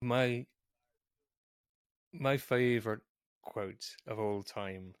my favorite quote of all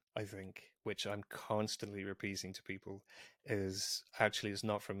time, I think, which I'm constantly repeating to people, is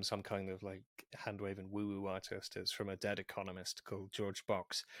not from some kind of like hand waving woo woo artist. It's from a dead economist called George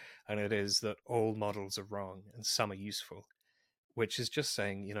Box, and it is that all models are wrong and some are useful, which is just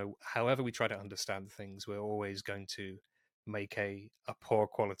saying, however we try to understand things, we're always going to make a poor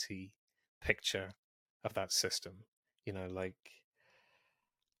quality picture of that system. Like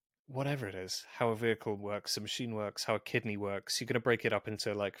whatever it is, how a vehicle works, a machine works, how a kidney works, you're going to break it up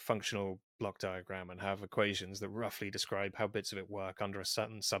into like functional block diagram and have equations that roughly describe how bits of it work under a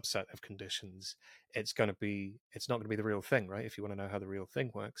certain subset of conditions. It's not going to be the real thing, right? If you want to know how the real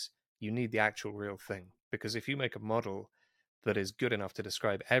thing works, you need the actual real thing. Because if you make a model that is good enough to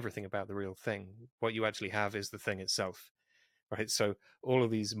describe everything about the real thing, what you actually have is the thing itself. Right. So all of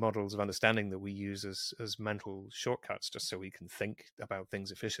these models of understanding that we use as mental shortcuts just so we can think about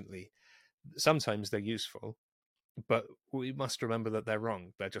things efficiently, sometimes they're useful, but we must remember that they're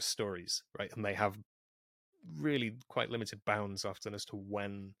wrong. They're just stories, right? And they have really quite limited bounds often as to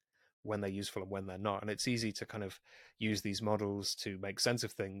when they're useful and when they're not. And it's easy to kind of use these models to make sense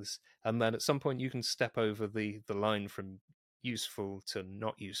of things, and then at some point you can step over the line from useful to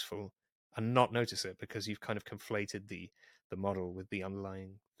not useful and not notice it because you've kind of conflated the model with the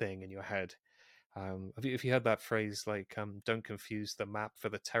underlying thing in your head. Have you heard that phrase, like, don't confuse the map for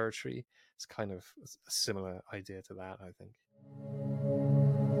the territory? It's kind of a similar idea to that, I think.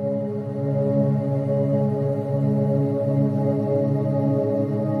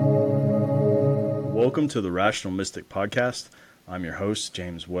 Welcome to the Rational Mystic Podcast. I'm your host,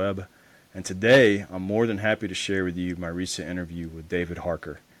 James Webb, and today I'm more than happy to share with you my recent interview with David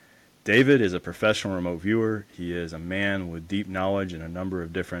Harker. David is a professional remote viewer. He is a man with deep knowledge in a number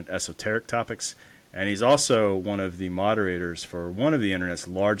of different esoteric topics, and he's also one of the moderators for one of the internet's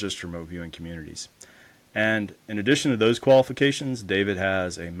largest remote viewing communities. And in addition to those qualifications, David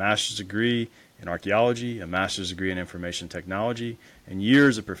has a master's degree in archaeology, a master's degree in information technology, and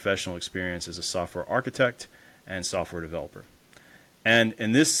years of professional experience as a software architect and software developer. And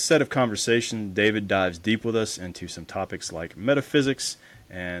in this set of conversation, David dives deep with us into some topics like metaphysics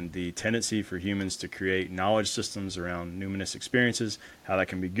and the tendency for humans to create knowledge systems around numinous experiences, how that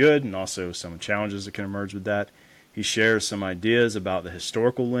can be good, and also some challenges that can emerge with that. He shares some ideas about the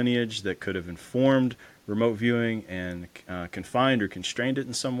historical lineage that could have informed remote viewing and confined or constrained it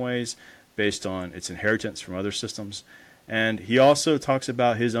in some ways based on its inheritance from other systems. And he also talks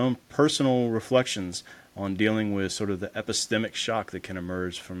about his own personal reflections on dealing with sort of the epistemic shock that can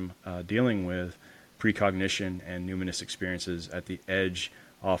emerge from dealing with precognition and numinous experiences at the edge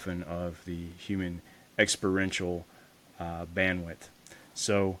often of the human experiential bandwidth.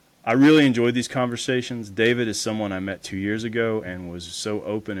 So I really enjoyed these conversations. David is someone I met 2 years ago and was so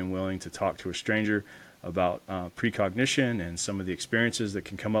open and willing to talk to a stranger about precognition and some of the experiences that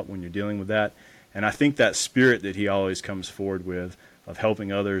can come up when you're dealing with that. And I think that spirit that he always comes forward with of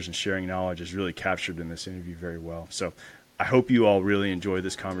helping others and sharing knowledge is really captured in this interview very well. So I hope you all really enjoy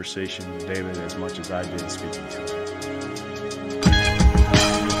this conversation with David as much as I did speaking to him.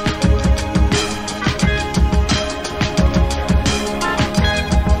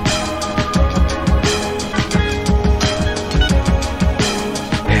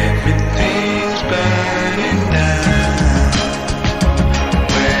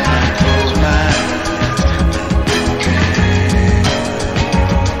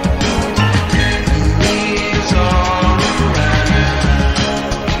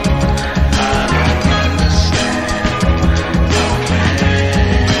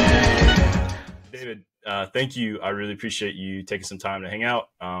 Thank you. I really appreciate you taking some time to hang out.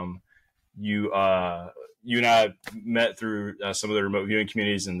 You and I met through some of the remote viewing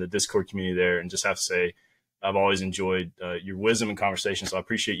communities and the Discord community there, and just have to say, I've always enjoyed your wisdom and conversation. So I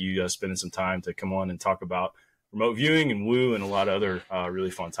appreciate you spending some time to come on and talk about remote viewing and woo and a lot of other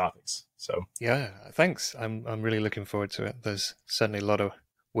really fun topics. So yeah, thanks. I'm really looking forward to it. There's certainly a lot of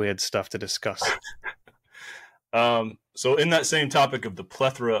weird stuff to discuss. So in that same topic of the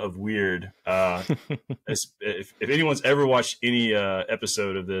plethora of weird, if anyone's ever watched any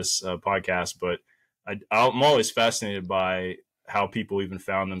episode of this podcast, but I'm always fascinated by how people even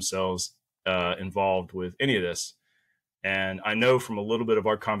found themselves involved with any of this. And I know from a little bit of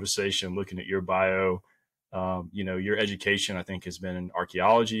our conversation, looking at your bio, your education, I think, has been in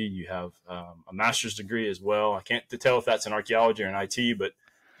archaeology. You have a master's degree as well. I can't tell if that's in archaeology or in IT, but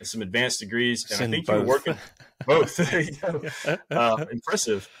some advanced degrees, and I think you were working both. There you go.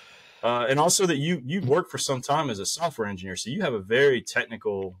 Impressive. And also that you worked for some time as a software engineer, so you have a very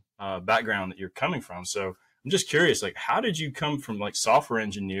technical background that you're coming from. So I'm just curious, like, how did you come from like software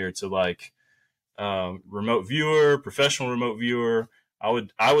engineer to like remote viewer, professional remote viewer? I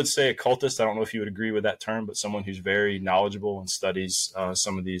would say occultist. I don't know if you would agree with that term, but someone who's very knowledgeable and studies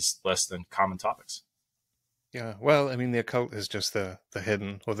some of these less than common topics. Yeah, well, I mean, the occult is just the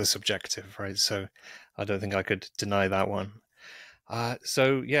hidden or the subjective, right? So I don't think I could deny that one.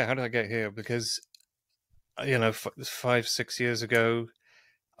 So yeah, how did I get here? Because five, 6 years ago,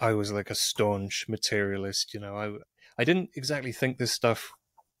 I was like a staunch materialist. I didn't exactly think this stuff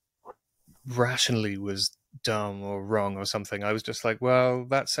rationally was dumb or wrong or something. I was just like, well,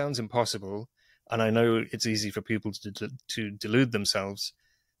 that sounds impossible, and I know it's easy for people to delude themselves.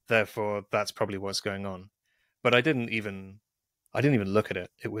 Therefore, that's probably what's going on. But I didn't even look at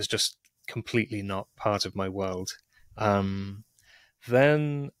it. It was just completely not part of my world. Um,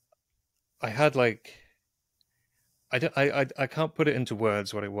 then I had like I can't put it into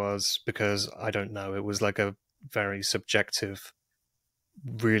words what it was because I don't know. It was like a very subjective,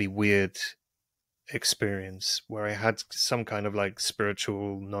 really weird experience where I had some kind of like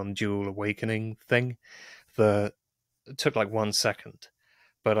spiritual non-dual awakening thing that took like 1 second.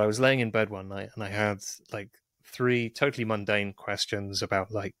 But I was laying in bed one night and I had like three totally mundane questions about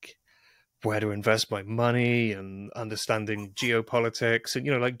like where to invest my money and understanding geopolitics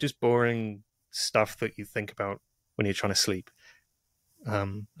and like just boring stuff that you think about when you're trying to sleep,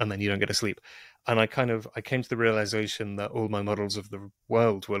 and then you don't get to sleep. And I came to the realization that all my models of the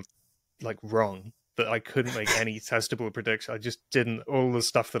world were like wrong, that I couldn't make any testable prediction. I just didn't. All the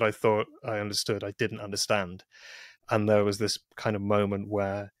stuff that I thought I understood, I didn't understand. And there was this kind of moment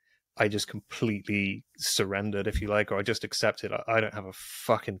where I just completely surrendered, if you like, or I just accepted. I don't have a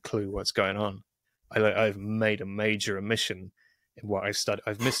fucking clue what's going on. I've made a major omission in what I've studied.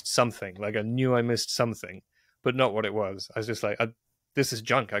 I've missed something. Like I knew I missed something, but not what it was. I was just like, this is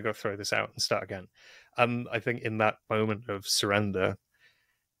junk. I got to throw this out and start again. And I think in that moment of surrender,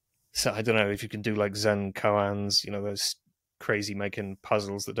 so I don't know if you can do like Zen koans, those crazy making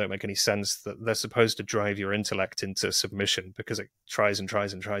puzzles that don't make any sense, that they're supposed to drive your intellect into submission because it tries and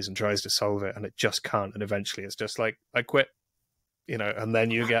tries and tries and tries to solve it and it just can't. And eventually it's just like, I quit, and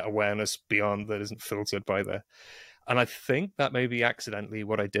then you get awareness beyond that isn't filtered by the. And I think that may be accidentally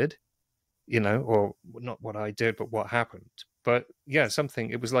what I did, or not what I did, but what happened. But yeah,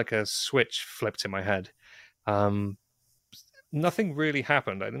 it was like a switch flipped in my head. Nothing really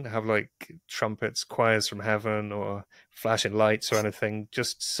happened. I didn't have like trumpets, choirs from heaven, or flashing lights or anything.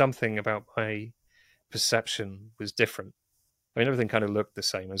 Just something about my perception was different. I mean, everything kind of looked the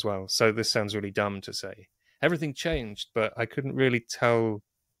same as well. So this sounds really dumb to say. Everything changed, but I couldn't really tell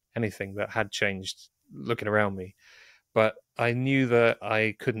anything that had changed looking around me. But I knew that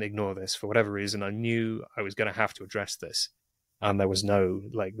I couldn't ignore this for whatever reason. I knew I was going to have to address this. And there's no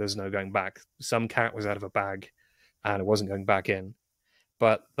going back. Some cat was out of a bag and it wasn't going back in.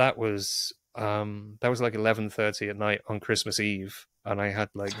 But that was like 11:30 at night on Christmas Eve, and I had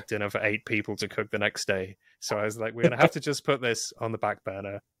like dinner for 8 people to cook the next day. So I was like, we're gonna have to just put this on the back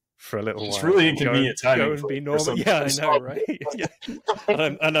burner for a little It's while. really And inconvenient timing go and be for normal. some. Yeah, I know, right? Yeah,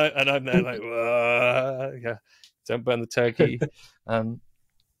 and I'm there like, yeah, don't burn the turkey.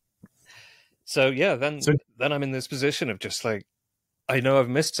 So yeah, So then I'm in this position of just like, I know I've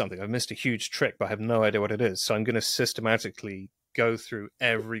missed something. I've missed a huge trick, but I have no idea what it is. So I'm going to systematically go through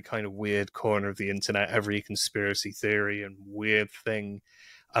every kind of weird corner of the internet, every conspiracy theory and weird thing,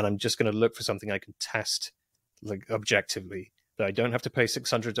 and I'm just going to look for something I can test, like objectively. That I don't have to pay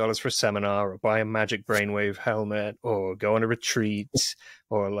 $600 for a seminar, or buy a magic brainwave helmet, or go on a retreat,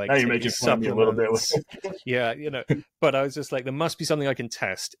 or like now you're take making these fun of me a little bit. supplements. Yeah, But I was just like, there must be something I can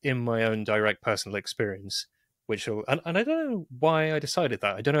test in my own direct personal experience. And I don't know why I decided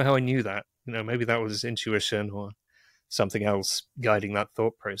that. I don't know how I knew that. Maybe that was intuition or something else guiding that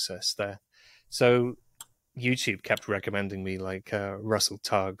thought process there. So YouTube kept recommending me like Russell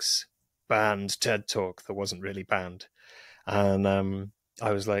Targ's banned TED Talk that wasn't really banned. And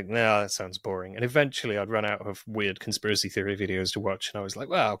I was like, nah, that sounds boring. And eventually I'd run out of weird conspiracy theory videos to watch. And I was like,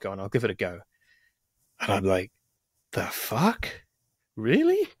 well, go on, I'll give it a go. And I'm like, the fuck?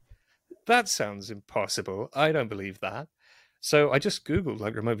 Really? That sounds impossible. I don't believe that. So I just Googled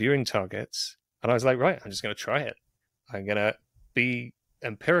like remote viewing targets and I was like, right, I'm just going to try it. I'm going to be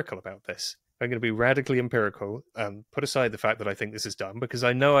empirical about this. I'm going to be radically empirical and put aside the fact that I think this is dumb because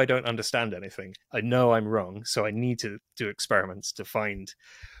I know I don't understand anything. I know I'm wrong. So I need to do experiments to find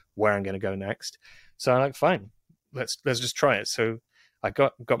where I'm going to go next. So I'm like, fine, let's just try it. So I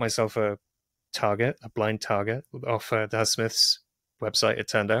got myself a blind target off Daz Smith's website, it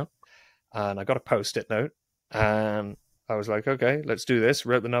turned out. And I got a post-it note and I was like, okay, let's do this.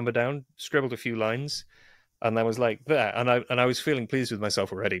 Wrote the number down, scribbled a few lines, And I was like there, and I was feeling pleased with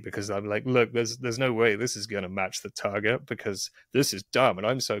myself already, because I'm like, look, there's no way this is going to match the target, because this is dumb, and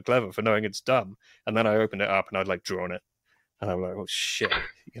I'm so clever for knowing it's dumb. And then I opened it up, and I'd like drawn it, and I'm like, oh shit,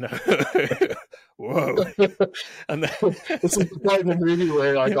 you know, whoa. And then, It's like the kind of movie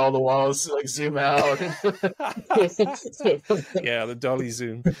where like all the walls like zoom out. yeah, the dolly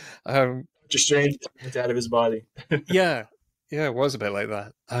zoom. Just strange out of his body. Yeah, it was a bit like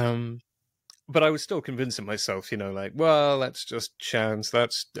that. But I was still convincing myself, you know, like, well, that's just chance.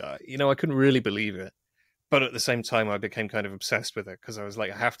 That's, you know, I couldn't really believe it. But at the same time, I became kind of obsessed with it, because I was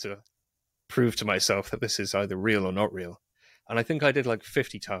like, I have to prove to myself that this is either real or not real. And I think I did like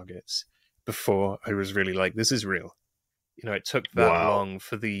 50 targets before I was really like, this is real. You know, it took that long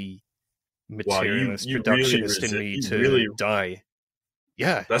for the materialist reductionist in me to die.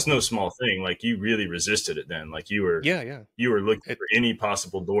 Yeah, that's no small thing. Like, you really resisted it then. Like, you were you were looking for any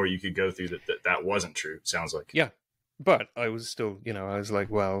possible door you could go through that wasn't true. It sounds like. Yeah, but I was still, you know, I was like,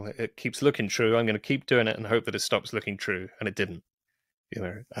 well, it keeps looking true. I'm going to keep doing it and hope that it stops looking true, and it didn't. You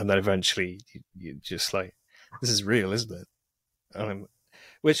know, and then eventually you just like, this is real, isn't it?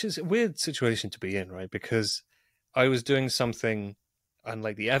 Which is a weird situation to be in, right? Because I was doing something, and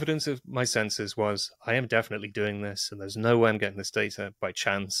like the evidence of my senses was, I am definitely doing this, and there's no way I'm getting this data by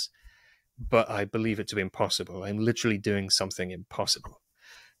chance, but I believe it to be impossible. I'm literally doing something impossible,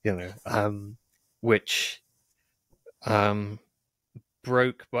 you know, which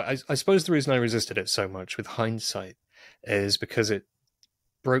broke. But I suppose the reason I resisted it so much with hindsight is because it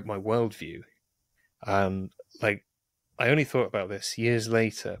broke my worldview. Like, I only thought about this years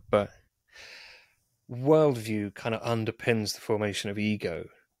later, but worldview kind of underpins the formation of ego,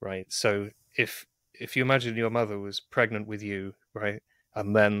 right? So if you imagine your mother was pregnant with you, right,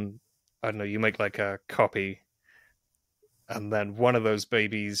 and then, I don't know, you make like a copy, and then one of those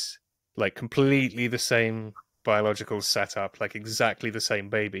babies, like completely the same biological setup, like exactly the same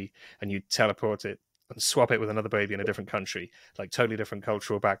baby, and you teleport it and swap it with another baby in a different country, like totally different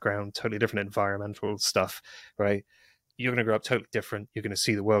cultural background, totally different environmental stuff, right? You're going to grow up totally different. You're going to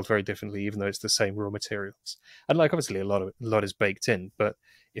see the world very differently, even though it's the same raw materials. And like, obviously a lot is baked in, but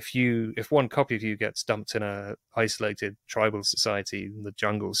if one copy of you gets dumped in a isolated tribal society in the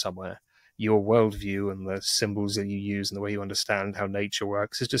jungle somewhere, your worldview and the symbols that you use and the way you understand how nature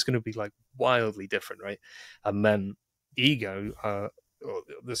works is just going to be like wildly different, right? And then ego, or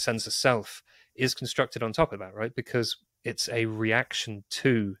the sense of self, is constructed on top of that, right? Because it's a reaction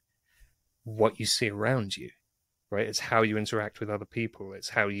to what you see around you, right? It's how you interact with other people. It's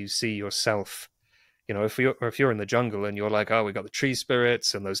how you see yourself. You know, if you're in the jungle and you're like, oh, we got the tree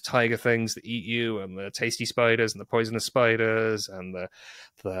spirits and those tiger things that eat you, and the tasty spiders and the poisonous spiders, and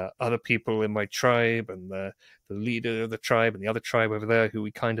the other people in my tribe, and the leader of the tribe and the other tribe over there who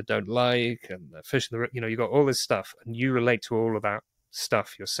we kind of don't like, and the fish in the, you know, you got all this stuff, and you relate to all of that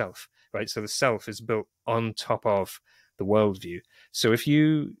stuff yourself, right? So the self is built on top of the worldview. So if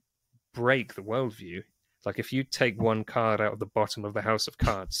you break the worldview, like if you take one card out of the bottom of the house of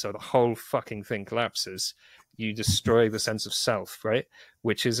cards, so the whole fucking thing collapses, you destroy the sense of self, right?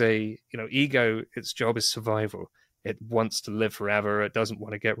 Which is ego, its job is survival. It wants to live forever. It doesn't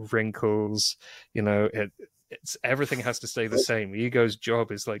want to get wrinkles. You know, it's everything has to stay the same. Ego's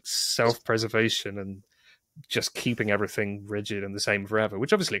job is like self-preservation and just keeping everything rigid and the same forever,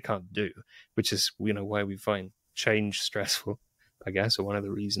 which obviously it can't do, which is, you know, why we find change stressful, I guess, or one of the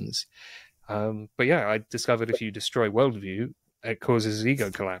reasons. But yeah, I discovered if you destroy worldview, it causes ego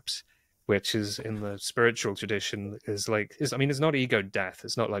collapse, which is in the spiritual tradition it's not ego death.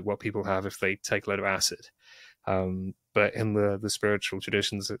 It's not like what people have if they take a load of acid. But in the spiritual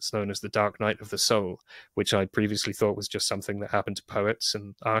traditions, it's known as the dark night of the soul, which I previously thought was just something that happened to poets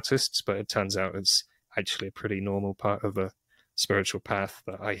and artists, but it turns out it's actually a pretty normal part of the spiritual path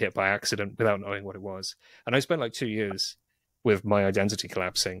that I hit by accident without knowing what it was. And I spent like 2 years with my identity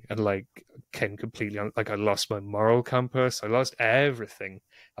collapsing, and like came completely like I lost my moral compass. I lost everything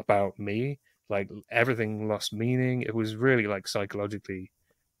about me. Like everything lost meaning. It was really like psychologically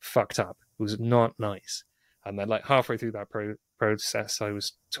fucked up. It was not nice. And then like halfway through that process, I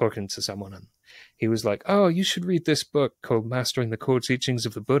was talking to someone, and he was like, "Oh, you should read this book called Mastering the Core Teachings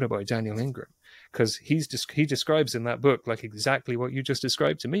of the Buddha by Daniel Ingram, because he describes in that book like exactly what you just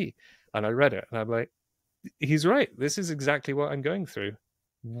described to me." And I read it, and I'm like, he's right. This is exactly what I'm going through.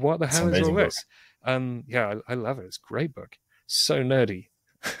 What the hell is all this? Yeah, I love it. It's a great book. So nerdy.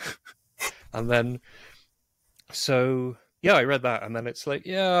 And then, so yeah, I read that, and then it's like,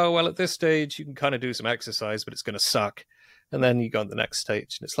 yeah, well, at this stage you can kind of do some exercise, but it's going to suck. And then you go on the next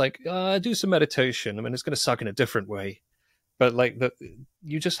stage, and it's like, do some meditation. I mean, it's going to suck in a different way, But like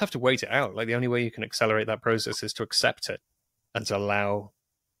you just have to wait it out. Like the only way you can accelerate that process is to accept it and to allow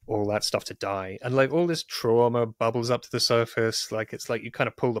all that stuff to die. And like all this trauma bubbles up to the surface. Like it's like you kind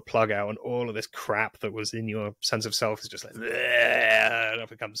of pull the plug out, and all of this crap that was in your sense of self is just like, and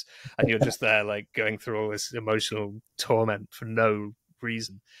up it comes, and you're just there like going through all this emotional torment for no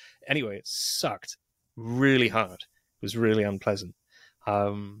reason. Anyway, it sucked really hard. It was really unpleasant.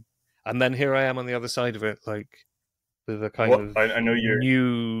 And then here I am on the other side of it, like with a kind of I know you're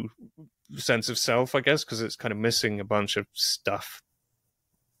new sense of self, I guess, because it's kind of missing a bunch of stuff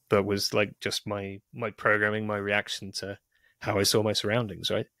that was like just my programming, my reaction to how I saw my surroundings,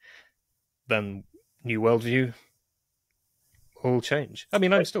 right? Then new worldview, all change. I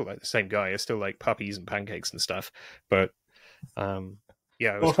mean, I'm still like the same guy. I still like puppies and pancakes and stuff, but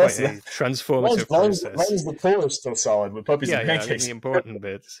yeah, it was quite a transformative process. Mine is the core is still solid with puppies and pancakes. Yeah, I mean, the important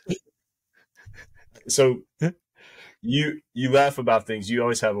bits. So you laugh about things. You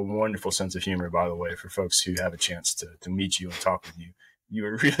always have a wonderful sense of humor, by the way, for folks who have a chance to meet you and talk with you. You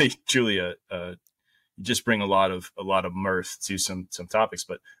are really, truly you just bring a lot of mirth to some topics.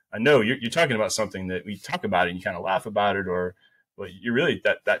 But I know you're talking about something that we talk about it and you kind of laugh about it, but you're really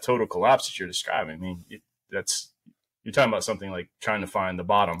that total collapse that you're describing. I mean, you're talking about something like trying to find the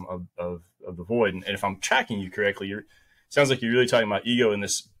bottom of the void. And if I'm tracking you correctly, sounds like you're really talking about ego in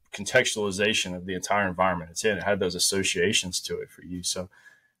this contextualization of the entire environment it's in. It had those associations to it for you. So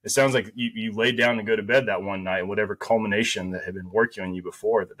it sounds like you laid down to go to bed that one night, and whatever culmination that had been working on you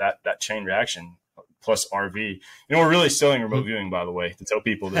before, that chain reaction plus RV. You know, we're really selling remote viewing, by the way, to tell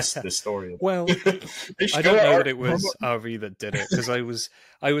people this story. Well, I don't know that it was RV that did it, because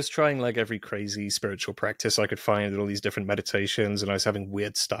I was trying like every crazy spiritual practice I could find, all these different meditations, and I was having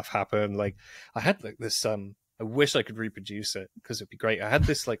weird stuff happen. Like I had like this I wish I could reproduce it because it'd be great. I had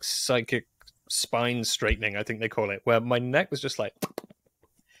this like psychic spine straightening, I think they call it, where my neck was just like,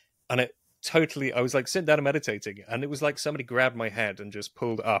 and it totally, I was like sitting down and meditating, and it was like somebody grabbed my head and just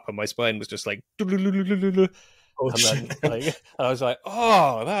pulled up, and my spine was just like, and then like, and I was like,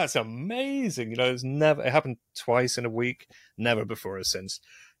 oh, that's amazing. You know, it happened twice in a week, never before or since.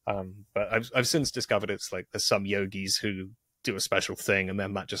 But I've since discovered it's like there's some yogis who do a special thing, and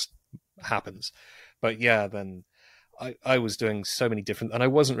then that just happens. But yeah, then I was doing so many different, and I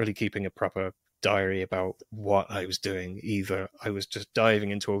wasn't really keeping a proper diary about what I was doing either. I was just diving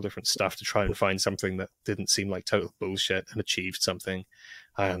into all different stuff to try and find something that didn't seem like total bullshit and achieved something,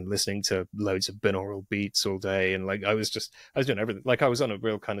 and listening to loads of binaural beats all day. And like I was doing everything. Like I was on a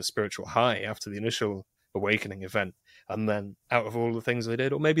real kind of spiritual high after the initial awakening event, and then out of all the things I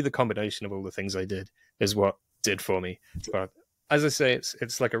did, or maybe the combination of all the things I did, is what did for me. But as I say,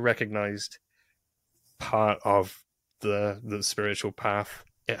 it's like a recognized part of the spiritual path.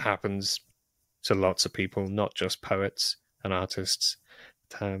 It happens to lots of people, not just poets and artists.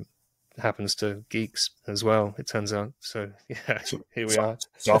 It happens to geeks as well, it turns out. So yeah, here we are.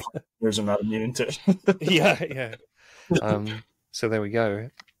 Softwares are not immune to. yeah. So there we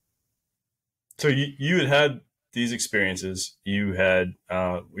go. So you had these experiences. You had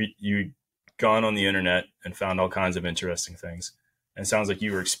you gone on the internet and found all kinds of interesting things. And it sounds like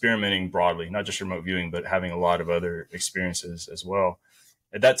you were experimenting broadly, not just remote viewing, but having a lot of other experiences as well.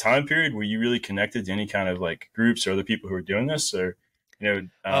 At that time period, were you really connected to any kind of like groups or other people who were doing this? Or, you know,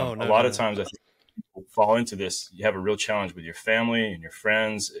 a lot of times I think people fall into this. You have a real challenge with your family and your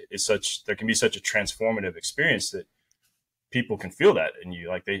friends. There can be such a transformative experience that people can feel that in you.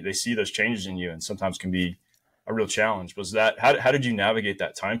 Like they see those changes in you, and sometimes can be a real challenge. Was that, how did you navigate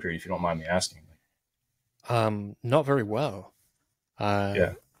that time period, if you don't mind me asking? Not very well.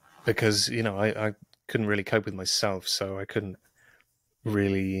 Yeah. Because, you know, I couldn't really cope with myself, so I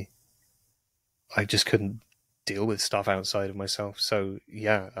just couldn't deal with stuff outside of myself. So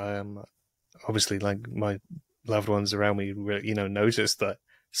yeah, obviously like my loved ones around me, you know, noticed that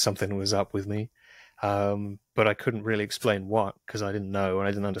something was up with me. But I couldn't really explain what, because I didn't know, and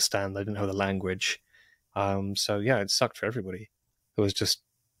I didn't understand. I didn't know the language. So yeah, it sucked for everybody. It was just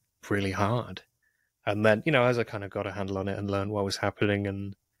really hard. And then, you know, as I kind of got a handle on it and learned what was happening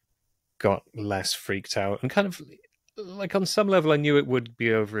and got less freaked out, and kind of like on some level I knew it would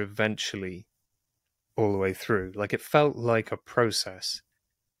be over eventually all the way through. Like it felt like a process,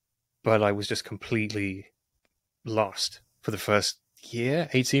 but I was just completely lost for the first year,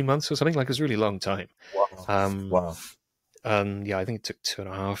 18 months or something. Like it was a really long time. Wow. Wow. And yeah, I think it took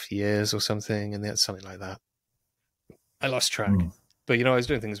 2.5 years or something, and that's something like that. I lost track. But, you know, I was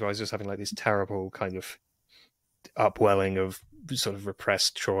doing things where I was just having like these terrible kind of upwelling of sort of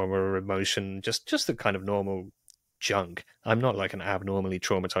repressed trauma or emotion, just the kind of normal junk. I'm not like an abnormally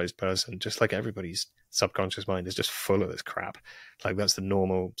traumatized person, just like everybody's subconscious mind is just full of this crap. Like that's the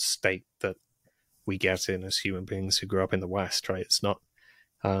normal state that we get in as human beings who grew up in the West, right? It's not,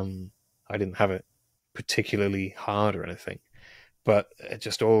 I didn't have it particularly hard or anything, but it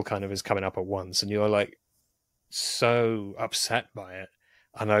just all kind of is coming up at once, and you're like so upset by it.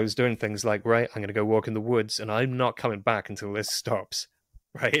 And I was doing things like, right, I'm going to go walk in the woods, and I'm not coming back until this stops,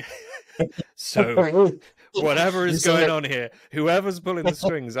 right? So whatever is going on here, whoever's pulling the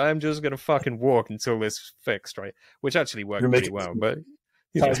strings, I'm just going to fucking walk until this fixed, right? Which actually worked pretty well, but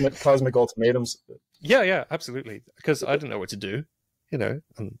cosmic ultimatums. Yeah, absolutely. Because I didn't know what to do, and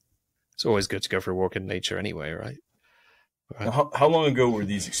it's always good to go for a walk in nature anyway, right? How long ago were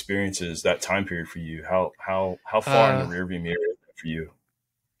these experiences, that time period for you? How far in the rearview mirror is that for you?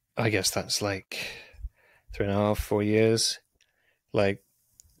 I guess that's like 3.5, 4 years. Like,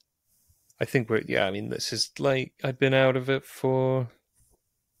 I think this is like, I've been out of it for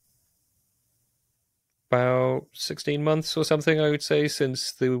about 16 months or something, I would say,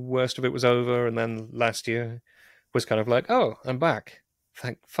 since the worst of it was over. And then last year was kind of like, oh, I'm back.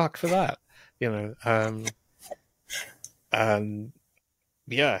 Thank fuck for that. And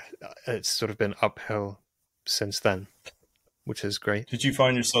yeah, it's sort of been uphill since then, which is great. Did you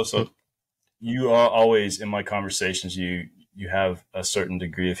find yourself, so you are always, in my conversations, you have a certain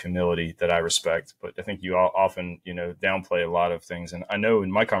degree of humility that I respect, but I think you often, downplay a lot of things. And I know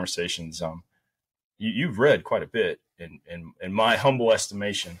in my conversations, you've read quite a bit in my humble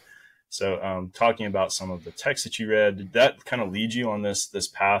estimation. So talking about some of the texts that you read, did that kind of lead you on this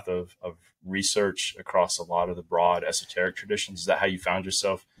path of research across a lot of the broad esoteric traditions? Is that how you found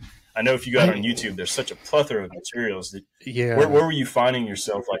yourself? I know if you got on YouTube, there's such a plethora of materials. Where were you finding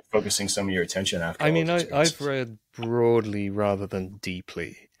yourself like focusing some of your attention after? I mean, I've read broadly rather than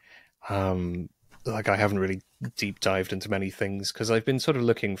deeply. Like I haven't really deep dived into many things because I've been sort of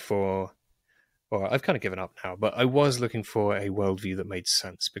looking for, or I've kind of given up now, but I was looking for a worldview that made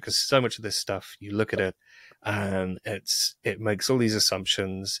sense, because so much of this stuff, you look at it and it makes all these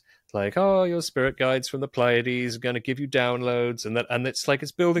assumptions like, oh, your spirit guides from the Pleiades are going to give you downloads, and it's like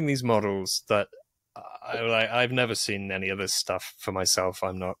it's building these models that I've never seen any of this stuff for myself.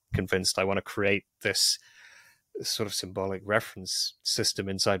 I'm not convinced. I want to create this sort of symbolic reference system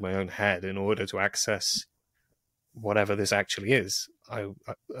inside my own head in order to access whatever this actually is.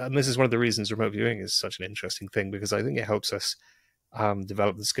 And this is one of the reasons remote viewing is such an interesting thing, because I think it helps us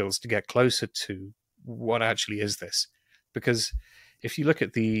develop the skills to get closer to what actually is this. Because if you look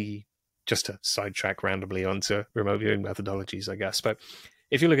at just to sidetrack randomly onto remote viewing methodologies, I guess, but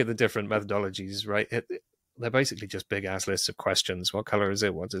if you look at the different methodologies, right, they're basically just big ass lists of questions. What color is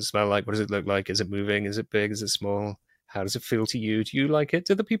it? What does it smell like? What does it look like? Is it moving? Is it big? Is it small? How does it feel to you? Do you like it?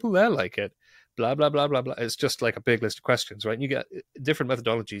 Do the people there like it? Blah, blah, blah, blah, blah. It's just like a big list of questions, right? And you get different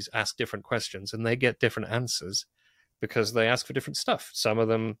methodologies ask different questions, and they get different answers because they ask for different stuff. Some of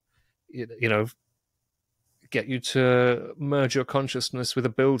them, get you to merge your consciousness with a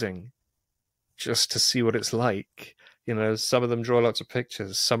building just to see what it's like. Some of them draw lots of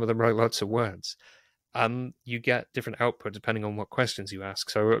pictures. Some of them write lots of words. And you get different output depending on what questions you ask.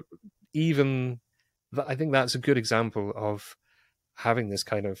 So I think that's a good example of having this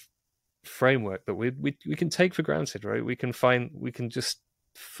kind of framework that we can take for granted, right? We can just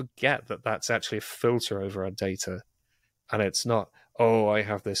forget that that's actually a filter over our data. And it's not, oh, I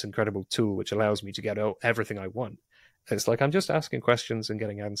have this incredible tool which allows me to get everything I want. It's like I'm just asking questions and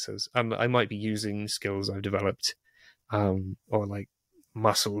getting answers. I might be using skills I've developed or like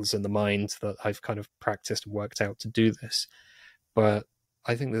muscles in the mind that I've kind of practiced and worked out to do this. But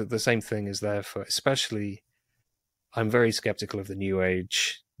I think that the same thing is there for, especially, I'm very skeptical of the New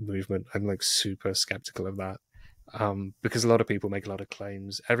Age movement. I'm like super skeptical of that. Because a lot of people make a lot of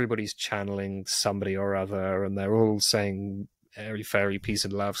claims. Everybody's channeling somebody or other, and they're all saying airy fairy peace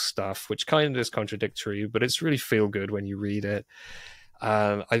and love stuff, which kind of is contradictory, but it's really feel good when you read it.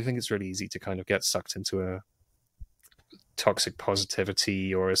 I think it's really easy to kind of get sucked into a toxic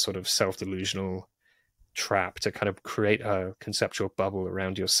positivity or a sort of self-delusional trap to kind of create a conceptual bubble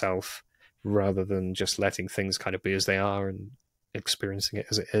around yourself rather than just letting things kind of be as they are and experiencing it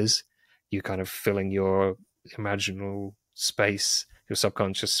as it is. You kind of filling your imaginal space, your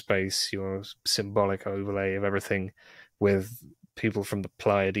subconscious space, your symbolic overlay of everything with people from the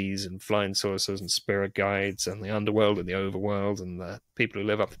Pleiades and flying saucers and spirit guides and the underworld and the overworld and the people who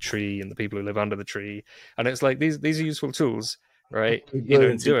live up the tree and the people who live under the tree. And it's like these are useful tools, right? Do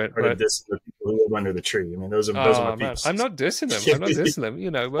it. But the people who live under the tree. I mean, those are my peeps. I'm not dissing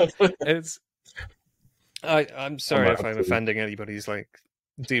them. But it's. I'm sorry if I'm offending anybody's like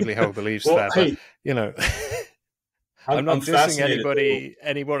deeply held beliefs there, but I'm not I'm dissing fascinated. anybody,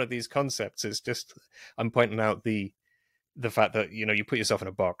 any one of these concepts. It's just I'm pointing out the fact that you put yourself in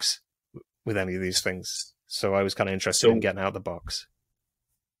a box with any of these things. So I was kind of interested in So getting out of the box.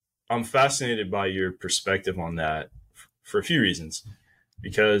 I'm fascinated by your perspective on that for a few reasons.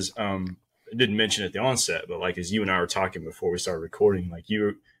 Because I didn't mention at the onset, but like as you and I were talking before we started recording, like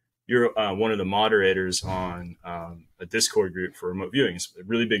you're one of the moderators on a Discord group for remote viewing. It's a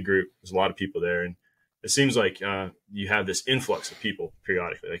really big group. There's a lot of people there, and it seems like you have this influx of people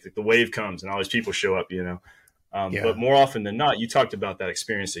periodically. Like the wave comes and all these people show up, Yeah. But more often than not, you talked about that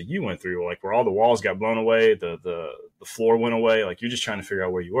experience that you went through, like where all the walls got blown away, the floor went away. Like you're just trying to figure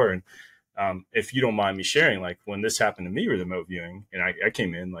out where you were. And if you don't mind me sharing, like when this happened to me with remote viewing, and I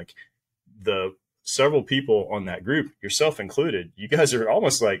came in, like the several people on that group, yourself included, you guys are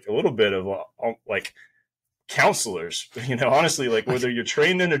almost like a little bit of like counselors, honestly, like whether you're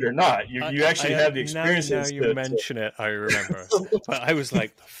trained in it or not, you actually have the experiences. Now you mention it, I remember. But I was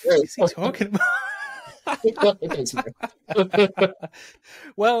like, what is he talking about?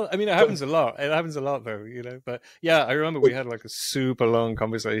 Well, I mean, it happens a lot. It happens a lot, though, But yeah, I remember we had like a super long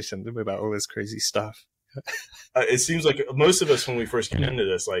conversation about all this crazy stuff. It seems like most of us, when we first get into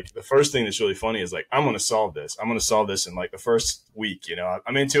this, like the first thing that's really funny is like, I'm going to solve this. I'm going to solve this in like the first week.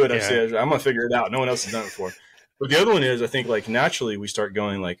 I'm into it. I'm going to figure it out. No one else has done it before. But the other one is, I think, like naturally we start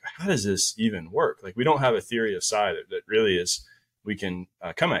going like, how does this even work? Like we don't have a theory of psi that really is we can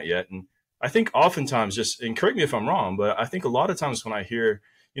come at yet. And I think oftentimes, and correct me if I'm wrong, but I think a lot of times when I hear,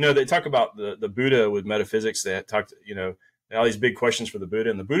 they talk about the Buddha with metaphysics, they talked, all these big questions for the Buddha,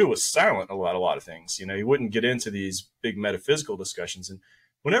 and the Buddha was silent a lot of things. He wouldn't get into these big metaphysical discussions. And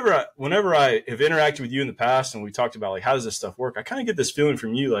whenever I have interacted with you in the past and we talked about like, how does this stuff work? I kind of get this feeling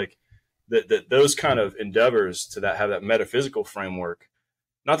from you, like that those kind of endeavors to have that metaphysical framework,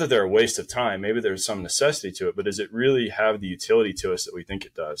 not that they're a waste of time, maybe there's some necessity to it, but does it really have the utility to us that we think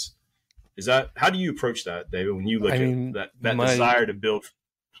it does? How do you approach that, David, when you look at that desire to build?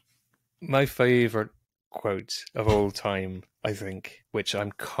 My favorite quote of all time, I think, which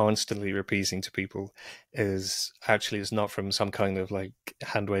I'm constantly repeating to people, is not from some kind of like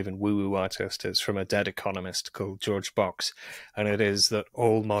hand-waving woo-woo artist. It's from a dead economist called George Box. And it is that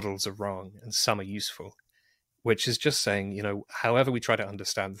all models are wrong and some are useful, which is just saying, however we try to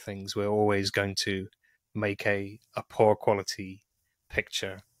understand things, we're always going to make a poor quality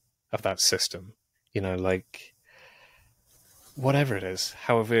picture of that system, like whatever it is,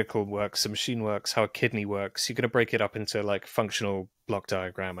 how a vehicle works, a machine works, how a kidney works, you're going to break it up into like functional block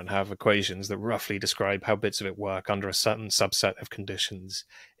diagram and have equations that roughly describe how bits of it work under a certain subset of conditions.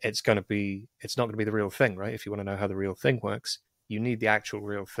 It's not going to be the real thing, right? If you want to know how the real thing works, you need the actual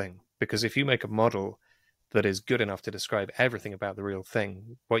real thing, because if you make a model that is good enough to describe everything about the real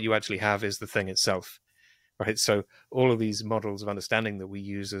thing, what you actually have is the thing itself. Right, so all of these models of understanding that we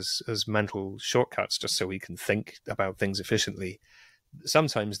use as mental shortcuts just so we can think about things efficiently,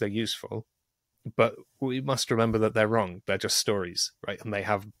 sometimes they're useful, but we must remember that they're wrong. They're just stories, right? And they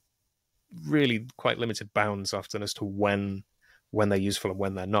have really quite limited bounds often as to when they're useful and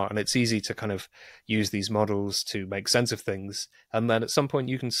when they're not. And it's easy to kind of use these models to make sense of things, and then at some point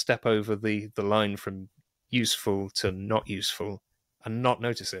you can step over the line from useful to not useful and not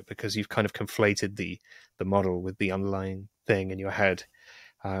notice it, because you've kind of conflated the model with the underlying thing in your head.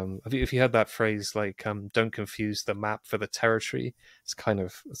 Have you heard that phrase, like, don't confuse the map for the territory? It's kind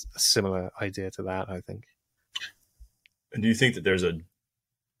of a similar idea to that, I think. And do you think that there's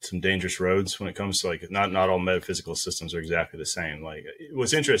some dangerous roads when it comes to like, not all metaphysical systems are exactly the same? Like,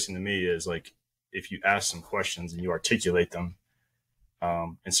 what's interesting to me is like, if you ask some questions and you articulate them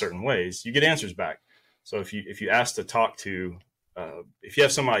in certain ways, you get answers back. So if you ask to talk to, if you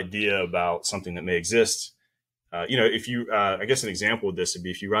have some idea about something that may exist, if you, I guess an example of this would be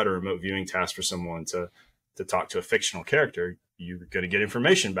if you write a remote viewing task for someone to talk to a fictional character, you're going to get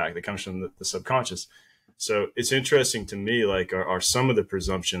information back that comes from the subconscious. So it's interesting to me, like, are some of the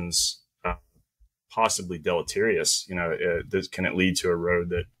presumptions possibly deleterious? Can it lead to a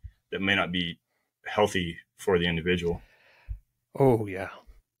road that may not be healthy for the individual? Oh, yeah.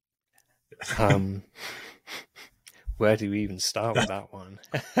 Where do we even start with that one?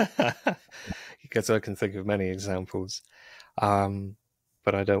 Because I can think of many examples,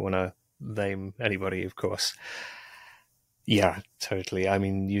 but I don't want to name anybody, of course. Yeah, totally. I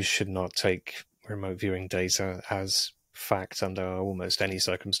mean, you should not take remote viewing data as fact under almost any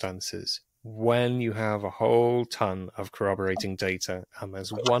circumstances. When you have a whole ton of corroborating data and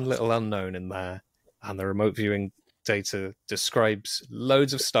there's one little unknown in there, and the remote viewing data describes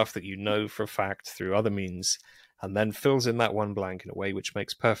loads of stuff that you know for a fact through other means, and then fills in that one blank in a way which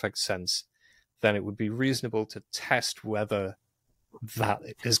makes perfect sense, then it would be reasonable to test whether that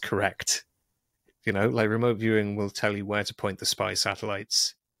is correct. Like remote viewing will tell you where to point the spy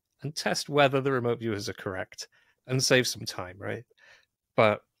satellites and test whether the remote viewers are correct and save some time, right?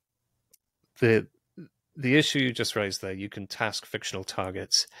 But the issue you just raised there, you can task fictional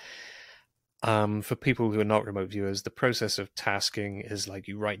targets. For people who are not remote viewers, the process of tasking is like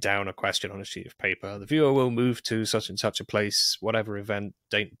you write down a question on a sheet of paper. The viewer will move to such and such a place, whatever event,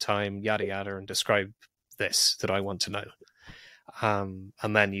 date, time, yada yada, and describe this that I want to know.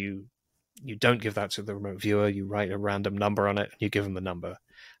 And then you don't give that to the remote viewer. You write a random number on it, and you give them the number.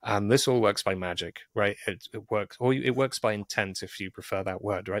 And this all works by magic, right? It works, or it works by intent if you prefer that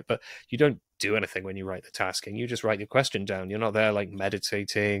word, right? But you don't do anything when you write the tasking. You just write your question down. You're not there like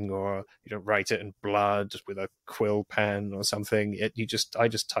meditating, or you don't write it in blood with a quill pen or something. I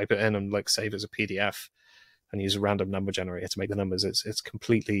just type it in and like save as a PDF and use a random number generator to make the numbers. It's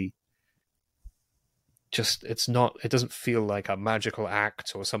completely just, it doesn't feel like a magical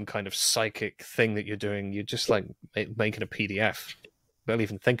act or some kind of psychic thing that you're doing. You're just like making a PDF. Barely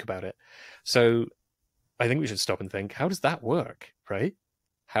even think about it. So I think we should stop and think, how does that work, right?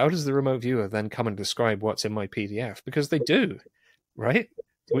 How does the remote viewer then come and describe what's in my PDF? Because they do, right?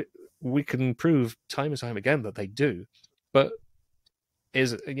 We can prove time and time again that they do. But I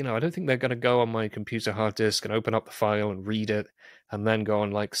don't think they're going to go on my computer hard disk and open up the file and read it and then go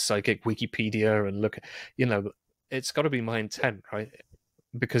on like psychic Wikipedia and look at, it's got to be my intent, right?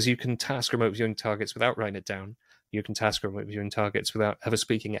 Because you can task remote viewing targets without writing it down. You can task remote viewing targets without ever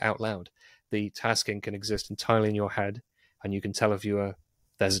speaking it out loud. The tasking can exist entirely in your head, and you can tell a viewer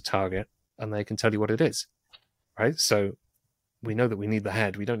there's a target, and they can tell you what it is, right? So we know that we need the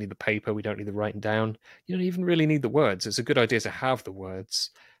head. We don't need the paper. We don't need the writing down. You don't even really need the words. It's a good idea to have the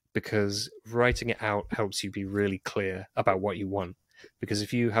words, because writing it out helps you be really clear about what you want. Because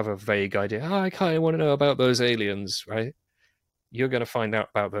if you have a vague idea, I kind of want to know about those aliens, right? You're going to find out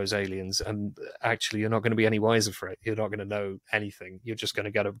about those aliens, and actually you're not going to be any wiser for it. You're not going to know anything. You're just going to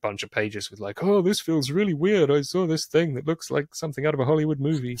get a bunch of pages with like, oh, this feels really weird. I saw this thing that looks like something out of a Hollywood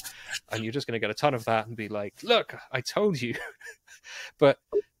movie. And you're just going to get a ton of that and be like, look, I told you. But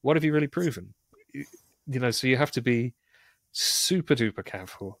what have you really proven? So you have to be super duper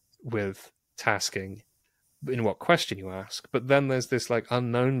careful with tasking in what question you ask. But then there's this like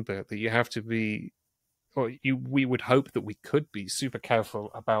unknown bit that you have to be, we would hope that we could be super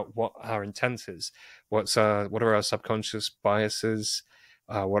careful about what our intent is. What are our subconscious biases?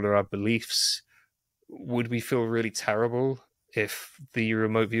 What are our beliefs? Would we feel really terrible if the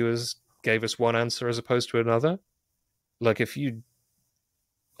remote viewers gave us one answer as opposed to another? Like if you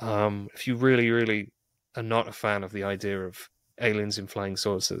really, really are not a fan of the idea of aliens in flying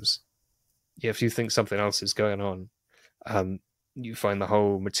saucers, if you think something else is going on, you find the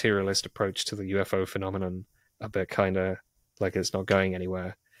whole materialist approach to the UFO phenomenon a bit kind of like it's not going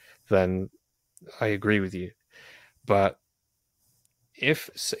anywhere, then I agree with you. But if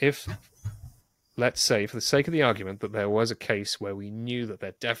let's say, for the sake of the argument, that there was a case where we knew that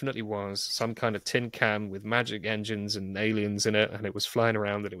there definitely was some kind of tin can with magic engines and aliens in it, and it was flying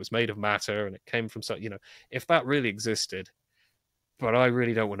around, and it was made of matter, and it came from some, if that really existed, but I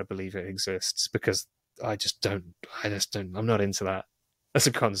really don't want to believe it exists, because I just don't, I'm not into that as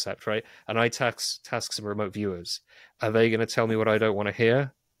a concept, right? And I task some remote viewers. Are they going to tell me what I don't want to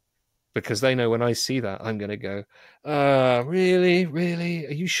hear? Because they know when I see that, I'm going to go, really?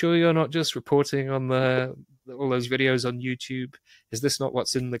 Are you sure you're not just reporting on all those videos on YouTube? Is this not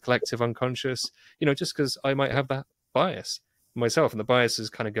what's in the collective unconscious? Just because I might have that bias myself, and the bias is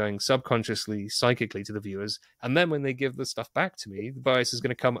kind of going subconsciously, psychically to the viewers. And then when they give the stuff back to me, the bias is going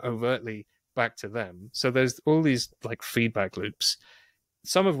to come overtly back to them. So there's all these like feedback loops,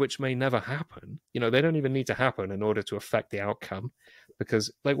 some of which may never happen. They don't even need to happen in order to affect the outcome,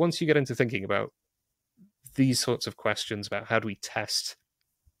 because like once you get into thinking about these sorts of questions about how do we test,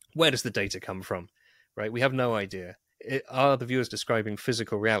 where does the data come from, right? We have no idea. Are the viewers describing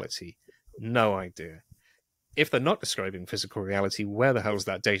physical reality? No idea. If they're not describing physical reality, where the hell does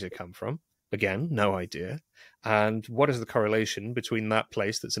that data come from? Again, no idea. And what is the correlation between that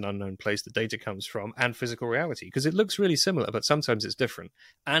place that's an unknown place the data comes from and physical reality? Because it looks really similar, but sometimes it's different.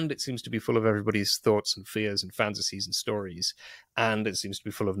 And it seems to be full of everybody's thoughts and fears and fantasies and stories. And it seems to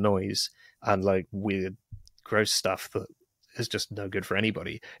be full of noise and like weird, gross stuff that is just no good for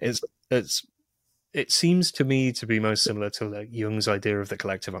anybody. It seems to me to be most similar to like Jung's idea of the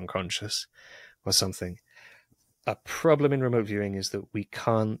collective unconscious or something. A problem in remote viewing is that we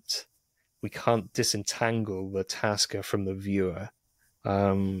can't disentangle the tasker from the viewer.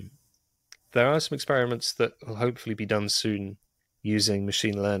 There are some experiments that will hopefully be done soon using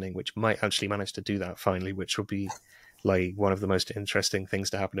machine learning, which might actually manage to do that finally, which will be like one of the most interesting things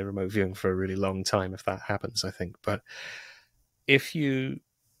to happen in remote viewing for a really long time if that happens, I think. But if you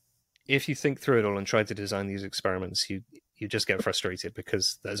think through it all and try to design these experiments, you just get frustrated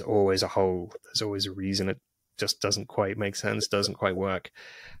because there's always a hole, there's always a reason it just doesn't quite make sense, doesn't quite work.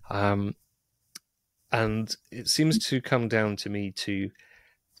 And it seems to come down to me to,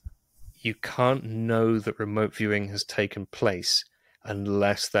 you can't know that remote viewing has taken place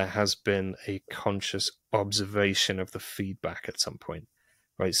unless there has been a conscious observation of the feedback at some point,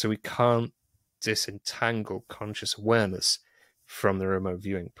 right? So we can't disentangle conscious awareness from the remote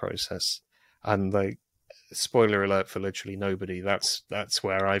viewing process. And like, spoiler alert for literally nobody, that's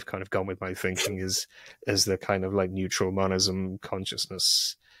where I've kind of gone with my thinking, is the kind of like neutral monism,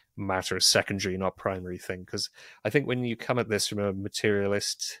 consciousness, matter is secondary, not primary thing. Because I think when you come at this from a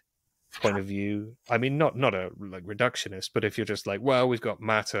materialist point of view, I mean, not a like reductionist, but if you're just like, well, we've got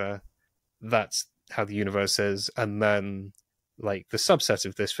matter, that's how the universe is, and then like the subset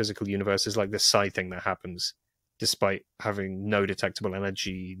of this physical universe is like this side thing that happens despite having no detectable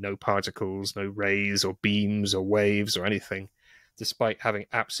energy, no particles, no rays or beams or waves or anything, despite having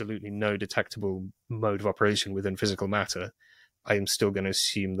absolutely no detectable mode of operation within physical matter, I am still going to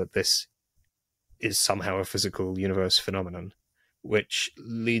assume that this is somehow a physical universe phenomenon, which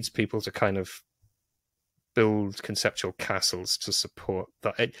leads people to kind of build conceptual castles to support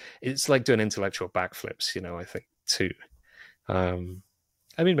that. It's like doing intellectual backflips, I think, too. I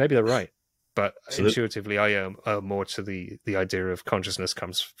mean, maybe they're right, but so intuitively, I am more to the idea of consciousness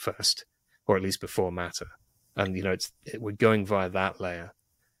comes first, or at least before matter. And, we're going via that layer.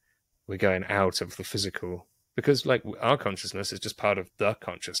 We're going out of the physical, because like our consciousness is just part of the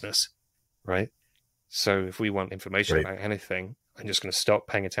consciousness, right? So if we want information about anything, I'm just going to stop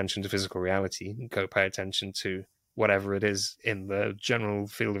paying attention to physical reality and go pay attention to whatever it is in the general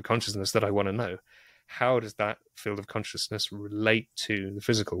field of consciousness that I want to know. How does that field of consciousness relate to the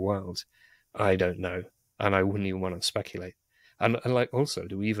physical world? I don't know. And I wouldn't even want to speculate. And like, also,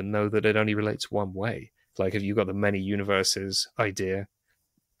 do we even know that it only relates one way? Like, if you've got the many universes idea,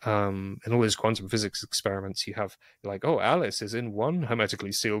 in all those quantum physics experiments, you have like, oh, Alice is in one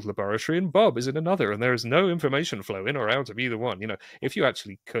hermetically sealed laboratory and Bob is in another, and there is no information flow in or out of either one. If you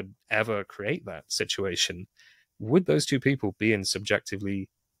actually could ever create that situation, would those two people be in subjectively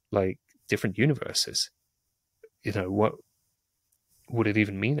like different universes? What would it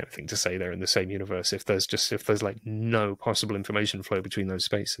even mean anything to say they're in the same universe if there's like no possible information flow between those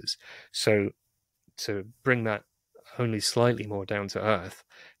spaces? So to bring that only slightly more down to earth,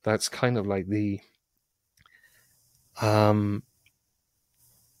 that's kind of like the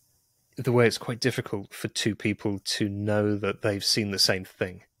way it's quite difficult for two people to know that they've seen the same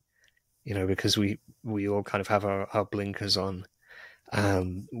thing, because we all kind of have our blinkers on.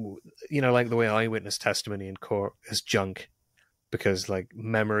 Like the way eyewitness testimony in court is junk, because like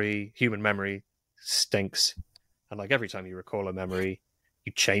human memory stinks, and like every time you recall a memory,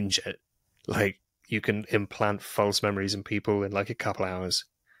 you change it. Like, you can implant false memories in people in like a couple hours.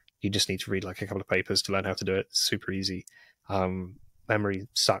 You just need to read like a couple of papers to learn how to do it. It's super easy. Memory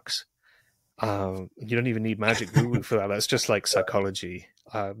sucks. You don't even need magic woo-woo for that. That's just like psychology.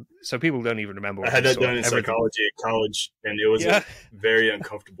 So people don't even remember what I had that done in psychology at college, and it was a very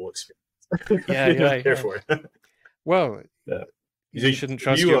uncomfortable experience. Yeah. Therefore, well, you shouldn't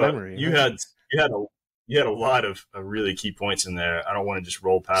trust your memory. You had a lot of really key points in there. I don't want to just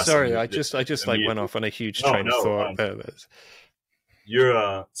roll past. Sorry, I just like went off on a huge train of thought there.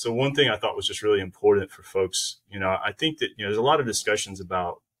 So one thing I thought was just really important for folks. I think that there's a lot of discussions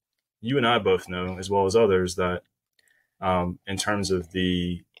about, you and I both know, as well as others, that in terms of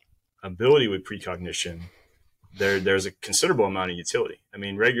the ability with precognition, there's a considerable amount of utility. I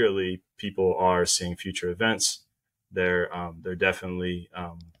mean, regularly people are seeing future events. They're definitely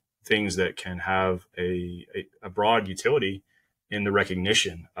things that can have a broad utility in the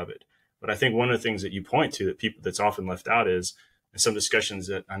recognition of it. But I think one of the things that you point to that's often left out is, in some discussions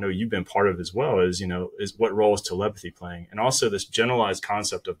that I know you've been part of as well, is what role is telepathy playing? And also this generalized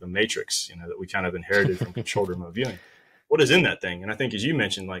concept of the matrix, that we kind of inherited from controlled remote viewing. What is in that thing? And I think, as you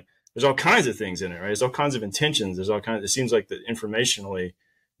mentioned, like, there's all kinds of things in it, right? There's all kinds of intentions. It seems like that informationally,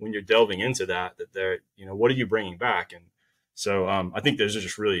 when you're delving into that there, what are you bringing back? And so I think those are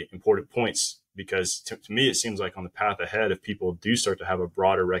just really important points, because to me, it seems like on the path ahead, if people do start to have a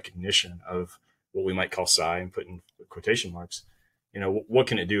broader recognition of what we might call psi, and put in quotation marks, what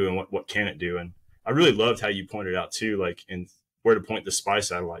can it do and what can it do? And I really loved how you pointed out too, like in where to point the spy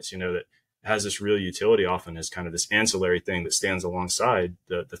satellites, that it has this real utility often as kind of this ancillary thing that stands alongside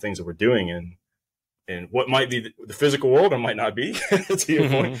the things that we're doing in in what might be the physical world or might not be, to your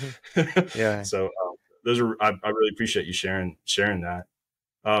point. Yeah. So those are, I really appreciate you sharing that.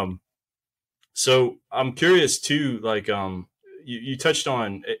 So I'm curious too, like, you touched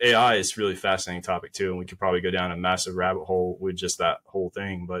on AI is really fascinating topic too, and we could probably go down a massive rabbit hole with just that whole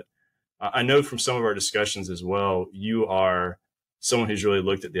thing. But I know from some of our discussions as well, you are someone who's really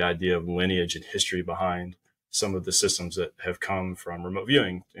looked at the idea of lineage and history behind some of the systems that have come from remote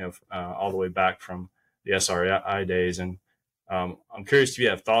viewing, all the way back from the SRI days. And I'm curious if you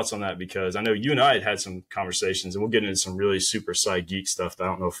have thoughts on that, because I know you and I had some conversations, and we'll get into some really super sci geek stuff that I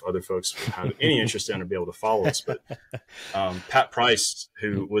don't know if other folks would have any interest in or be able to follow us. But Pat Price,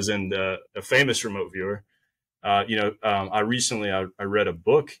 who was in a famous remote viewer, I recently I read a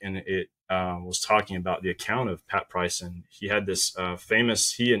book, and it was talking about the account of Pat Price, and he had this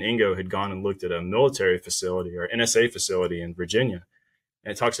he and Ingo had gone and looked at a military facility or NSA facility in Virginia,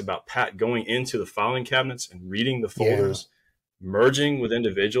 and it talks about Pat going into the filing cabinets and reading the folders, merging with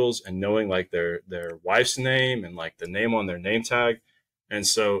individuals and knowing like their wife's name and like the name on their name tag. And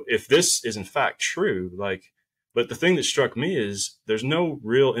so if this is in fact true, but the thing that struck me is there's no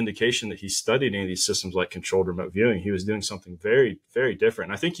real indication that he studied any of these systems like controlled remote viewing. He was doing something very, very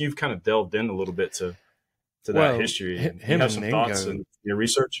different. And I think you've kind of delved in a little bit to that history. And you have some thoughts in your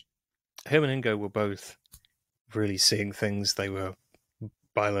research? Him and Ingo were both really seeing things. They were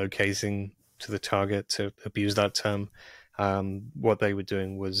bilocating to the target, to abuse that term. What they were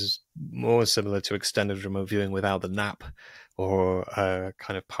doing was more similar to extended remote viewing without the NAP, or a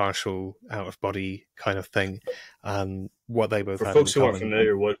kind of partial out of body kind of thing. What they both for had folks who aren't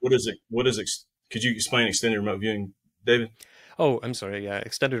familiar, what is it? Could you explain extended remote viewing, David? Oh, I'm sorry. Yeah,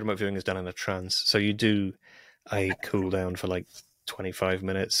 extended remote viewing is done in a trance. So you do a cool down for like 25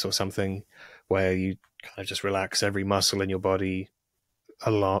 minutes or something, where you kind of just relax every muscle in your body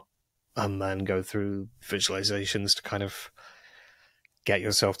a lot, and then go through visualizations to kind of get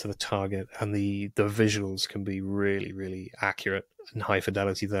yourself to the target. And the visuals can be really, really accurate and high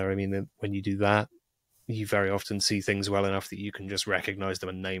fidelity there. I mean, when you do that, you very often see things well enough that you can just recognize them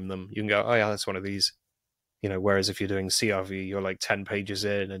and name them. You can go, oh yeah, that's one of these. Whereas if you're doing CRV, you're like 10 pages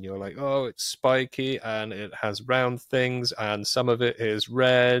in and you're like, oh, it's spiky and it has round things and some of it is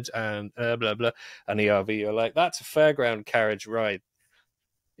red and blah, blah. And ERV, you're like, that's a fairground carriage ride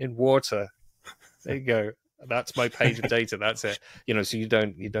in water. There you go. That's my page of data. That's it. So you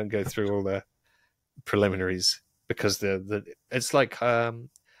don't go through all the preliminaries, because it's like, I'm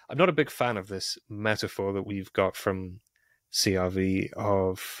not a big fan of this metaphor that we've got from CRV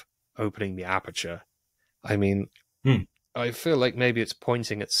of opening the aperture. I mean, I feel like maybe it's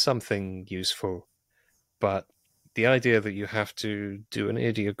pointing at something useful, but the idea that you have to do an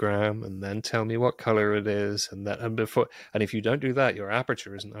ideogram and then tell me what color it is, and if you don't do that, your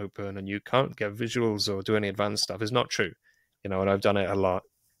aperture isn't open and you can't get visuals or do any advanced stuff, is not true. And I've done it a lot,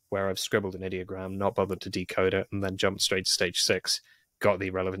 where I've scribbled an ideogram, not bothered to decode it, and then jumped straight to stage 6, got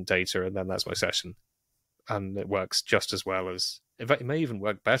the relevant data, and then that's my session. And it works just as well as, in fact, it may even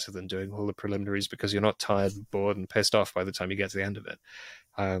work better than doing all the preliminaries, because you're not tired and bored and pissed off by the time you get to the end of it.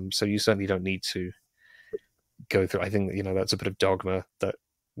 So you certainly don't need to go through. I think that's a bit of dogma that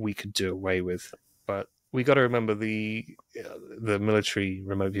we could do away with, but we got to remember the military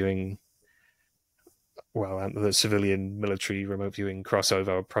remote viewing, the civilian military remote viewing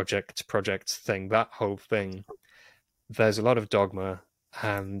crossover project thing, that whole thing. There's a lot of dogma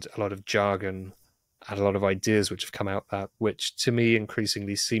and a lot of jargon and a lot of ideas which have come out which to me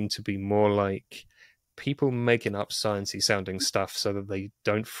increasingly seem to be more like people making up sciencey sounding stuff so that they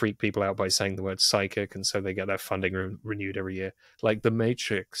don't freak people out by saying the word psychic, and so they get their funding renewed every year. Like the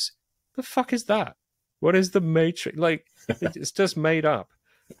Matrix. The fuck is that? What is the Matrix? Like, it's just made up,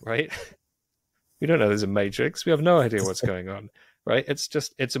 right? We don't know there's a Matrix. We have no idea what's going on, right?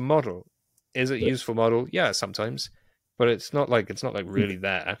 It's a model. Is it a useful model? Yeah, sometimes, but it's not like really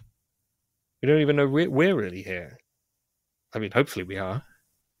there. We don't even know we're really here. I mean, hopefully we are.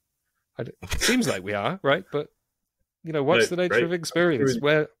 It seems like we are, right? But what's the nature of experience?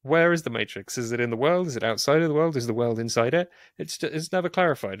 Where is the Matrix? Is it in the world? Is it outside of the world? Is the world inside it? It's never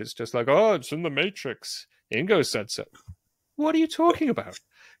clarified. It's just like, oh, it's in the Matrix. Ingo said so. What are you talking about?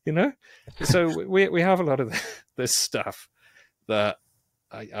 So we have a lot of this stuff that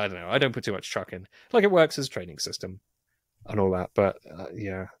I don't know. I don't put too much truck in. Like, it works as a training system and all that, but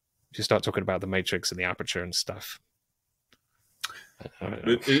yeah, you start talking about the Matrix and the aperture and stuff.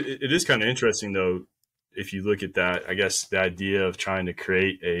 It is kind of interesting, though, if you look at that. I guess the idea of trying to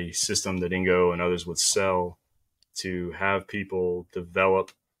create a system that Ingo and others would sell to have people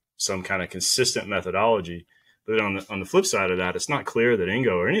develop some kind of consistent methodology. But on the flip side of that, it's not clear that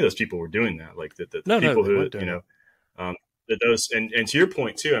Ingo or any of those people were doing that. Like the No, people they who, weren't doing it. that those, and to your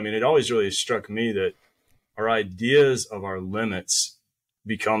point too, I mean, it always really struck me that our ideas of our limits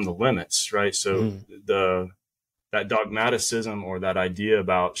become the limits, right? So that dogmaticism or that idea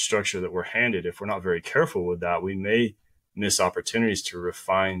about structure that we're handed, if we're not very careful with that, we may miss opportunities to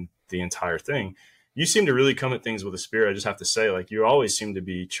refine the entire thing. You seem to really come at things with a spirit. I just have to say, like, you always seem to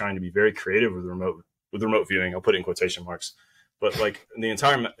be trying to be very creative with remote viewing. I'll put it in quotation marks, but like the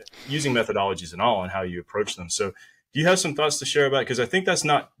entire using methodologies and all and how you approach them. So do you have some thoughts to share about it? Because I think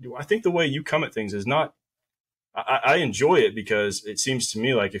I think the way you come at things is not, I enjoy it because it seems to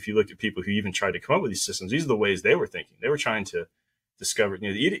me like if you look at people who even tried to come up with these systems, these are the ways they were thinking. They were trying to discover,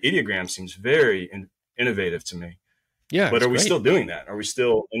 the ideogram seems very innovative to me. Yeah. But are we great. still doing that? Are we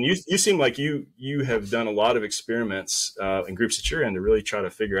still, and you seem like you have done a lot of experiments in groups that you're in to really try to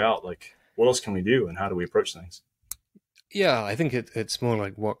figure out like, what else can we do and how do we approach things? Yeah, I think it's more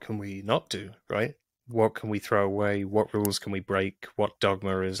like, what can we not do, right? What can we throw away? What rules can we break? What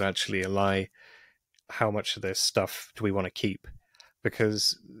dogma is actually a lie? How much of this stuff do we want to keep?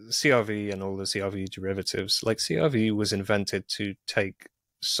 Because CRV and all the CRV derivatives, like CRV was invented to take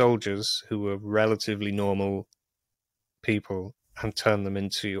soldiers who were relatively normal people and turn them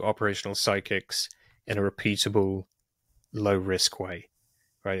into operational psychics in a repeatable, low-risk way,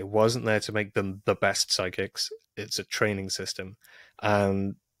 right? It wasn't there to make them the best psychics. It's a training system.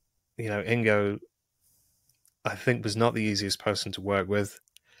 And, Ingo, I think, was not the easiest person to work with.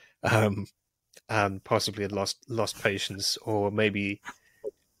 And possibly had lost patience, or maybe,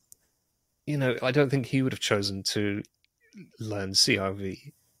 I don't think he would have chosen to learn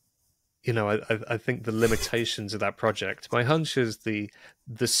CRV. I think the limitations of that project, my hunch is the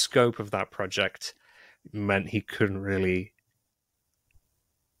scope of that project meant he couldn't really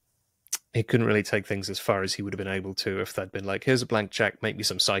take things as far as he would have been able to if they'd been like, here's a blank check, make me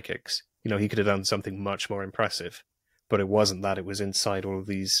some psychics. He could have done something much more impressive. But it wasn't that. It was inside all of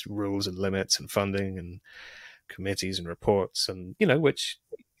these rules and limits and funding and committees and reports and, which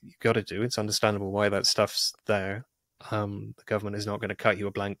you got to do. It's understandable why that stuff's there. The government is not going to cut you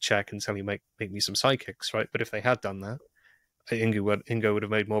a blank check and tell you, make me some psychics, right? But if they had done that, Ingo would have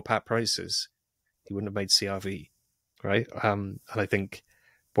made more Pat prices. He wouldn't have made CRV, right? And I think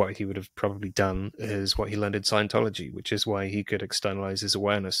what he would have probably done is what he learned in Scientology, which is why he could externalize his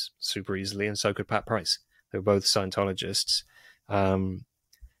awareness super easily, and so could Pat Price. They were both Scientologists. And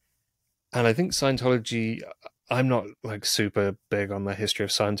I think Scientology, I'm not like super big on the history of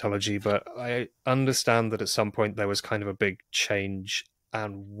Scientology, but I understand that at some point there was kind of a big change,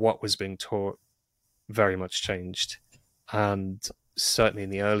 and what was being taught very much changed. And certainly in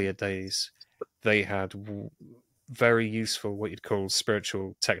the earlier days, they had very useful, what you'd call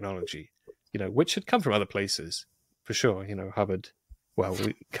spiritual technology, which had come from other places, for sure. Hubbard, well,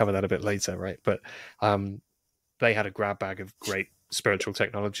 we cover that a bit later, right? But they had a grab bag of great spiritual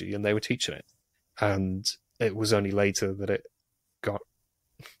technology, and they were teaching it. And it was only later that it got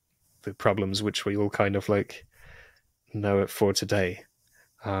the problems which we all kind of like know it for today.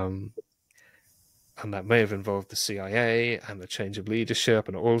 And that may have involved the CIA and the change of leadership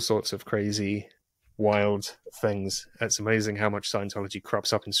and all sorts of crazy, wild things. It's amazing how much Scientology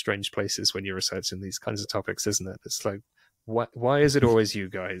crops up in strange places when you're researching these kinds of topics, isn't it? It's like, why is it always you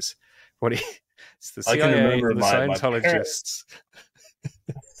guys? What? It's the CIA I can remember and the Scientologists.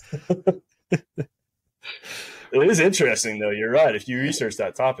 It is interesting, though. You're right. If you research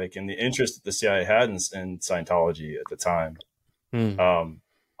that topic and the interest that the CIA had in Scientology at the time,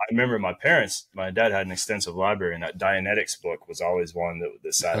 I remember my dad had an extensive library, and that Dianetics book was always one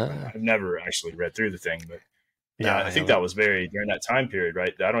that sat. I've never actually read through the thing, but I think that was very during that time period,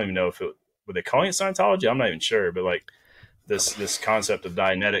 right? I don't even know if were they calling it Scientology? I'm not even sure, but like this concept of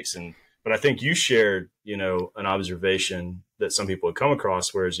Dianetics, but I think you shared, an observation that some people had come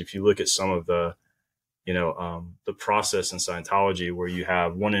across. Whereas if you look at some of the process in Scientology where you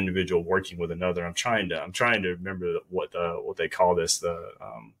have one individual working with another, I'm trying to remember what they call this,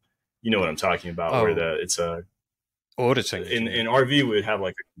 you know what I'm talking about, where it's a auditing. In RV we would have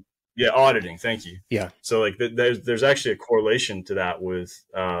like, auditing. Thank you. Yeah. So like there's actually a correlation to that with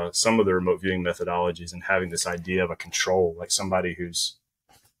some of the remote viewing methodologies and having this idea of a control, like somebody who's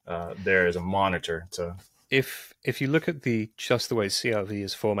there as a monitor to. If you look at just the way CRV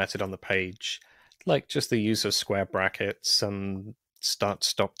is formatted on the page, like just the use of square brackets and stop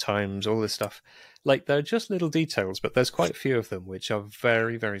times, all this stuff, like they're just little details, but there's quite a few of them which are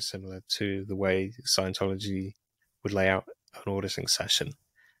very, very similar to the way Scientology would lay out an auditing session.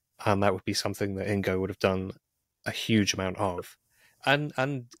 And that would be something that Ingo would have done a huge amount of. And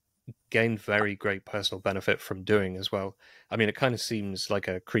gained very great personal benefit from doing as well. I mean, it kind of seems like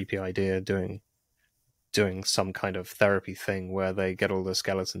a creepy idea doing some kind of therapy thing where they get all the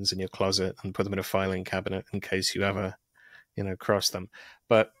skeletons in your closet and put them in a filing cabinet in case you ever, cross them.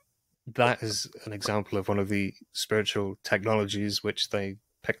 But that is an example of one of the spiritual technologies which they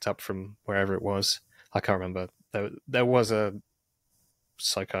picked up from wherever it was. I can't remember. There was a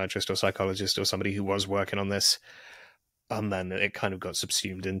psychiatrist or psychologist or somebody who was working on this, and then it kind of got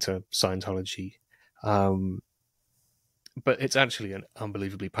subsumed into Scientology. But it's actually an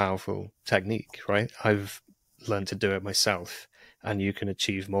unbelievably powerful technique, right? I've learned to do it myself, and you can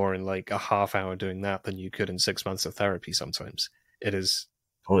achieve more in like a half hour doing that than you could in 6 months of therapy sometimes. It is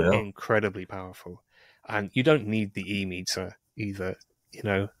incredibly powerful. And you don't need the e-meter either,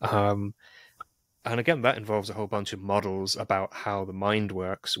 and again, that involves a whole bunch of models about how the mind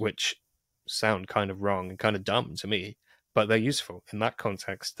works, which sound kind of wrong and kind of dumb to me, but they're useful. In that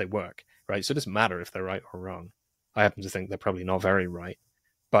context, they work, right? So it doesn't matter if they're right or wrong. I happen to think they're probably not very right,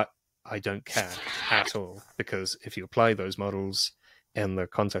 but I don't care at all, because if you apply those models in the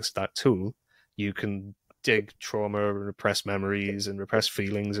context of that tool, you can dig trauma and repressed memories and repressed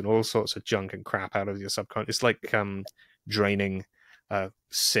feelings and all sorts of junk and crap out of your subconscious. It's like draining a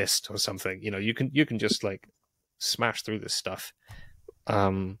cyst or something. You can just like smash through this stuff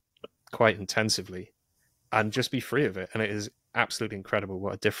quite intensively and just be free of it. And it is absolutely incredible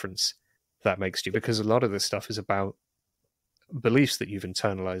what a difference that makes to you, because a lot of this stuff is about beliefs that you've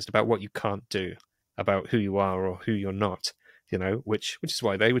internalized, about what you can't do, about who you are or who you're not, which is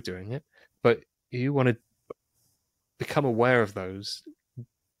why they were doing it. But you want to become aware of those,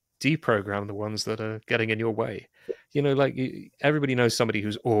 deprogram the ones that are getting in your way. Like everybody knows somebody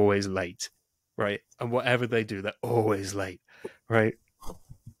who's always late, right? And whatever they do, they're always late, right?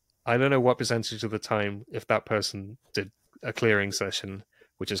 I don't know what percentage of the time, if that person did a clearing session,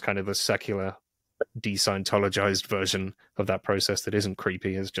 which is kind of a secular, de-Scientologized version of that process that isn't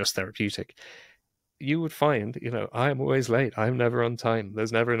creepy, is just therapeutic, you would find, I am always late. I'm never on time.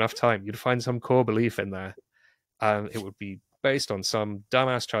 There's never enough time. You'd find some core belief in there. It would be based on some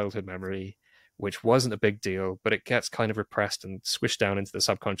dumbass childhood memory, which wasn't a big deal, but it gets kind of repressed and squished down into the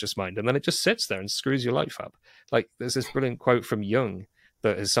subconscious mind. And then it just sits there and screws your life up. Like there's this brilliant quote from Jung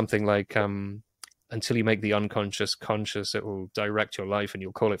that is something like, until you make the unconscious conscious, it will direct your life and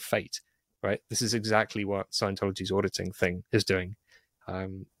you'll call it fate, right? This is exactly what Scientology's auditing thing is doing.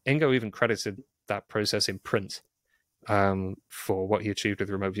 Ingo even credited that process in print for what he achieved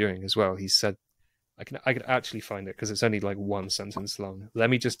with remote viewing as well. He said, I could actually find it because it's only like one sentence long. Let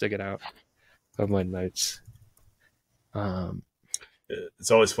me just dig it out of my notes.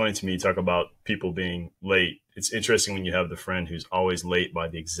 It's always funny to me, you talk about people being late. It's interesting when you have the friend who's always late by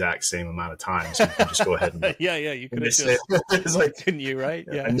the exact same amount of time. So you can just go ahead and yeah, you could have just it's like, couldn't you, right?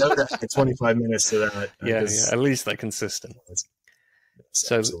 Yeah. I know that 25 minutes to that. Yeah, at least they're consistent. Yes,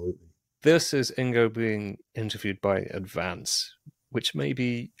 so absolutely. This is Ingo being interviewed by Advance, which may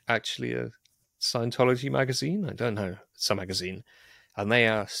be actually a Scientology magazine. I don't know, some magazine. And they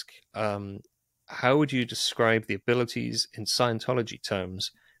ask, how would you describe the abilities in Scientology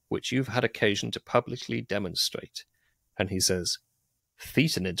terms which you've had occasion to publicly demonstrate? And he says,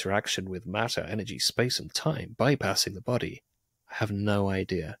 thetan interaction with matter, energy, space, and time, bypassing the body. I have no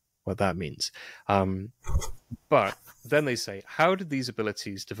idea what that means. But then they say, how did these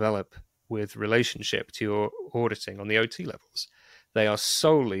abilities develop with relationship to your auditing on the OT levels? They are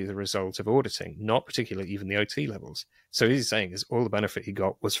solely the result of auditing, not particularly even the OT levels. So what he's saying is all the benefit he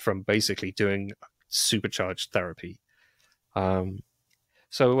got was from basically doing supercharged therapy.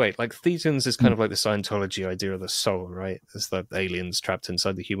 So wait, like thetans is kind of like the Scientology idea of the soul, right? It's the aliens trapped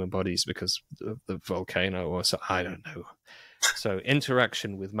inside the human bodies because of the volcano or so, I don't know. So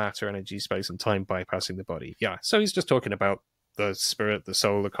interaction with matter, energy, space, and time bypassing the body. Yeah, so he's just talking about the spirit, the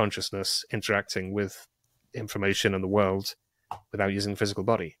soul, the consciousness interacting with information and the world without using the physical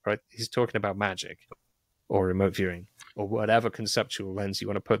body, right? He's talking about magic or remote viewing or whatever conceptual lens you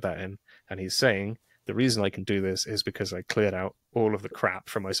want to put that in. And he's saying, the reason I can do this is because I cleared out all of the crap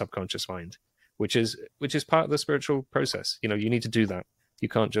from my subconscious mind, which is part of the spiritual process. You need to do that. You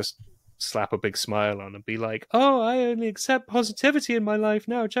can't just slap a big smile on and be like, oh, I only accept positivity in my life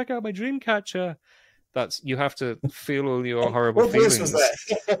now. Check out my dream catcher. You have to feel all your horrible feelings. What was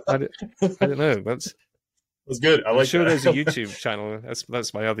that? I don't know. That's good. I'm sure there's a YouTube channel.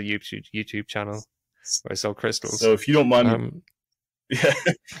 That's my other YouTube channel where I sell crystals. So if you don't mind me,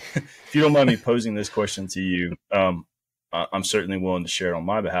 if you don't mind me posing this question to you, I'm certainly willing to share it on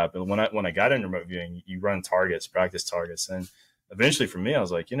my behalf. But when I got into remote viewing, you run targets, practice targets, and eventually for me, I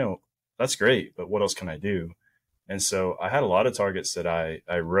was like, that's great, but what else can I do? And so I had a lot of targets that I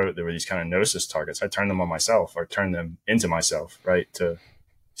wrote. There were these kind of gnosis targets. I turned them on myself, or turned them into myself, right?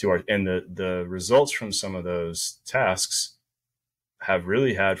 And the results from some of those tasks have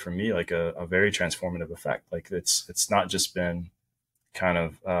really had for me like a very transformative effect. Like it's not just been kind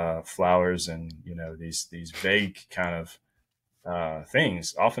of flowers and, you know, these vague kind of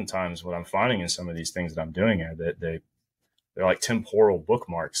things. Oftentimes what I'm finding in some of these things that I'm doing are that they're like temporal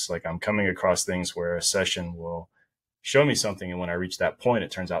bookmarks. Like I'm coming across things where a session will show me something, and when I reach that point, it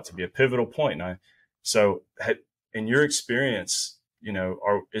turns out to be a pivotal point. So in your experience, you know,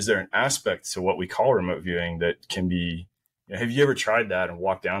 is there an aspect to what we call remote viewing that can be, you know, have you ever tried that and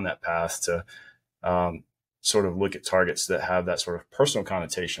walked down that path to sort of look at targets that have that sort of personal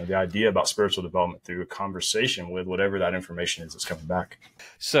connotation, of the idea about spiritual development through a conversation with whatever that information is that's coming back?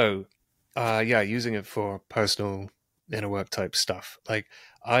 So, yeah, using it for personal inner work type stuff. Like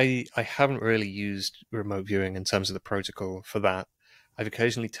I haven't really used remote viewing in terms of the protocol for that. I've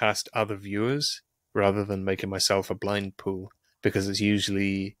occasionally tasked other viewers rather than making myself a blind pool, because it's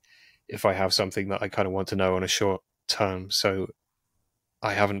usually if I have something that I kind of want to know on a short term. So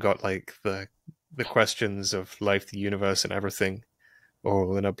I haven't got like the questions of life, the universe, and everything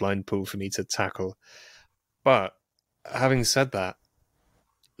all in a blind pool for me to tackle. But having said that,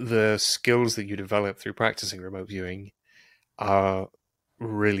 the skills that you develop through practicing remote viewing are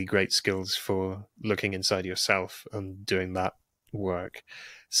really great skills for looking inside yourself and doing that work.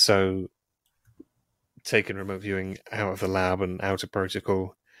 So taking remote viewing out of the lab and out of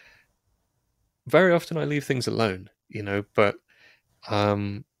protocol, very often I leave things alone, you know, but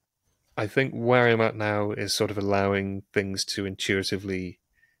I think where I'm at now is sort of allowing things to intuitively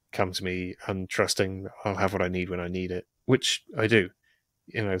come to me and trusting I'll have what I need when I need it, which I do.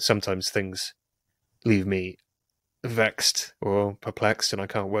 You know, sometimes things leave me vexed or perplexed and I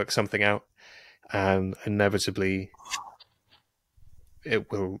can't work something out, and inevitably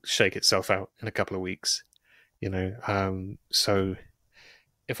it will shake itself out in a couple of weeks, you know. So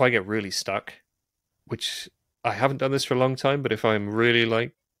if I get really stuck, which I haven't done this for a long time, but if I'm really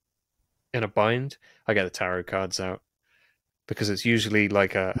like in a bind, I get the tarot cards out, because it's usually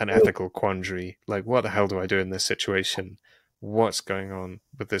like an ethical quandary. Like, what the hell do I do in this situation? What's going on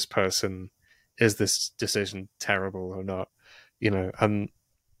with this person? Is this decision terrible or not? You know, and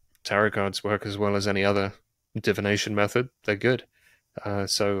tarot cards work as well as any other divination method. They're good.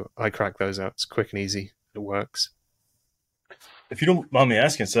 So I crack those out. It's quick and easy. It works. If you don't mind me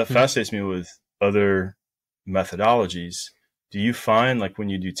asking, so that fascinates me with other methodologies. Do you find, like, when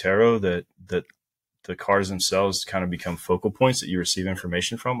you do tarot, that the cards themselves kind of become focal points that you receive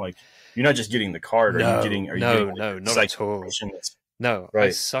information from? Like, you're not just getting the card, No, are you getting not at all. Right. No, I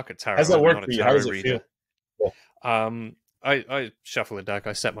suck at tarot. How's that work I'm not for a you? How tarot does it reader. feel? I shuffle a deck.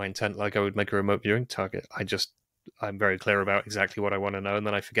 I set my intent like I would make a remote viewing target. I'm very clear about exactly what I want to know, and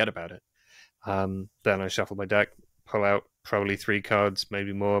then I forget about it. Then I shuffle my deck, pull out probably 3 cards,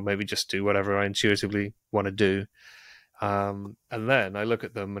 maybe more, maybe just do whatever I intuitively want to do. And then I look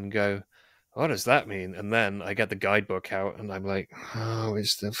at them and go, what does that mean? And then I get the guidebook out and I'm like, oh,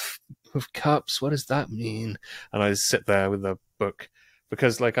 it's the of cups. What does that mean? And I sit there with the book,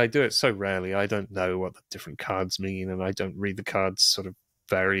 because like I do it so rarely, I don't know what the different cards mean, and I don't read the cards sort of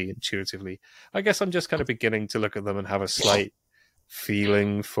very intuitively. I guess I'm just kind of beginning to look at them and have a slight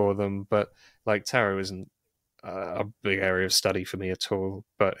feeling for them, but like tarot isn't a big area of study for me at all.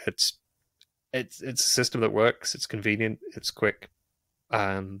 But it's a system that works. It's convenient. It's quick,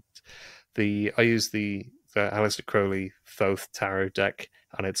 and I use the Aleister Crowley Thoth tarot deck,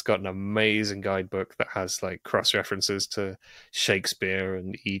 and it's got an amazing guidebook that has like cross references to Shakespeare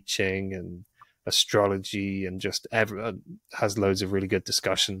and I Ching and astrology, and just has loads of really good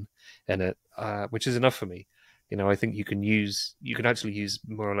discussion in it, which is enough for me. You know, I think you can actually use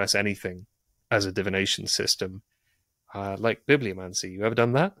more or less anything as a divination system, like bibliomancy. You ever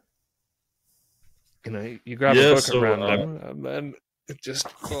done that? You know, you grab a book at random, and then just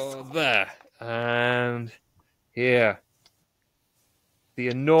go there, and yeah, the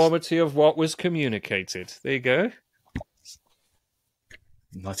enormity of what was communicated. There you go.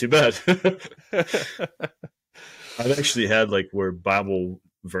 Not too bad. I've actually had like where Bible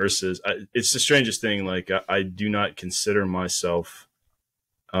verses. It's the strangest thing. Like I do not consider myself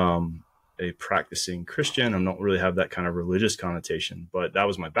a practicing Christian. I don't really have that kind of religious connotation, but that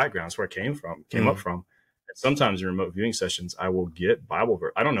was my background. That's where I came up from. And sometimes in remote viewing sessions, I will get Bible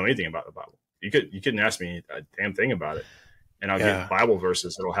verse. I don't know anything about the Bible. You couldn't ask me a damn thing about it, and I'll get Bible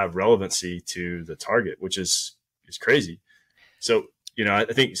verses that'll have relevancy to the target, which is crazy. So, you know, I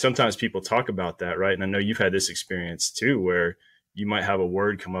think sometimes people talk about that, right? And I know you've had this experience too, where you might have a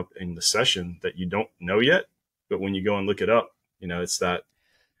word come up in the session that you don't know yet, but when you go and look it up, it's that.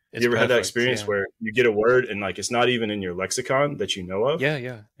 It's You ever had that perfect. experience Yeah. where you get a word and like it's not even in your lexicon that you know of, Yeah.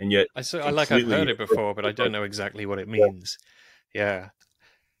 Yeah. and yet I've completely heard it before, but I don't know exactly what it yeah. means. Yeah.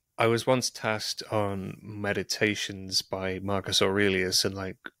 I was once tasked on meditations by Marcus Aurelius and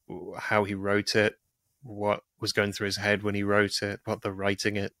like how he wrote it, what was going through his head when he wrote it, what the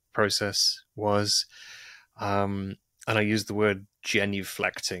writing it process was. And I used the word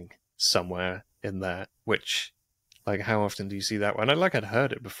genuflecting somewhere in there, which, like, how often do you see that one? I'd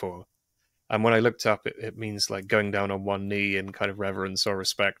heard it before. And when I looked up, it means like going down on one knee in kind of reverence or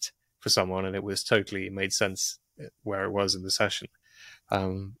respect for someone. And it made sense where it was in the session.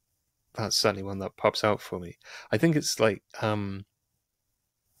 Um, that's certainly one that pops out for me. I think it's like,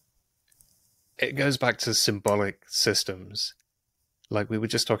 it goes back to symbolic systems. Like we were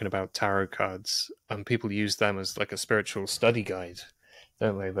just talking about tarot cards, and people use them as like a spiritual study guide,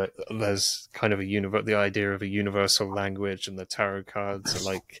 don't they? That there's kind of the idea of a universal language, and the tarot cards are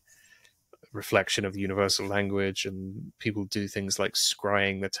like reflection of the universal language, and people do things like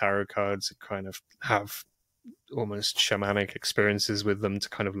scrying the tarot cards and kind of have almost shamanic experiences with them to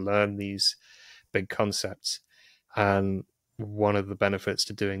kind of learn these big concepts. And one of the benefits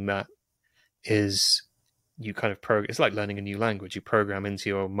to doing that is you kind of it's like learning a new language. You program into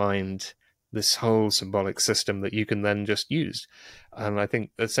your mind this whole symbolic system that you can then just use. And I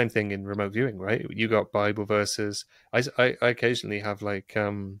think the same thing in remote viewing, right? You got Bible verses. I occasionally have like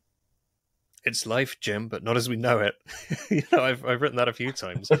it's life, Jim, but not as we know it. I've written that a few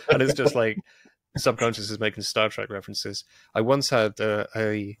times, and it's just like subconscious is making Star Trek references. I once had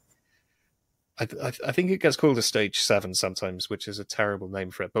I think it gets called a stage 7 sometimes, which is a terrible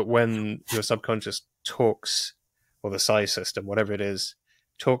name for it. But when your subconscious talks, or the psi system, whatever it is,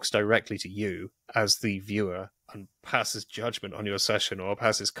 talks directly to you as the viewer and passes judgment on your session or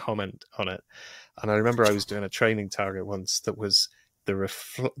passes comment on it. And I remember I was doing a training target once that was the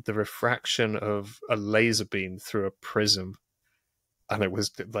refraction of a laser beam through a prism. And it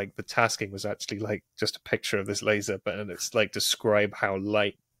was like the tasking was actually like just a picture of this laser, but and it's like describe how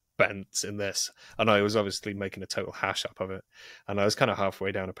light bent in this. And I was obviously making a total hash up of it. And I was kind of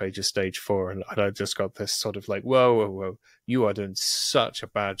halfway down a page of stage 4, and I just got this sort of like, whoa, you are doing such a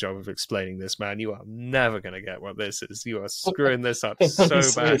bad job of explaining this, man. You are never going to get what this is. You are screwing this up so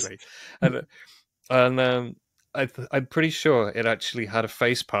badly. And I'm pretty sure it actually had a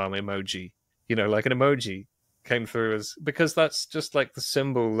facepalm emoji, like an emoji came through as, because that's just like the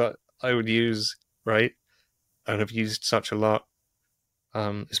symbol that I would use, right? And have used such a lot.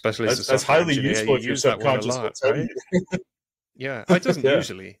 Especially as a that's software highly engineer, useful you if your use that one a subconscious will lot, tell right? you. Yeah, it doesn't Yeah.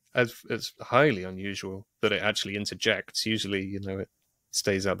 usually. It's highly unusual that it actually interjects. Usually, it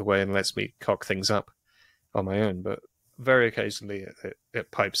stays out of the way and lets me cock things up on my own. But very occasionally,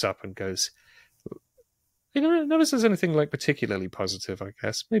 it pipes up and goes, notice there's anything like particularly positive, I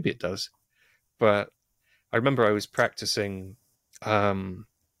guess. Maybe it does. But I remember I was practicing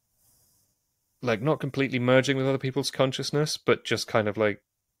like not completely merging with other people's consciousness, but just kind of like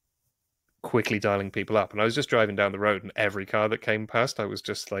quickly dialing people up. And I was just driving down the road, and every car that came past, I was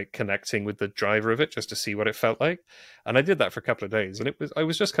just like connecting with the driver of it just to see what it felt like. And I did that for a couple of days, and I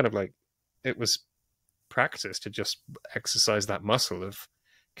was just kind of like, it was practice to just exercise that muscle of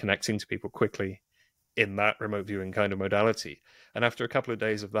connecting to people quickly in that remote viewing kind of modality. And after a couple of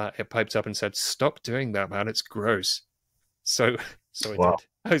days of that, it piped up and said, "Stop doing that, man. It's gross." So I Wow. did.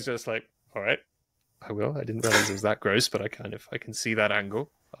 I was just like, all right, I will. I didn't realize it was that gross, but I can see that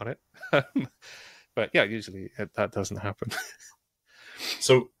angle on it. But yeah, usually that doesn't happen.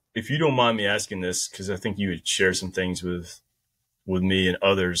 So if you don't mind me asking this, because I think you would share some things with me and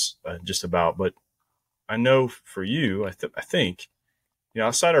others just about, but I know for you, I think,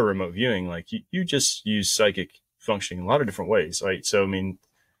 outside of remote viewing, like you just use psychic functioning in a lot of different ways, right? So, I mean,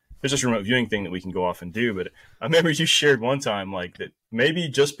 there's this remote viewing thing that we can go off and do, but I remember you shared one time, like that maybe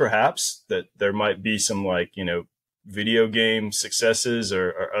just perhaps that there might be some like, video game successes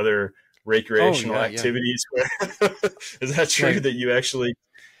or other recreational activities. Where, is that true that you actually,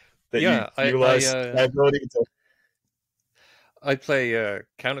 that you utilize that ability to? I play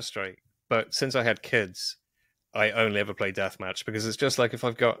Counter-Strike, but since I had kids, I only ever play deathmatch because it's just like if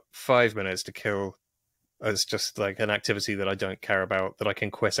I've got 5 minutes to kill, it's just like an activity that I don't care about, that I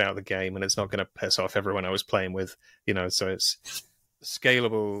can quit out of the game, and it's not going to piss off everyone I was playing with, so it's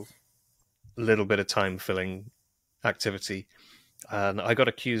scalable, little bit of time filling activity. And I got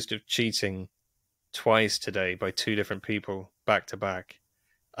accused of cheating twice today by 2 different people back to back.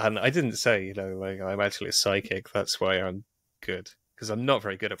 And I didn't say, like I'm actually a psychic, that's why I'm good. because I'm not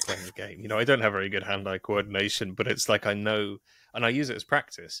very good at playing the game. I don't have very good hand-eye coordination, but it's like I know, and I use it as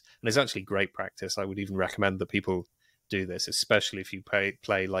practice, and it's actually great practice. I would even recommend that people do this, especially if you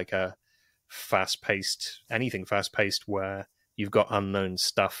play like a anything fast-paced where you've got unknown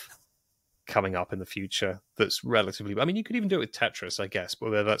stuff coming up in the future that's relatively... I mean, you could even do it with Tetris, I guess,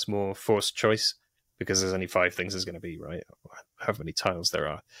 but that's more forced choice because there's only 5 things there's going to be, right? How many tiles there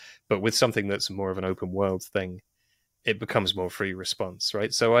are. But with something that's more of an open world thing, it becomes more free response,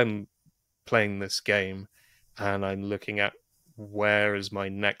 right? So I'm playing this game and I'm looking at where is my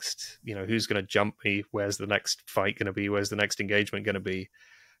next, who's going to jump me? Where's the next fight going to be? Where's the next engagement going to be?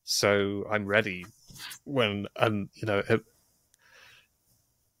 So I'm ready when, I'm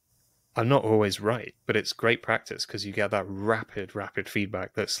not always right, but it's great practice because you get that rapid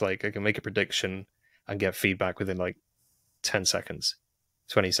feedback. That's like, I can make a prediction and get feedback within like 10 seconds,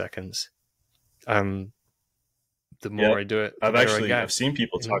 20 seconds. The more I do it, the better I get. I've seen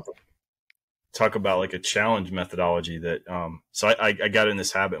people talk about like a challenge methodology that, so I got in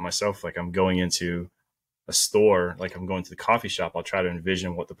this habit myself. Like I'm going into a store, like I'm going to the coffee shop, I'll try to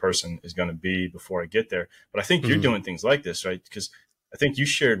envision what the person is going to be before I get there. But I think you're doing things like this, right? Because I think you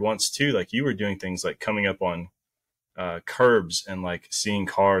shared once too, like you were doing things like coming up on curbs and like seeing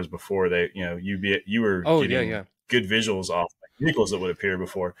cars before they, you were getting good visuals off like vehicles that would appear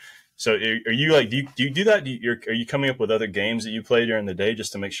before. So are you like, do you do that? Are you coming up with other games that you play during the day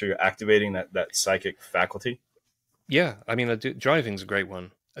just to make sure you're activating that psychic faculty? Yeah. I mean, driving's a great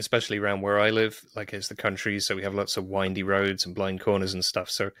one, especially around where I live. Like it's the country, so we have lots of windy roads and blind corners and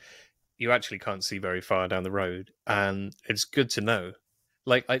stuff. So you actually can't see very far down the road. And it's good to know.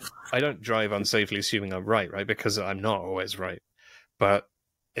 Like I don't drive unsafely assuming I'm right? Because I'm not always right. But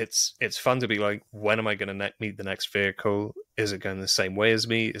it's fun to be like, when am I going to meet the next vehicle? Is it going the same way as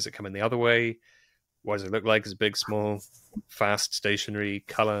me? Is it coming the other way? What does it look like? Is it big, small, fast, stationary,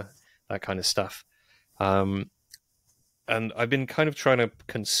 color, that kind of stuff? And I've been kind of trying to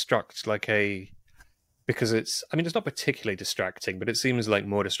construct like because it's not particularly distracting, but it seems like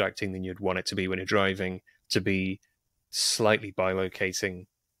more distracting than you'd want it to be when you're driving, to be slightly bilocating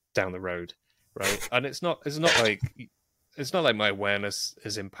down the road, right? And it's not like my awareness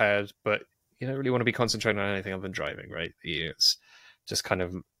is impaired, but you don't really want to be concentrating on anything other than driving, right? It's just kind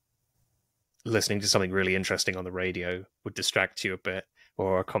of listening to something really interesting on the radio would distract you a bit,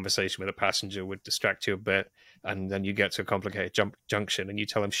 or a conversation with a passenger would distract you a bit, and then you get to a complicated junction and you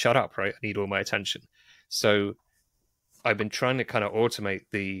tell them, shut up, right? I need all my attention. So I've been trying to kind of automate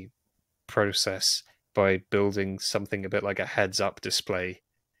the process by building something a bit like a heads-up display,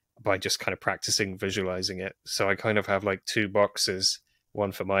 by just kind of practicing visualizing it. So I kind of have like 2 boxes,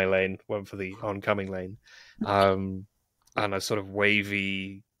 one for my lane, one for the oncoming lane, and a sort of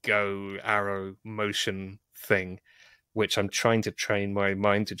wavy go arrow motion thing, which I'm trying to train my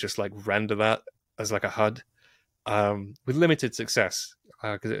mind to just like render that as like a HUD, with limited success,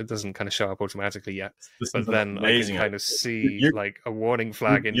 because it doesn't kind of show up automatically yet. But then amazing. I can kind of see like a warning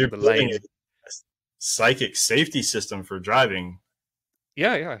flag into the lane. A psychic safety system for driving.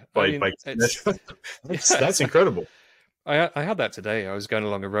 Yeah. That's incredible. I had that today. I was going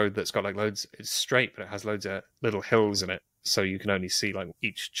along a road that's got like loads. It's straight, but it has loads of little hills in it, so you can only see like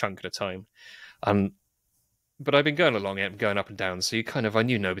each chunk at a time. But I've been going along it, going up and down, so I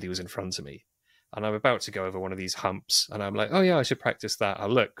knew nobody was in front of me, and I'm about to go over one of these humps, and I'm like, oh yeah, I should practice that. I'll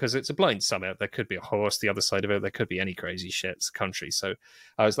look, because it's a blind summit. There could be a horse the other side of it. There could be any crazy shit. It's country, so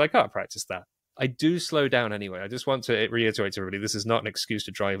I was like, oh, I'll practice that. I do slow down anyway. I just want to reiterate to everybody, this is not an excuse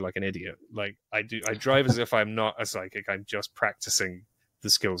to drive like an idiot. Like I drive as if I'm not a psychic. I'm just practicing the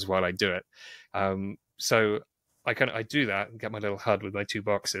skills while I do it. So I do that and get my little HUD with my 2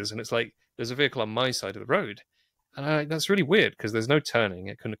 boxes, and it's like there's a vehicle on my side of the road, and that's really weird because there's no turning.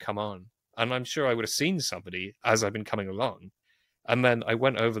 It couldn't come on, and I'm sure I would have seen somebody as I've been coming along. And then I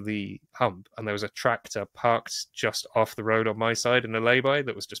went over the hump, and there was a tractor parked just off the road on my side in a lay-by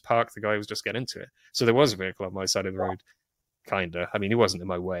that was just parked. The guy was just getting into it. So there was a vehicle on my side of the road, kind of. I mean, he wasn't in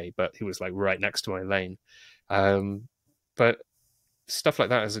my way, but he was like right next to my lane. But stuff like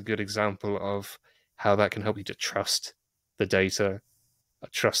that is a good example of how that can help you to trust the data,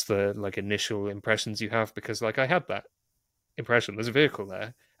 trust the like initial impressions you have, because like I had that impression, there's a vehicle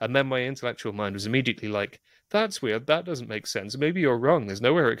there, and then my intellectual mind was immediately like, that's weird, that doesn't make sense, maybe you're wrong, there's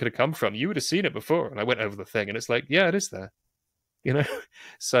nowhere it could have come from, you would have seen it before. And I went over the thing, and it's like, yeah, it is there,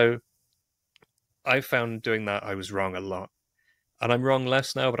 So I found doing that I was wrong a lot, and I'm wrong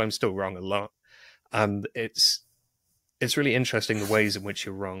less now, but I'm still wrong a lot. And it's really interesting the ways in which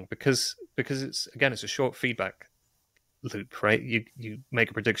you're wrong, because it's a short feedback loop, right? You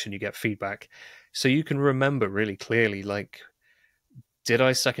make a prediction, you get feedback, so you can remember really clearly like did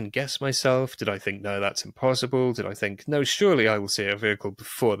I second guess myself? Did I think, no, that's impossible? Did I think, no, surely I will see a vehicle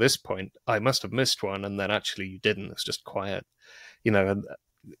before this point? I must have missed one. And then actually you didn't. It's just quiet, and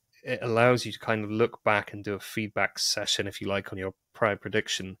it allows you to kind of look back and do a feedback session, if you like, on your prior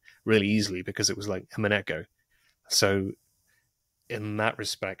prediction really easily, because it was like a minute ago. So in that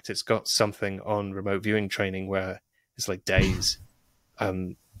respect, it's got something on remote viewing training where it's like days.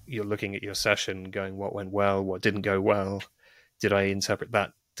 You're looking at your session going, what went well, what didn't go well? Did I interpret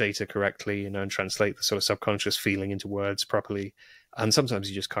that data correctly, and translate the sort of subconscious feeling into words properly? And sometimes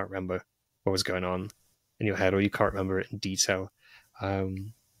you just can't remember what was going on in your head, or you can't remember it in detail.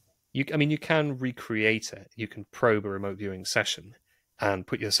 You can recreate it. You can probe a remote viewing session and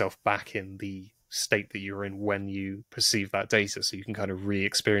put yourself back in the state that you were in when you perceive that data, so you can kind of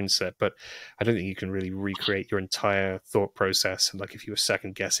re-experience it. But I don't think you can really recreate your entire thought process. And like if you were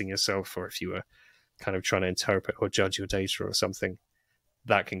second guessing yourself, or if you were kind of trying to interpret or judge your data or something,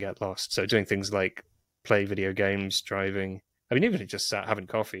 that can get lost. So doing things like play video games, driving, even if you just sat having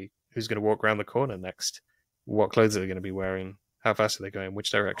coffee, who's going to walk around the corner next? What clothes are they going to be wearing? How fast are they going? Which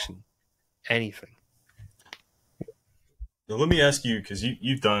direction? Anything. Now, let me ask you, because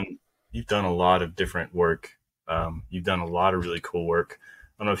you've done a lot of different work. You've done a lot of really cool work.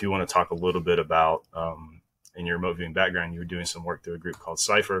 I don't know if you want to talk a little bit about, in your remote viewing background, you were doing some work through a group called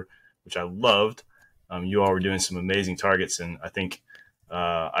Cypher, which I loved. You all were doing some amazing targets, and I think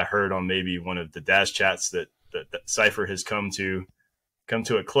I heard on maybe one of the Dash chats that Cypher has come to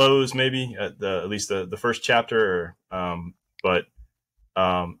a close, maybe at least the first chapter. But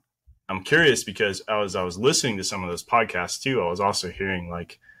I'm curious, because as I was listening to some of those podcasts too, I was also hearing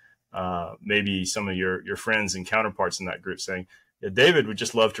like maybe some of your friends and counterparts in that group saying, yeah, David would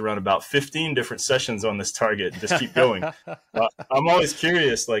just love to run about 15 different sessions on this target and just keep going. I'm always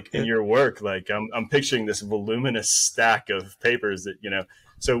curious, like in your work, like I'm picturing this voluminous stack of papers that,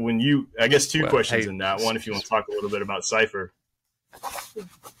 so when I guess two questions in that. One, if you want to talk a little bit about Cypher.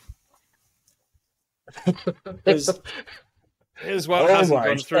 Here's what hasn't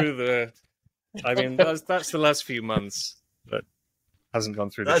gone through the. That's the last few months, but hasn't gone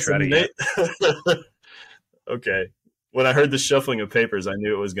through the shredder yet. Okay. When I heard the shuffling of papers, I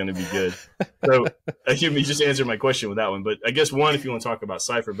knew it was going to be good. So you just answered my question with that one. But I guess one, if you want to talk about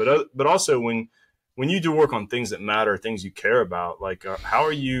Cypher, but also when you do work on things that matter, things you care about, like how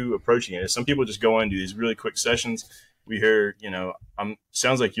are you approaching it? Some people just go in and do these really quick sessions. We hear,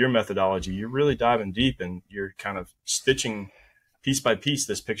 sounds like your methodology, you're really diving deep and you're kind of stitching piece by piece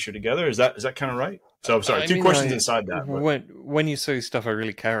this picture together. Is that kind of right? So I'm sorry, two questions inside that. But. When you say stuff I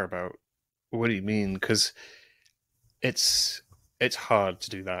really care about, what do you mean? Because it's hard to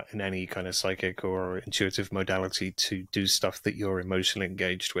do that in any kind of psychic or intuitive modality, to do stuff that you're emotionally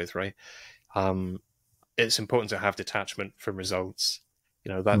engaged with, right? It's important to have detachment from results.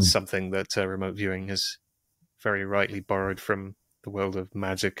 That's something that remote viewing has very rightly borrowed from the world of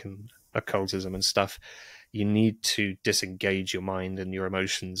magic and occultism and stuff. You need to disengage your mind and your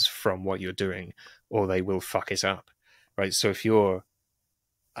emotions from what you're doing, or they will fuck it up, right? So if you're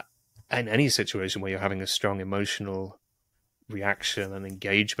in any situation where you're having a strong emotional reaction and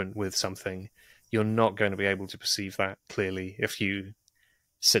engagement with something, you're not going to be able to perceive that clearly if you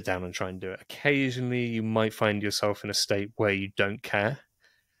sit down and try and do it. Occasionally, you might find yourself in a state where you don't care.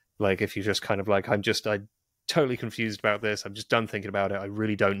 Like if you're just kind of like, I'm totally confused about this. I'm just done thinking about it. I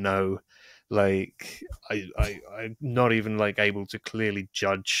really don't know. Like I'm not even like able to clearly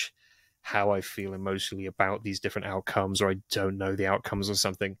judge how I feel emotionally about these different outcomes, or I don't know the outcomes or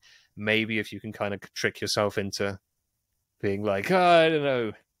something. Maybe if you can kind of trick yourself into being like, I don't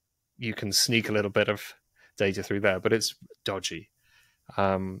know, you can sneak a little bit of data through there, but it's dodgy.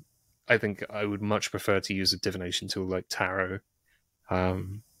 I think I would much prefer to use a divination tool like tarot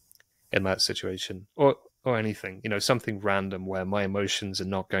in that situation, or anything, something random where my emotions are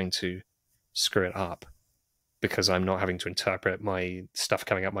not going to screw it up because I'm not having to interpret my stuff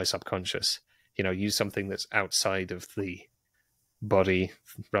coming up my subconscious. Use something that's outside of the body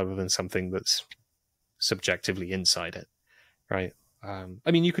rather than something that's subjectively inside it, right?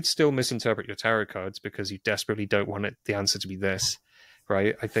 You could still misinterpret your tarot cards because you desperately don't want the answer to be this,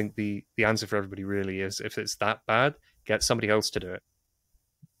 right? I think the answer for everybody really is, if it's that bad, get somebody else to do it.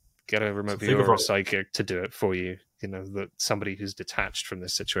 Get a remote viewer or a psychic to do it for you, somebody who's detached from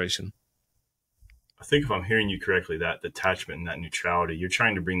this situation. I think if I'm hearing you correctly, that detachment and that neutrality, you're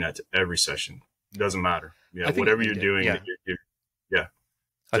trying to bring that to every session. It doesn't matter. Yeah, whatever you're doing,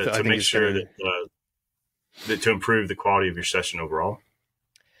 to make sure that to improve the quality of your session overall.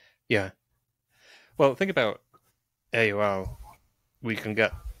 Yeah. Well, think about AOL. We can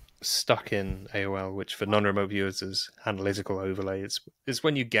get stuck in AOL, which for non-remote viewers is analytical overlay. It's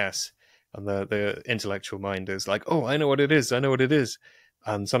when you guess, and the intellectual mind is like, oh, I know what it is, I know what it is,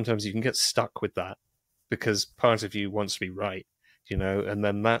 and sometimes you can get stuck with that because part of you wants to be right, and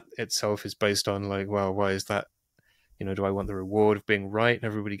then that itself is based on like, well, why is that? Do I want the reward of being right and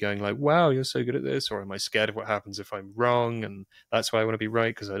everybody going like, wow, you're so good at this? Or am I scared of what happens if I'm wrong? And that's why I want to be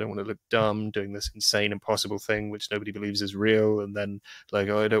right, because I don't want to look dumb doing this insane, impossible thing, which nobody believes is real. And then like,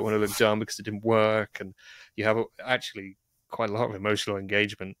 oh, I don't want to look dumb because it didn't work. And you have actually quite a lot of emotional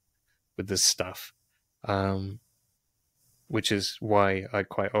engagement with this stuff, which is why I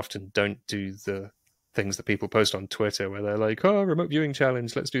quite often don't do the things that people post on Twitter where they're like, oh, remote viewing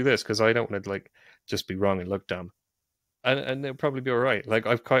challenge, let's do this, because I don't want to like just be wrong and look dumb. And it'll probably be all right. Like,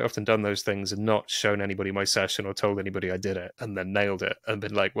 I've quite often done those things and not shown anybody my session or told anybody I did it and then nailed it and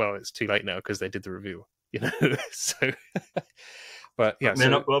been like, well, it's too late now because they did the review, So, but yeah.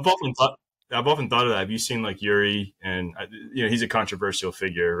 Man, I've often thought of that. Have you seen like Yuri? And he's a controversial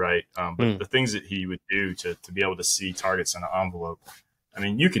figure, right? But the things that he would do to be able to see targets in an envelope, I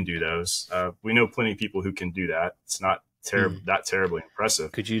mean, you can do those. We know plenty of people who can do that. It's not that terribly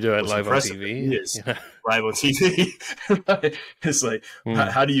impressive. Could you do it live on TV? Live on TV. It's like,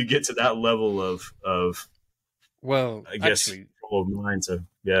 how do you get to that level of well, I guess, actually, of mind to,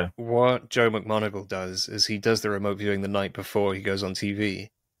 yeah. What Joe McMoneagle does is he does the remote viewing the night before he goes on TV.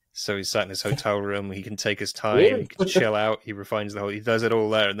 So he's sat in his hotel room, he can take his time, he can chill out, he refines he does it all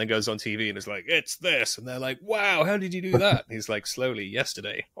there, and then goes on TV and is like, it's this. And they're like, wow, how did you do that? And he's like, slowly,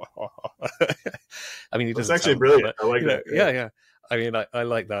 yesterday. I mean, he doesn't. It's actually brilliant. I like that. Yeah. I mean, I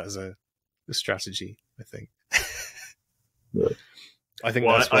like that as a strategy, I think. I think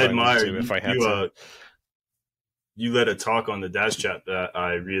that's what I admire you, if I had to. You led a talk on the Dash Chat that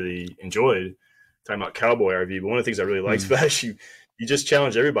I really enjoyed, talking about cowboy RV. But one of the things I really liked about it, you just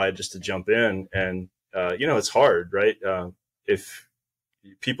challenge everybody just to jump in. And, it's hard, right? If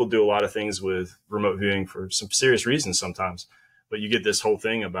people do a lot of things with remote viewing for some serious reasons sometimes, but you get this whole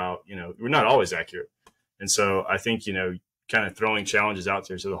thing about, we're not always accurate. And so I think, kind of throwing challenges out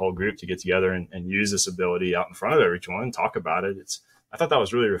there to the whole group to get together and use this ability out in front of everyone and talk about it. I thought that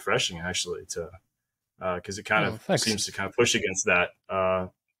was really refreshing, actually, because it kind of seems to kind of push against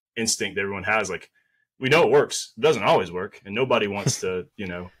that instinct that everyone has. Like, we know it works. It doesn't always work. And nobody wants to,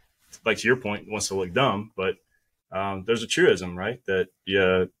 like to your point, wants to look dumb. But there's a truism, right? That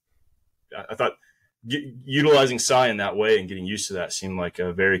I thought utilizing Psi in that way and getting used to that seemed like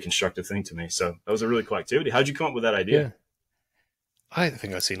a very constructive thing to me. So that was a really cool activity. How'd you come up with that idea? Yeah. I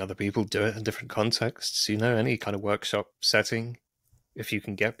think I've seen other people do it in different contexts. Any kind of workshop setting, if you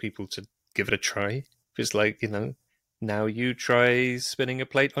can get people to give it a try. If it's like, now you try spinning a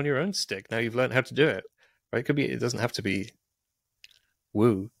plate on your own stick. Now you've learned how to do it. Right? It doesn't have to be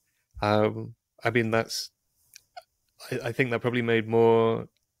woo. I mean, I think that probably made more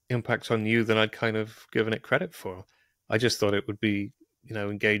impact on you than I'd kind of given it credit for. I just thought it would be,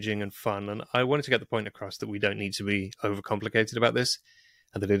 engaging and fun. And I wanted to get the point across that we don't need to be overcomplicated about this,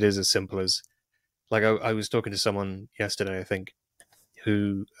 and that it is as simple as, like, I was talking to someone yesterday, I think,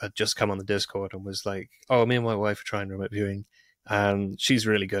 who had just come on the Discord and was like, oh, me and my wife are trying remote viewing, and she's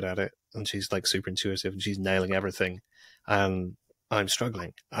really good at it, and she's like super intuitive, and she's nailing everything, and I'm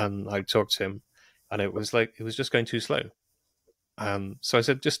struggling. And I talked to him, and it was just going too slow. So I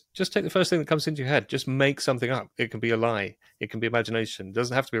said, just take the first thing that comes into your head. Just make something up. It can be a lie. It can be imagination. It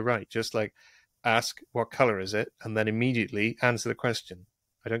doesn't have to be right. Just like ask, what color is it? And then immediately answer the question.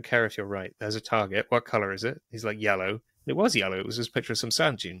 I don't care if you're right. There's a target. What color is it? He's like, yellow. It was yellow. It was just a picture of some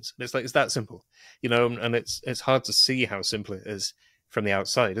sand dunes. And it's like, it's that simple, and it's hard to see how simple it is from the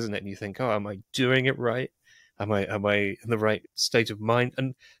outside, isn't it? And you think, oh, am I doing it right? Am I in the right state of mind?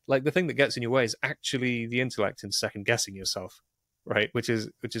 And like the thing that gets in your way is actually the intellect in second guessing yourself, right? Which is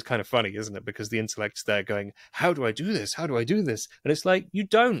kind of funny, isn't it? Because the intellect's there going, how do I do this? How do I do this? And it's like, you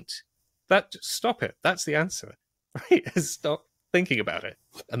don't. Stop it. That's the answer, right? Stop thinking about it,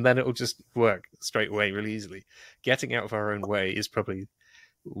 and then it'll just work straight away really easily. Getting out of our own way is probably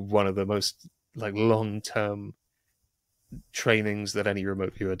one of the most like long-term trainings that any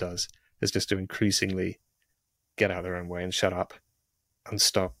remote viewer does, is just to increasingly get out of their own way and shut up and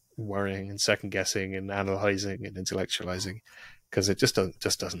stop worrying and second guessing and analyzing and intellectualizing, because it just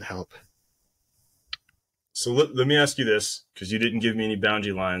doesn't help. So let me ask you this, because you didn't give me any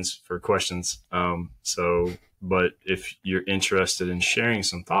boundary lines for questions. But if you're interested in sharing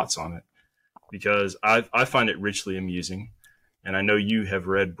some thoughts on it, because I find it richly amusing, and I know you have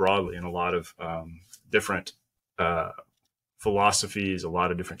read broadly in a lot of different philosophies, a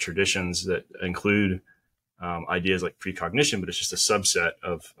lot of different traditions that include ideas like precognition, but it's just a subset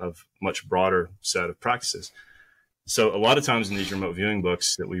of much broader set of practices. So a lot of times in these remote viewing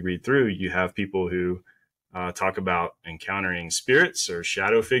books that we read through, you have people who talk about encountering spirits or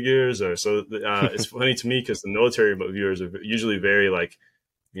shadow figures, or so. It's funny to me because the military remote viewers are usually very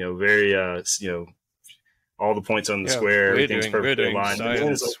very all the points on the square, everything's perfectly aligned.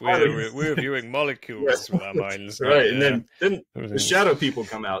 Science. We're viewing molecules with our minds, right? And then the shadow people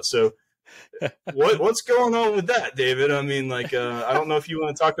come out. So what's going on with that, David? I mean, like, I don't know if you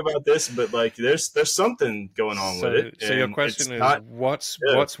want to talk about this, but like, there's something going on with it. So your question is, what's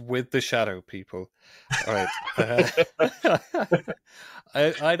with the shadow people? All right.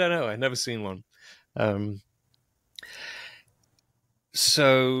 I don't know. I've never seen one.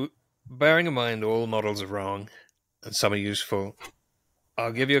 So bearing in mind all models are wrong and some are useful,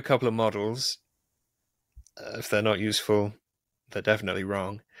 I'll give you a couple of models. If they're not useful, they're definitely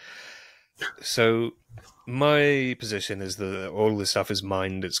wrong. So my position is that all this stuff is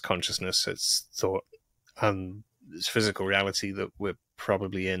mind, it's consciousness, it's thought, and it's physical reality that we're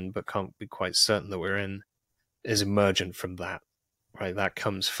probably in but can't be quite certain that we're in is emergent from that, right? That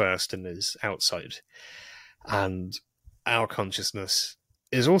comes first and is outside. And our consciousness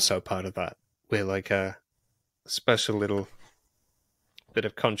is also part of that. We're like a special little bit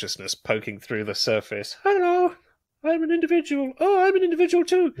of consciousness poking through the surface. Hello, I'm an individual. Oh, I'm an individual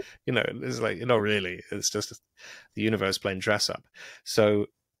too. It's like, not really. It's just the universe playing dress up. So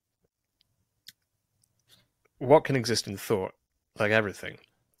what can exist in thought? Like everything.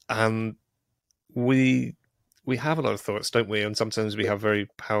 And we have a lot of thoughts, don't we? And sometimes we have very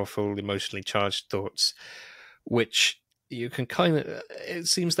powerful, emotionally charged thoughts, which you can it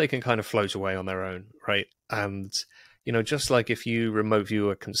seems they can kind of float away on their own, right? And, just like if you remote view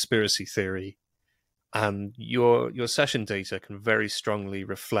a conspiracy theory, and your session data can very strongly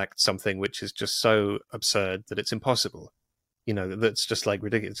reflect something which is just so absurd that it's impossible. That's just like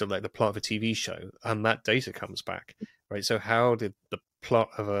ridiculous, like the plot of a TV show, and that data comes back, right? So how did the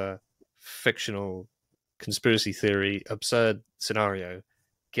plot of a fictional conspiracy theory, absurd scenario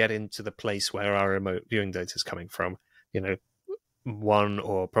get into the place where our remote viewing data is coming from? One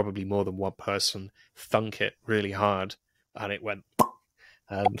or probably more than one person thunk it really hard and it went.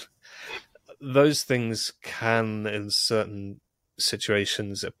 And those things can, in certain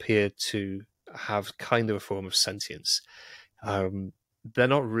situations, appear to have kind of a form of sentience. They're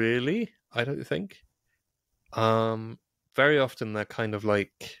not really, I don't think. Very often they're kind of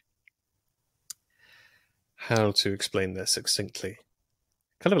like, how to explain this succinctly?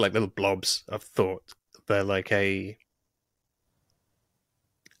 Kind of like little blobs of thought. They're like a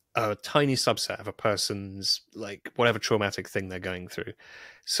tiny subset of a person's, like, whatever traumatic thing they're going through.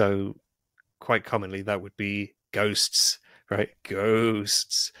 So quite commonly that would be ghosts, right?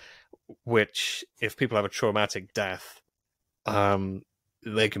 Ghosts, which if people have a traumatic death,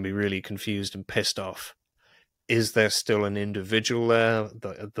 they can be really confused and pissed off. Is there still an individual there?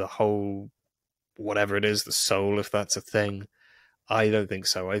 The whole, whatever it is, the soul, if that's a thing? I don't think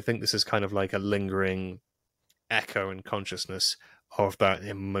so. I think this is kind of like a lingering echo in consciousness of that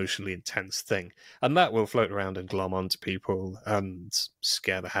emotionally intense thing. And that will float around and glom onto people and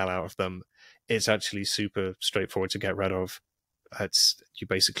scare the hell out of them. It's actually super straightforward to get rid of. You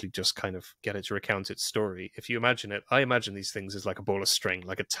basically just kind of get it to recount its story. If you imagine it, I imagine these things as like a ball of string,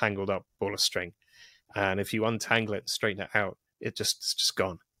 like a tangled up ball of string. And if you untangle it and straighten it out, it's just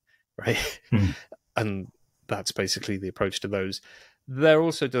gone, right? And that's basically the approach to those. There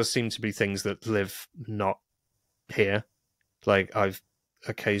also does seem to be things that live not here. Like, I've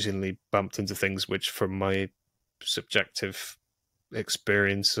occasionally bumped into things which, from my subjective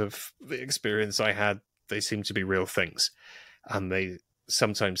experience of the experience I had, they seem to be real things. And they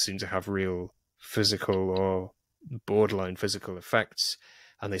sometimes seem to have real physical or borderline physical effects.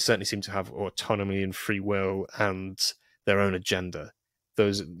 And they certainly seem to have autonomy and free will and their own agenda.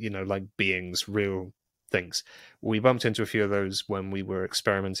 Those, like beings, real things. We bumped into a few of those when we were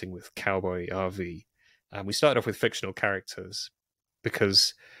experimenting with Cowboy RV. And we started off with fictional characters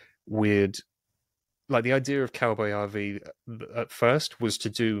because the idea of Cowboy RV at first was to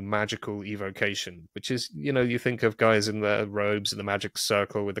do magical evocation, which is, you think of guys in their robes in the magic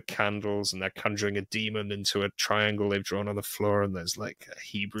circle with the candles, and they're conjuring a demon into a triangle they've drawn on the floor, and there's like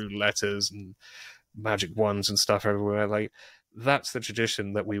Hebrew letters and magic wands and stuff everywhere. Like, that's the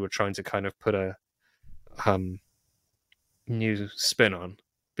tradition that we were trying to kind of put a new spin on,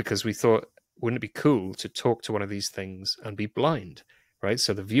 because we thought, wouldn't it be cool to talk to one of these things and be blind, right?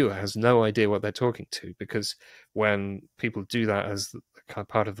 So the viewer has no idea what they're talking to, because when people do that as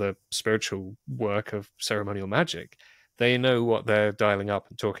part of the spiritual work of ceremonial magic, they know what they're dialing up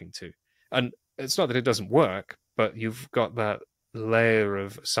and talking to. And it's not that it doesn't work, but you've got that layer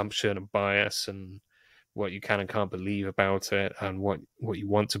of assumption and bias and what you can and can't believe about it and what you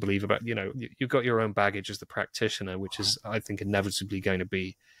want to believe about. You've got your own baggage as the practitioner, which is, I think, inevitably going to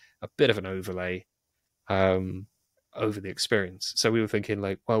be a bit of an overlay over the experience. So we were thinking,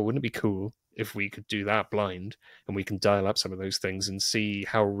 like, well, wouldn't it be cool if we could do that blind, and we can dial up some of those things and see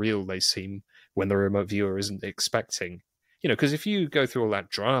how real they seem when the remote viewer isn't expecting. Because if you go through all that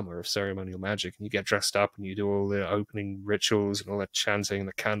drama of ceremonial magic and you get dressed up and you do all the opening rituals and all that chanting and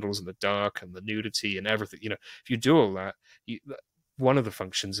the candles in the dark and the nudity and everything, if you do all that, one of the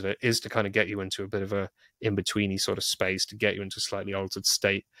functions of it is to kind of get you into a bit of a in-betweeny sort of space, to get you into a slightly altered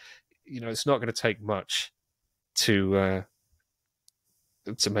state. It's not going to take much to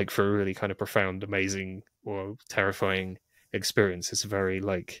make for a really kind of profound, amazing, or terrifying experience. It's very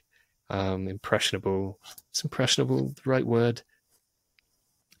like impressionable. Is impressionable the right word?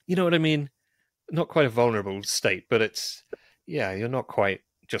 You know what I mean? Not quite a vulnerable state, but it's, you're not quite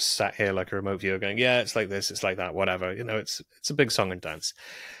just sat here like a remote viewer going, yeah, it's like this, it's like that, whatever. It's a big song and dance,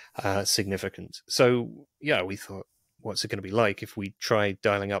 significant. So yeah, we thought, what's it going to be like if we try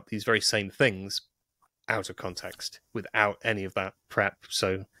dialing up these very same things out of context without any of that prep?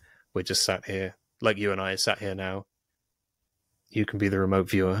 So we're just sat here like you and I are sat here now. You can be the remote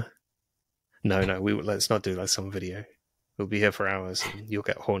viewer. No, let's not do that. Some video. We'll be here for hours and you'll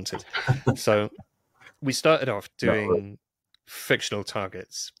get haunted. So we started off doing fictional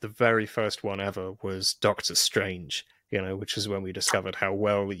targets. The very first one ever was Doctor Strange, which is when we discovered how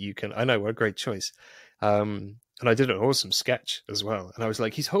well you can. I know, what a great choice. And I did an awesome sketch as well. And I was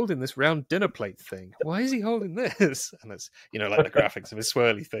like, he's holding this round dinner plate thing. Why is he holding this? And it's, like the graphics of his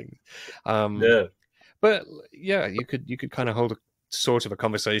swirly thing. But yeah, you could kind of hold a sort of a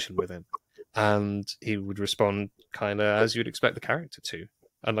conversation with him, and he would respond kind of as you'd expect the character to.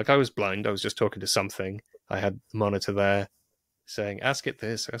 And like, I was blind. I was just talking to something. I had the monitor there saying, ask it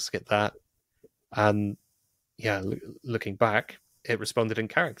this, ask it that. And yeah, looking back, it responded in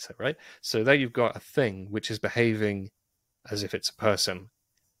character, right? So there you've got a thing which is behaving as if it's a person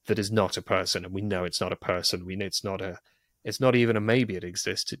that is not a person, and we know it's not a person. We know it's not even a maybe it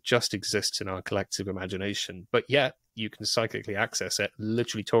exists. It just exists in our collective imagination. But yet you can psychically access it,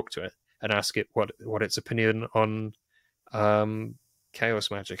 literally talk to it, and ask it what its opinion on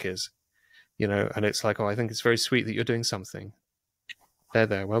chaos magic is. And it's like, oh, I think it's very sweet that you're doing something.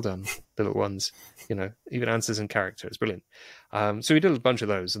 There, well done, little ones. Even answers in character. It's brilliant. So we did a bunch of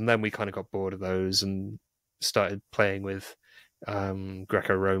those, and then we kind of got bored of those and started playing with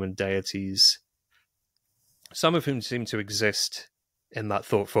Greco-Roman deities, some of whom seem to exist in that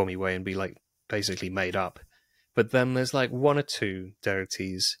thought-formy way and be like basically made up. But then there's like one or two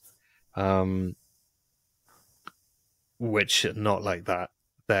deities which are not like that.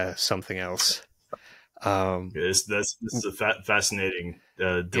 They're something else. This is a fascinating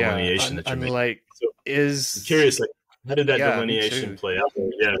delineation that you're making. Like, so I'm curious, like, how did that delineation play out?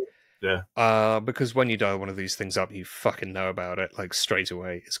 Yeah. Because when you dial one of these things up, you fucking know about it like straight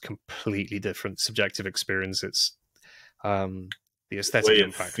away. It's completely different subjective experience. It's the aesthetic the way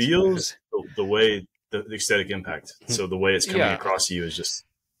impact. It feels, the way the aesthetic impact. So the way it's coming across you is just.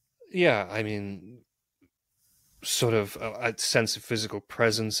 Yeah, I mean, sort of a sense of physical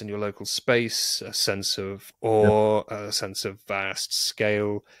presence in your local space, a sense of awe, a sense of vast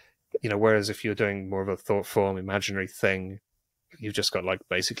scale. Whereas if you're doing more of a thought form, imaginary thing, you've just got like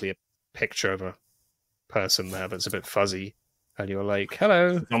basically a picture of a person there that's a bit fuzzy, and you're like,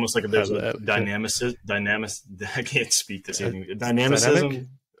 hello. It's almost like there's a dynamicism. I can't speak this evening. Dynamicism.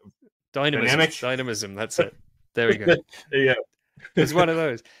 Dynamism. That's it. There we go. Yeah. It's one of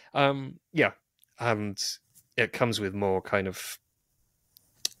those. Yeah. And it comes with more kind of,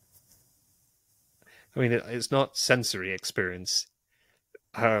 I mean, it's not sensory experience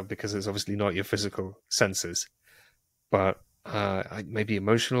because it's obviously not your physical senses, but maybe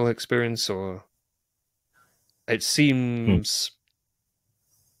emotional experience, or it seems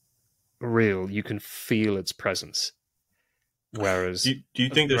real. You can feel its presence. Whereas do you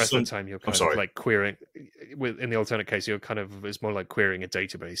think the there's rest of the time you're kind of like querying, in the alternate case, it's more like querying a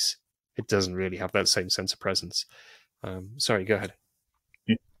database. It doesn't really have that same sense of presence. Sorry, go ahead.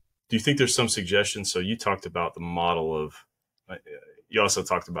 Do you think there's some suggestion? So you talked about the model of, you also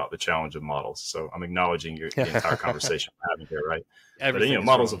talked about the challenge of models. So I'm acknowledging the entire conversation we're having here, right? But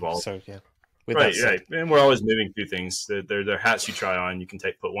models evolve. So yeah. Right. And we're always moving through things. They're hats you try on. You can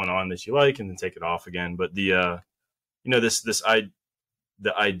put one on that you like and then take it off again. But the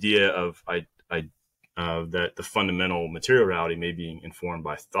idea of that the fundamental material reality may be informed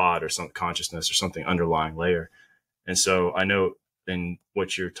by thought or some consciousness or something underlying layer. And so I know in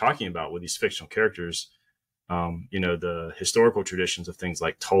what you're talking about with these fictional characters, the historical traditions of things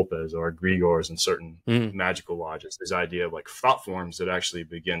like tulpas or egregores and certain magical lodges, this idea of like thought forms that actually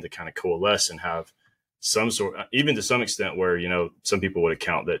begin to kind of coalesce and have some sort, even to some extent where, some people would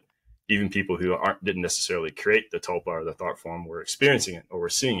account that even people who didn't necessarily create the tulpa or the thought form were experiencing it or were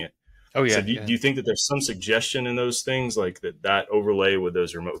seeing it. Oh yeah. So do you think that there's some suggestion in those things, like that overlay with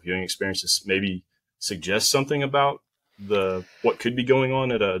those remote viewing experiences maybe suggests something about what could be going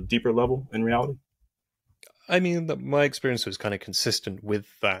on at a deeper level in reality? I mean, my experience was kind of consistent with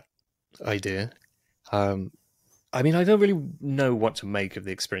that idea. I mean, I don't really know what to make of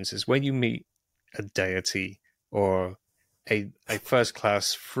the experiences. When you meet a deity or a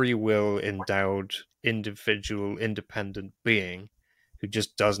first-class, free will endowed, individual, independent being who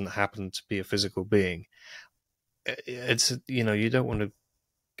just doesn't happen to be a physical being, it's, you don't want to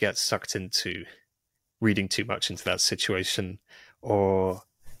get sucked into reading too much into that situation or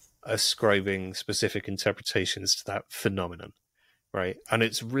ascribing specific interpretations to that phenomenon, right? And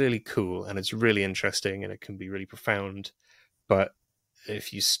it's really cool and it's really interesting and it can be really profound. But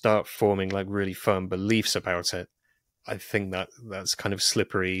if you start forming like really firm beliefs about it, I think that's kind of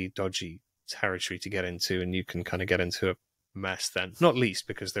slippery, dodgy territory to get into, and you can kind of get into a mess then. Not least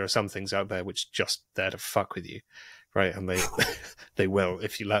because there are some things out there which just there to fuck with you, right? And they they will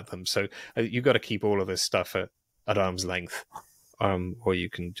if you let them. So you've got to keep all of this stuff at arm's length, or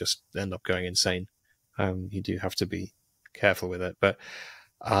you can just end up going insane. You do have to be careful with it. But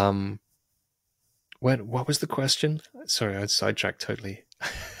what was the question? Sorry, I sidetracked totally.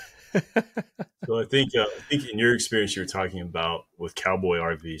 So I think in your experience, you were talking about with cowboy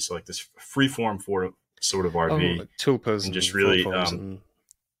RV, so like this freeform sort of RV, like tulpas and just really and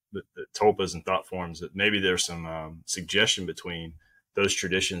the tulpas and thought forms. That maybe there's some suggestion between those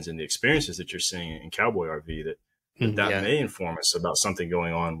traditions and the experiences that you're seeing in cowboy RV that may inform us about something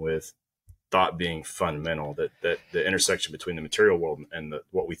going on with thought being fundamental. That the intersection between the material world and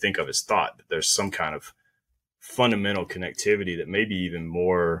what we think of as thought, that there's some kind of fundamental connectivity that may be even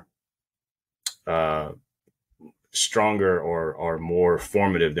more stronger or more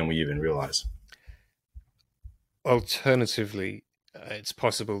formative than we even realize. Alternatively, it's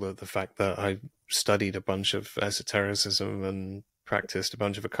possible that the fact that I studied a bunch of esotericism and practiced a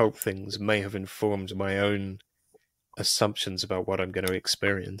bunch of occult things may have informed my own assumptions about what I'm going to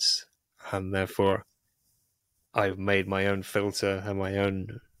experience, and therefore I've made my own filter and my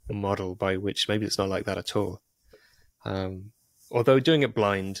own model by which maybe it's not like that at all. Although doing it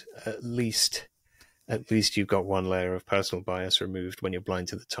blind, at least you've got one layer of personal bias removed when you're blind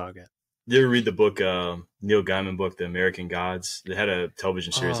to the target. Did you ever read the book, Neil Gaiman book, The American Gods? They had a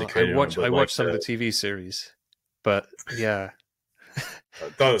television series they created. I watched some of the TV series, but yeah. I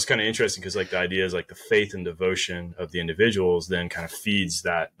thought it was kind of interesting because like the idea is like the faith and devotion of the individuals then kind of feeds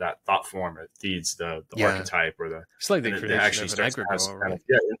that thought form. It feeds the archetype or the. It's like the creation of an egregore, right?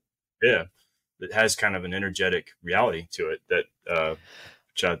 Yeah. It has kind of an energetic reality to it that,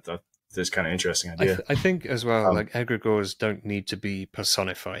 which I thought is kind of interesting idea. I think as well, like egregores don't need to be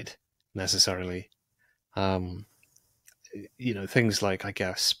personified necessarily. Things like, I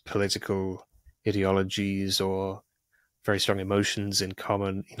guess, political ideologies or very strong emotions in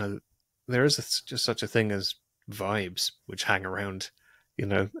common. There is just such a thing as vibes which hang around,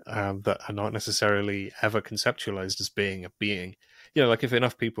 that are not necessarily ever conceptualized as being a being. Like if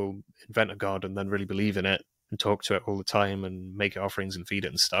enough people invent a god and then really believe in it and talk to it all the time and make it offerings and feed it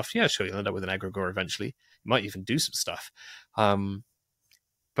and stuff, yeah, sure, you'll end up with an egregore eventually. You might even do some stuff.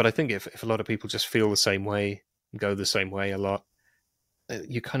 But I think if a lot of people just feel the same way, go the same way a lot,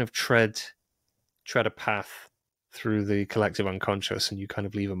 you kind of tread a path through the collective unconscious and you kind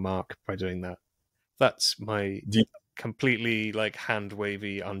of leave a mark by doing that. That's my completely like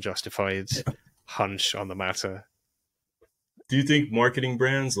hand-wavy, unjustified hunch on the matter. Do you think marketing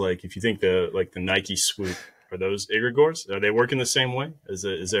brands, like if you think the Nike swoop, are those egregores? Are they working the same way? Is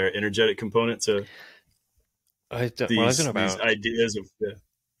there an energetic component to I don't know about these ideas of? Yeah.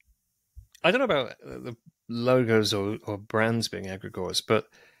 I don't know about the logos or brands being egregores, but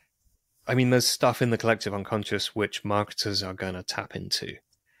I mean, there's stuff in the collective unconscious which marketers are going to tap into,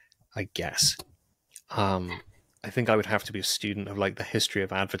 I guess. I think I would have to be a student of like the history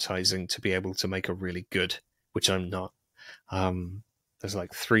of advertising to be able to make a really good, which I'm not. There's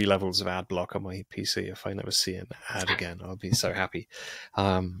like 3 levels of ad block on my PC. If I never see an ad again, I'll be so happy.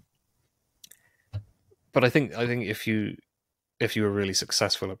 But I think if you were really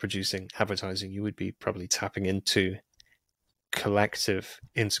successful at producing advertising, you would be probably tapping into collective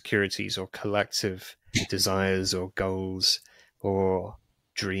insecurities or collective desires or goals or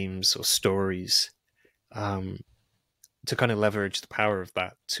dreams or stories, to kind of leverage the power of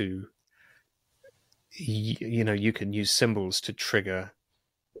that to, you can use symbols to trigger.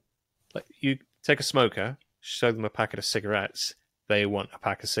 Like, you take a smoker, show them a packet of cigarettes, they want a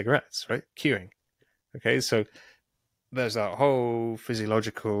pack of cigarettes, right? Queuing. Okay, so there's that whole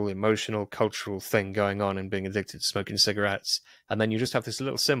physiological, emotional, cultural thing going on in being addicted to smoking cigarettes. And then you just have this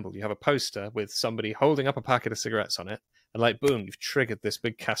little symbol. You have a poster with somebody holding up a packet of cigarettes on it. And like, boom, you've triggered this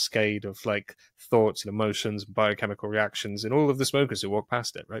big cascade of like thoughts and emotions and biochemical reactions in all of the smokers who walk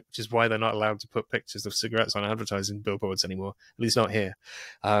past it, right? Which is why they're not allowed to put pictures of cigarettes on advertising billboards anymore, at least not here.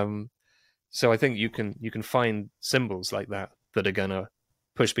 So I think you can find symbols like that are going to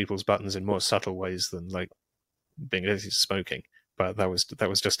push people's buttons in more subtle ways than like being addicted to smoking. But that was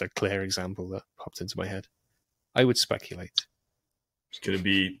just a clear example that popped into my head. I would speculate. It's going to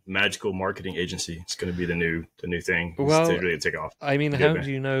be magical marketing agency. It's going to be the new thing. Well, to really take off. I mean, how do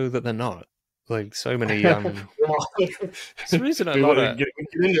you know that they're not? Like, so many. It's the reason a lot of get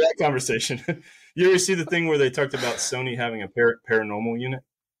into that conversation. You ever see the thing where they talked about Sony having a paranormal unit?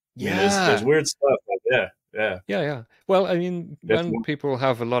 Yeah, I mean, there's weird stuff. Like, yeah. Well, I mean, That's when people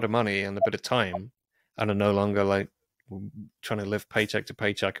have a lot of money and a bit of time and are no longer like trying to live paycheck to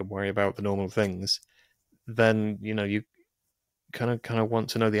paycheck and worry about the normal things, then you kind of want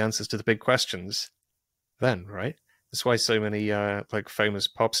to know the answers to the big questions. Then, right? That's why so many like famous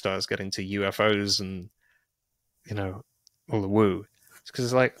pop stars get into UFOs and all the woo. It's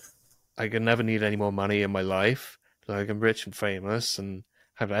because like, I can never need any more money in my life. Like, I'm rich and famous and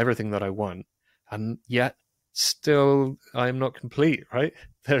have everything that I want, and yet still I'm not complete, right?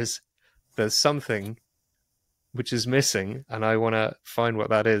 There's something which is missing, and I want to find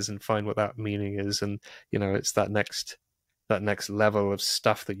what that is and find what that meaning is. And it's that next level of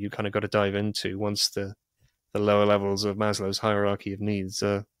stuff that you kind of got to dive into once the lower levels of Maslow's hierarchy of needs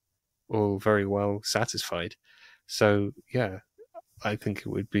are all very well satisfied. So yeah, I think it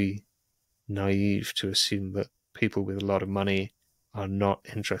would be naive to assume that people with a lot of money are not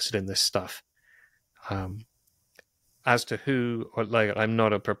interested in this stuff. As to who, or like, I'm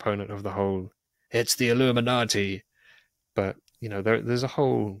not a proponent of the whole "it's the Illuminati," but there's a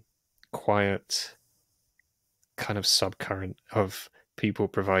whole quiet kind of subcurrent of people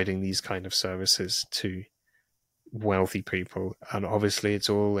providing these kind of services to wealthy people, and obviously it's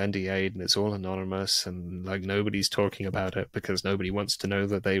all NDA'd and it's all anonymous, and like, nobody's talking about it because nobody wants to know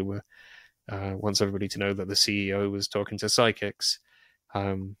that they were wants everybody to know that the CEO was talking to psychics.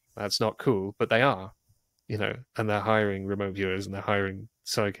 That's not cool, but they are, and they're hiring remote viewers and they're hiring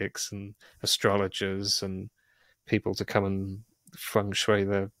psychics and astrologers and people to come and feng shui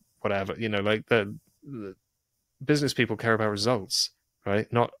the whatever. Like, the business people care about results,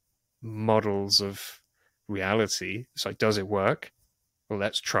 right? Not models of reality. It's like, does it work? Well,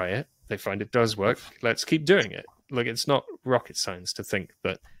 let's try it. They find it does work. Let's keep doing it. Like, it's not rocket science to think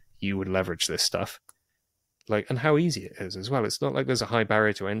that you would leverage this stuff. Like, and how easy it is as well. It's not like there's a high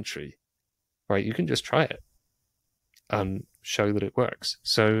barrier to entry, right? You can just try it and show that it works.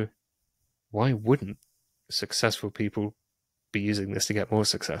 So why wouldn't successful people be using this to get more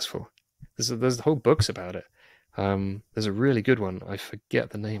successful? There's whole books about it. There's a really good one I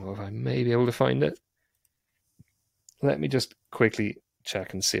forget the name of. I may be able to find it. Let me just quickly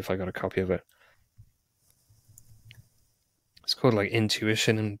check and see if I got a copy of it. It's called like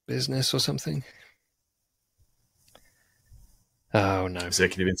Intuition in Business or something. Oh no.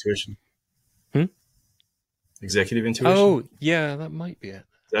 Executive Intuition. Hmm? Executive Intuition. Oh yeah, that might be it.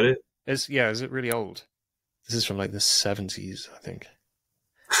 Is that it? Is it really old? This is from like the 70s, I think.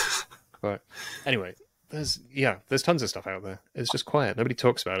 But anyway, there's tons of stuff out there. It's just quiet. Nobody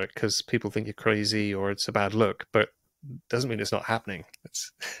talks about it because people think you're crazy or it's a bad look, but doesn't mean it's not happening.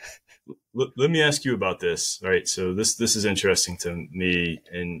 Let me ask you about this. All right, so this is interesting to me,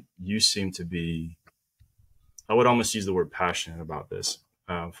 and you seem to be, I would almost use the word passionate about this,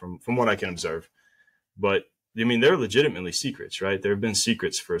 from what I can observe. But I mean, they're legitimately secrets, right? There have been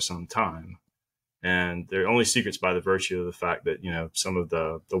secrets for some time, and they're only secrets by the virtue of the fact that some of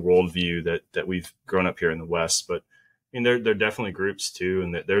the worldview that we've grown up here in the West. But I mean, they're definitely groups too,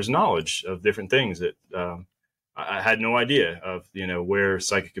 and that there's knowledge of different things that I had no idea of, where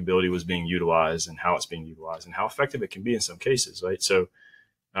psychic ability was being utilized and how it's being utilized and how effective it can be in some cases, right? So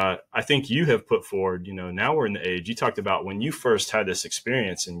I think you have put forward, now we're in the age, you talked about when you first had this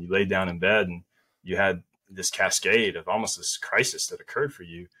experience and you laid down in bed and you had this cascade of almost this crisis that occurred for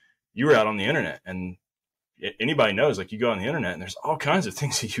you. You were out on the internet, and anybody knows, like, you go on the internet and there's all kinds of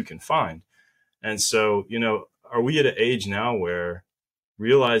things that you can find. And so, are we at an age now where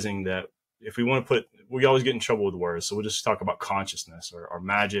realizing that if we want to put we always get in trouble with words, so we'll just talk about consciousness or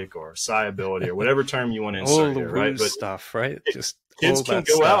magic or psi ability or whatever term you want to all insert the here, woo right? But stuff, right? Just kids all can that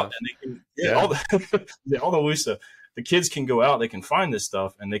go stuff. out and they can, yeah, all the all the woo stuff. The kids can go out, they can find this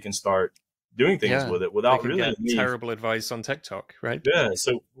stuff, and they can start doing things with it without they can really get terrible advice on TikTok, right? Yeah.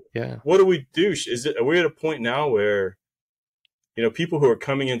 So Yeah. what do we do? Are we at a point now where, people who are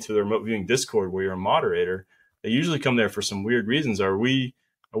coming into the remote viewing Discord where you're a moderator, they usually come there for some weird reasons. Are we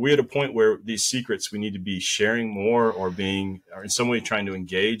at a point where these secrets we need to be sharing more or in some way trying to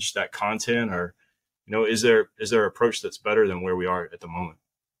engage that content, or, is there an approach that's better than where we are at the moment?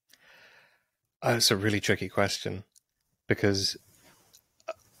 It's a really tricky question, because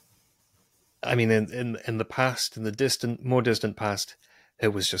I mean, in the past, in the more distant past, it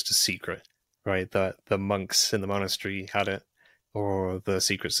was just a secret, right? The monks in the monastery had it, or the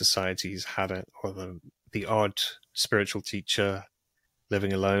secret societies had it, or the odd spiritual teacher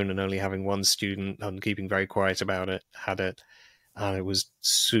living alone and only having one student and keeping very quiet about it had it, and it was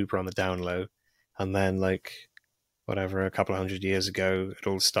super on the down low. And then, like, whatever, a couple of 100 years ago, it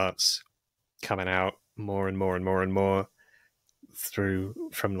all starts coming out more and more and more and more,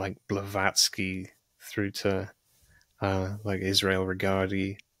 from like Blavatsky through to like Israel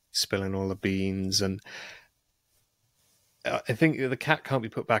Regardie spilling all the beans. And I think the cat can't be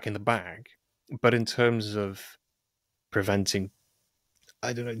put back in the bag, but in terms of preventing,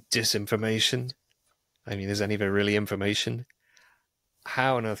 I don't know, disinformation, I mean, is any of it really information?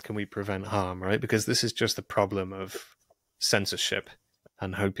 How on earth can we prevent harm, right? Because this is just the problem of censorship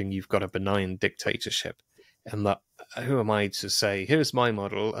and hoping you've got a benign dictatorship. And that, who am I to say, here's my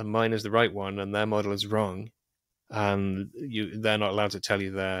model and mine is the right one and their model is wrong, and they're not allowed to tell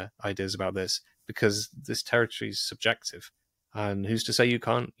you their ideas about this, because this territory is subjective. And who's to say you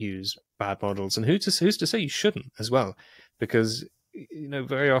can't use bad models, and who's to say you shouldn't as well? Because,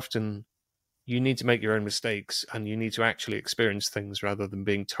 very often you need to make your own mistakes, and you need to actually experience things rather than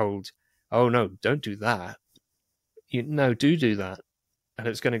being told, oh no, don't do that. Do that. And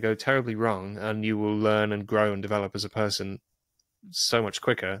it's going to go terribly wrong, and you will learn and grow and develop as a person so much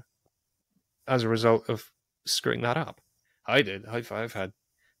quicker as a result of screwing that up. I did. I've had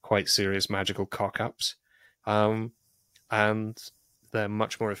quite serious magical cock-ups, and they're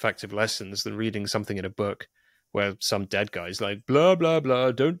much more effective lessons than reading something in a book where some dead guy's like, blah, blah,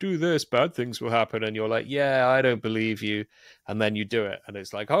 blah, don't do this, bad things will happen. And you're like, yeah, I don't believe you. And then you do it, and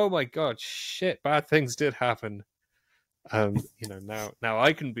it's like, oh my God, shit, bad things did happen. Now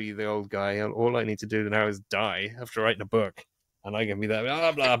I can be the old guy, and all I need to do now is die after writing a book, and I can be there,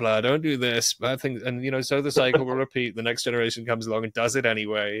 blah blah blah, don't do this, bad things, and so the cycle will repeat. The next generation comes along and does it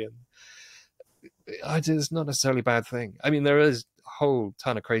anyway, and it's not necessarily a bad thing. I mean, there is a whole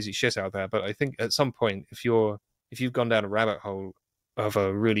ton of crazy shit out there, but I think at some point, if you've gone down a rabbit hole of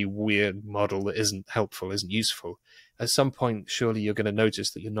a really weird model that isn't helpful, isn't useful, at some point, surely you're going to notice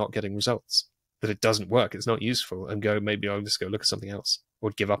that you're not getting results, that it doesn't work, it's not useful, and go, maybe I'll just go look at something else,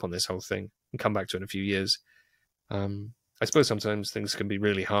 or give up on this whole thing and come back to it in a few years. I suppose sometimes things can be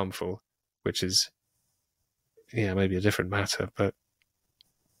really harmful, which is, maybe a different matter, but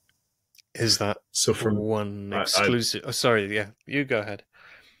is that so for one exclusive? Sorry, yeah, you go ahead.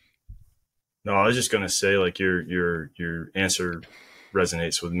 No, I was just going to say, like, your answer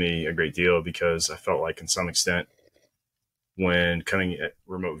resonates with me a great deal, because I felt like, in some extent, when coming at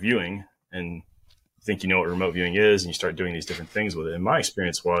remote viewing, and think you know what remote viewing is, and you start doing these different things with it. And my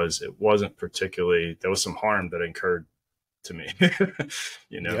experience was, it wasn't particularly, there was some harm that occurred to me.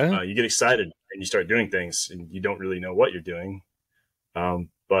 You get excited and you start doing things and you don't really know what you're doing.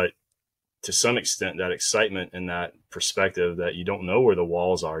 But to some extent, that excitement and that perspective that you don't know where the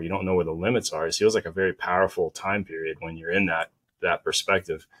walls are, you don't know where the limits are, it feels like a very powerful time period when you're in that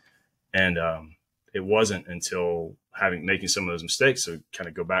perspective. And it wasn't until making some of those mistakes, so kind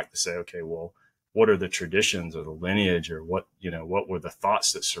of go back to say, okay, well, what are the traditions or the lineage, or what were the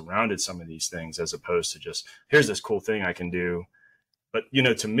thoughts that surrounded some of these things, as opposed to just, here's this cool thing I can do. But,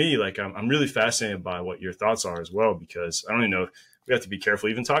 to me, like, I'm really fascinated by what your thoughts are as well, because I don't even know, we have to be careful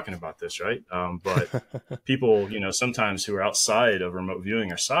even talking about this, right? But people, sometimes who are outside of remote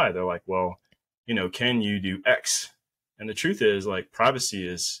viewing or side, they're like, well, can you do X? And the truth is, like, privacy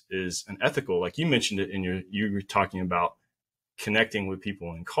is an ethical, like you mentioned it you were talking about connecting with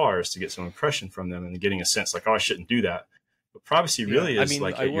people in cars to get some impression from them and getting a sense like, oh, I shouldn't do that. But privacy really is,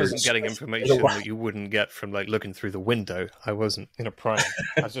 like, I wasn't getting information that you wouldn't get from, like, looking through the window. I wasn't in a prime.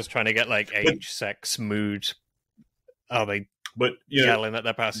 I was just trying to get, like, age, sex, mood. Are they yelling at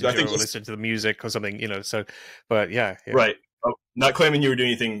their passenger or listening to the music or something, so, but yeah. Right. Not claiming you were doing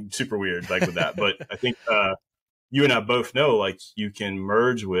anything super weird like with that, but I think you and I both know, like, you can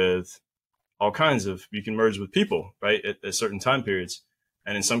merge with all kinds of, you can merge with people, right, at certain time periods.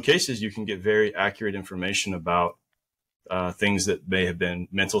 And in some cases, you can get very accurate information about things that may have been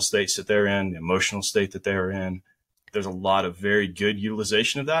mental states that they're in, the emotional state that they're in. There's a lot of very good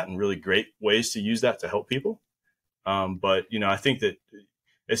utilization of that and really great ways to use that to help people. But, I think that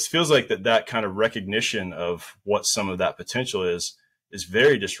it feels like that kind of recognition of what some of that potential is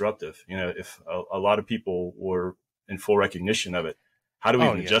very disruptive. If a lot of people were in full recognition of it, how do we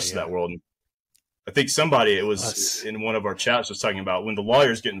even adjust to that world? And I think it was in one of our chats was talking about when the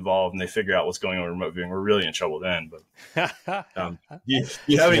lawyers get involved and they figure out what's going on with remote viewing, we're really in trouble then. But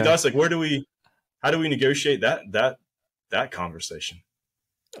you have any thoughts? Like, how do we negotiate that conversation?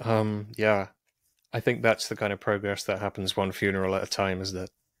 I think that's the kind of progress that happens one funeral at a time, is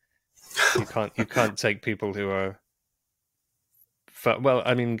that you can't take people who are, well,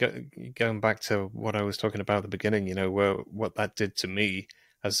 I mean, going back to what I was talking about at the beginning, what that did to me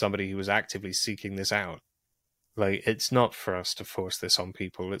as somebody who was actively seeking this out. Like, it's not for us to force this on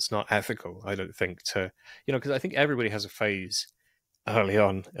people. It's not ethical, I don't think, to, because I think everybody has a phase early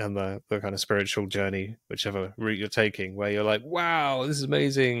on in the kind of spiritual journey, whichever route you're taking, where you're like, wow, this is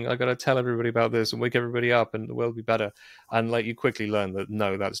amazing. I got to tell everybody about this and wake everybody up and the world will be better. And like, you quickly learn that,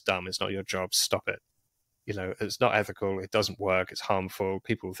 no, that's dumb. It's not your job. Stop it. It's not ethical. It doesn't work. It's harmful.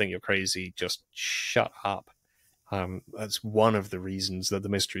 People think you're crazy. Just shut up. That's one of the reasons that the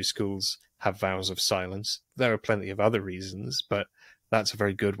mystery schools have vows of silence. There are plenty of other reasons, but that's a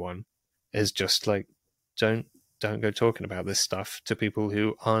very good one, is just like, don't go talking about this stuff to people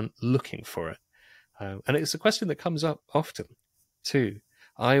who aren't looking for it. And it's a question that comes up often too.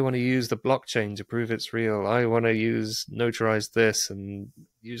 I want to use the blockchain to prove it's real. I want to notarize this and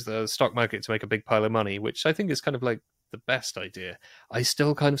use the stock market to make a big pile of money, which I think is kind of like the best idea. I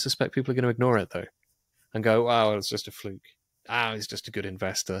still kind of suspect people are going to ignore it though and go, oh, it's just a fluke. He's just a good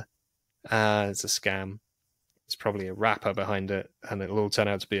investor. It's a scam. It's probably a rapper behind it, and it'll all turn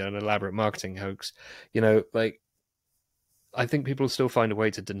out to be an elaborate marketing hoax. I think people still find a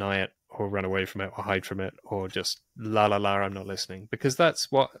way to deny it or run away from it or hide from it or just la, I'm not listening. Because that's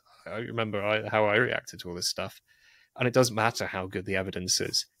what I remember how I reacted to all this stuff. And it doesn't matter how good the evidence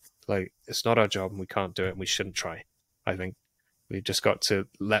is. Like, it's not our job and we can't do it and we shouldn't try. I think we've just got to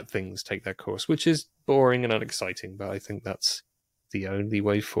let things take their course, which is boring and unexciting. But I think that's the only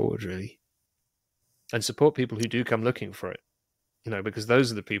way forward, really. And support people who do come looking for it. Because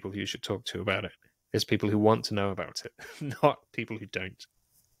those are the people who you should talk to about it. It's people who want to know about it, not people who don't.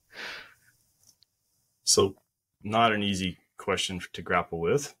 So, not an easy question to grapple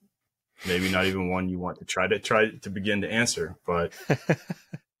with. Maybe not even one you want to try to begin to answer. But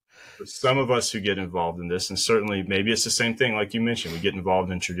for some of us who get involved in this, and certainly maybe it's the same thing like you mentioned, we get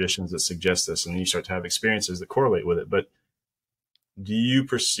involved in traditions that suggest this, and then you start to have experiences that correlate with it. But do you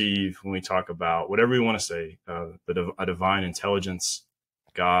perceive, when we talk about whatever we want to say, a divine intelligence,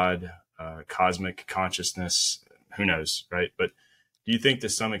 God, cosmic consciousness, who knows, right? But do you think to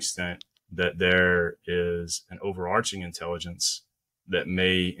some extent that there is an overarching intelligence that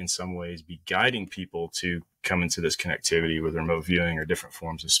may in some ways be guiding people to come into this connectivity with remote viewing or different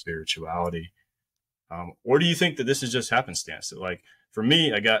forms of spirituality? Or do you think that this is just happenstance? That, like, for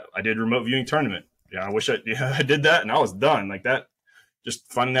me, I did a remote viewing tournament. Yeah, I wish I did that and I was done. Like that,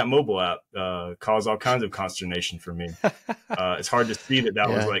 just finding that mobile app caused all kinds of consternation for me. It's hard to see that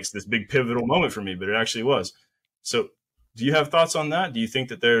was like this big pivotal moment for me, but it actually was. So do you have thoughts on that? Do you think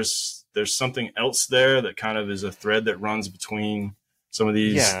that there's something else there that kind of is a thread that runs between some of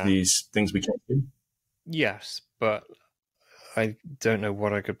these things we can't do? Yes, but I don't know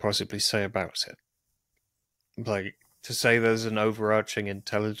what I could possibly say about it. Like, to say there's an overarching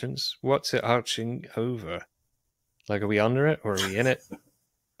intelligence, what's it arching over? Like, are we under it or are we in it?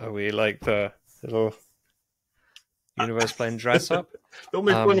 Are we like the little universe playing dress up? Don't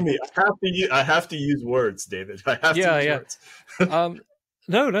make fun of me. I have to use words, David. I have to use words.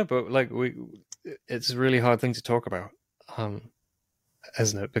 No, but like it's a really hard thing to talk about,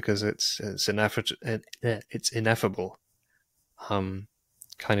 isn't it? Because it's ineffable, kind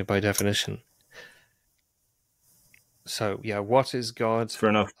of by definition. So, yeah, what is God? Fair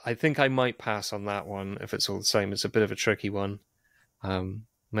enough. I think I might pass on that one if it's all the same. It's a bit of a tricky one.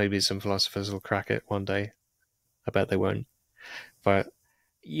 Maybe some philosophers will crack it one day. I bet they won't. But,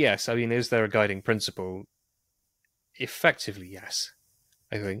 yes, I mean, is there a guiding principle? Effectively, yes.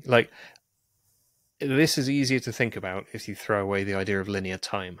 I think. Like, this is easier to think about if you throw away the idea of linear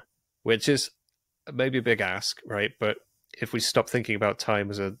time, which is maybe a big ask, right? But if we stop thinking about time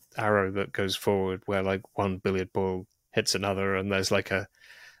as an arrow that goes forward where like one billiard ball hits another and there's like a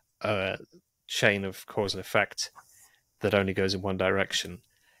chain of cause and effect that only goes in one direction,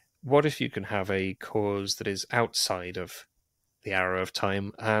 what if you can have a cause that is outside of the arrow of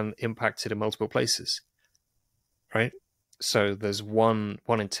time and impacted in multiple places, right? So there's one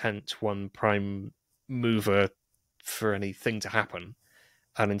intent, one prime mover for anything to happen,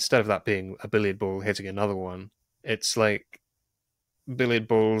 and instead of that being a billiard ball hitting another one, it's like billiard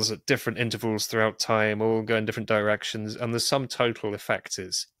balls at different intervals throughout time, all go in different directions, and the sum total effect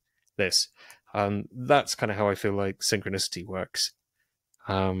is this. That's kind of how I feel like synchronicity works,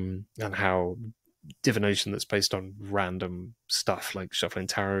 and how divination that's based on random stuff like shuffling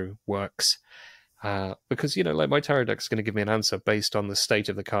tarot works. Because, like my tarot deck is going to give me an answer based on the state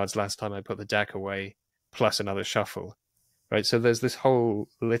of the cards last time I put the deck away, plus another shuffle, right? So there's this whole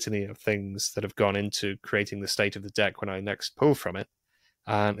litany of things that have gone into creating the state of the deck when I next pull from it,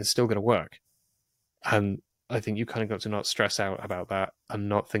 and it's still going to work. And I think you kind of got to not stress out about that and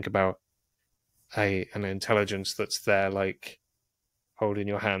not think about an intelligence that's there, like holding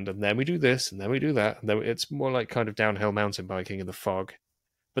your hand, and then we do this, and then we do that. And then it's more like kind of downhill mountain biking in the fog.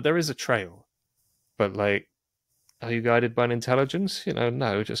 But there is a trail. But like, are you guided by an intelligence?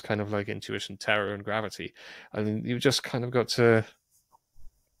 No, just kind of like intuition, terror, and gravity. I mean, you've just kind of got to,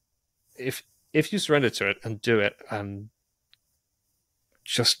 if you surrender to it and do it, and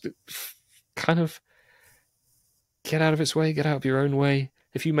just kind of get out of its way, get out of your own way.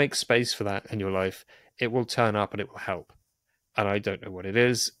 If you make space for that in your life, it will turn up and it will help. And I don't know what it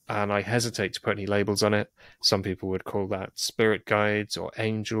is, and I hesitate to put any labels on it. Some people would call that spirit guides or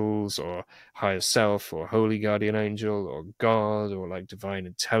angels or higher self or holy guardian angel or God or like divine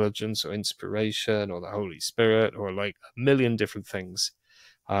intelligence or inspiration or the Holy Spirit or like a million different things.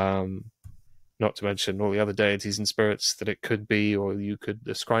 Not to mention all the other deities and spirits that it could be or you could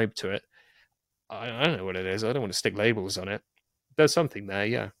ascribe to it. I don't know what it is. I don't want to stick labels on it. There's something there,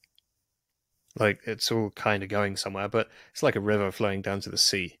 yeah. Like, it's all kind of going somewhere, but it's like a river flowing down to the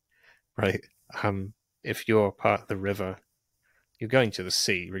sea, right? If you're part of the river, you're going to the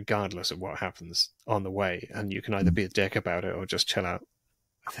sea regardless of what happens on the way, and you can either be a dick about it or just chill out,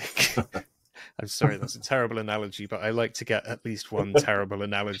 I think. I'm sorry, that's a terrible analogy, but I like to get at least one terrible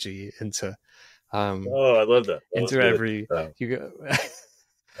analogy into Oh, I love that. into every you go.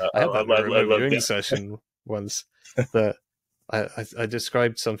 I had that in a remote viewing session once that I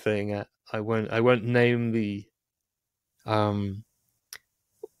described something. I won't name the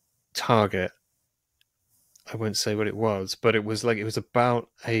target. I won't say what it was, but it was about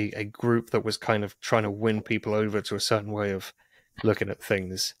a group that was kind of trying to win people over to a certain way of looking at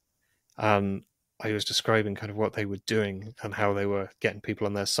things. And I was describing kind of what they were doing and how they were getting people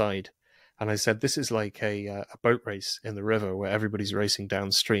on their side. And I said, this is like a boat race in the river where everybody's racing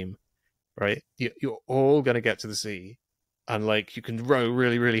downstream, right? You're all going to get to the sea, and like you can row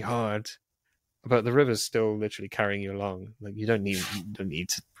really, really hard, but the river's still literally carrying you along. Like you don't need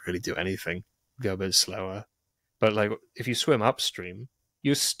to really do anything. Go a bit slower. But like if you swim upstream,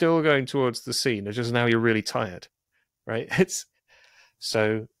 you're still going towards the sea. It's just now you're really tired, right? It's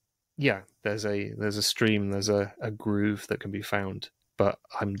so yeah. There's a stream. There's a groove that can be found, but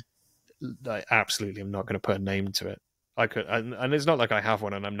I absolutely am not going to put a name to it. I could, and it's not like I have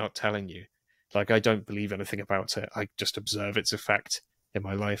one and I'm not telling you. Like I don't believe anything about it. I just observe its effect in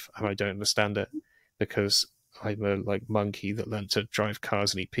my life, and I don't understand it because I'm a like monkey that learned to drive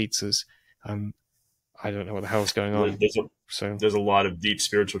cars and eat pizzas, and I don't know what the hell's going on. There's a lot of deep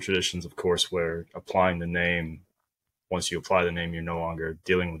spiritual traditions, of course, where applying the name, once you apply the name, you're no longer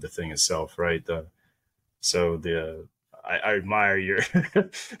dealing with the thing itself, right? I admire your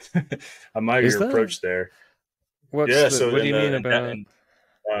your approach there. What do you mean about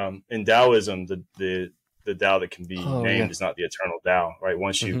in Taoism, the Tao that can be named is not the eternal Tao, right?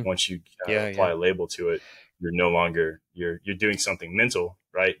 Once you apply a label to it, you're no longer you're doing something mental,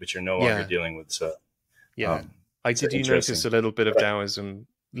 right? But you're no longer dealing with did you notice a little bit of Taoism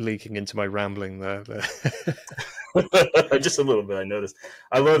leaking into my rambling there? Just a little bit, I noticed.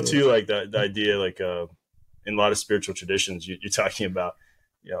 I love too, like the idea, like in a lot of spiritual traditions, you're talking about,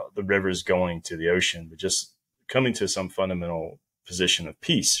 the rivers going to the ocean, but just coming to some fundamental position of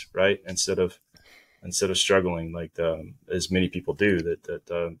peace, right? Instead of struggling like as many people do,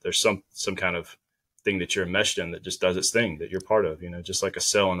 that there's some kind of thing that you're enmeshed in that just does its thing, that you're part of, just like a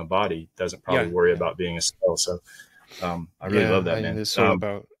cell in a body doesn't probably worry about being a cell. So I really love that, man. It's all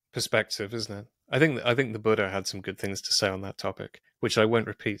about perspective, isn't it? I think the Buddha had some good things to say on that topic, which I won't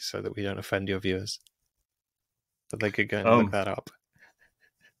repeat so that we don't offend your viewers. But they could go and look that up.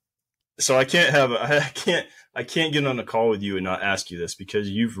 So I can't get on a call with you and not ask you this, because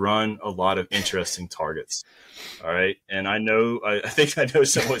you've run a lot of interesting targets. All right. And I think I know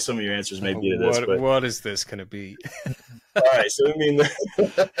what some of your answers may be to this. What is this going to be? All right, so I mean,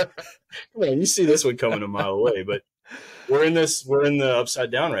 come on, you see this one coming a mile away, but we're in the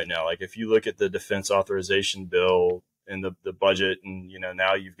upside down right now. Like if you look at the defense authorization bill and the budget, and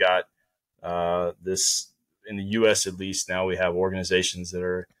now you've got this in the U.S. at least. Now we have organizations that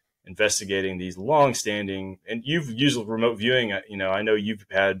are investigating these long-standing, and you've used remote viewing. I know you've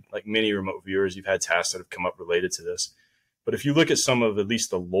had, like many remote viewers, you've had tasks that have come up related to this. But if you look at some of at least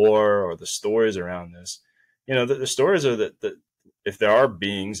the lore or the stories around this, the stories are that if there are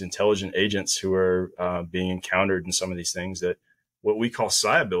beings, intelligent agents who are being encountered in some of these things, that what we call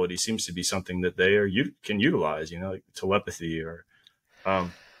psi ability seems to be something that you can utilize, like telepathy or.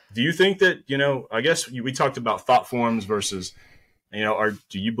 Do you think that, I guess we talked about thought forms versus, do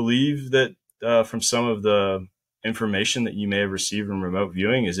you believe that from some of the information that you may have received from remote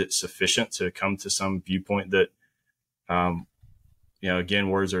viewing, is it sufficient to come to some viewpoint that, again,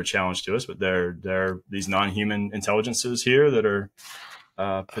 words are a challenge to us, but there are these non-human intelligences here that are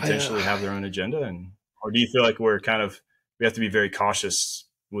potentially have their own agenda? Or do you feel like we have to be very cautious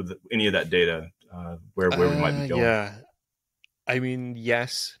with any of that data, where we might be going? Yeah. I mean,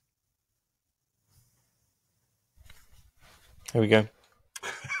 yes. Here we go.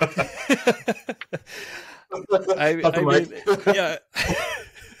 I mean, yeah.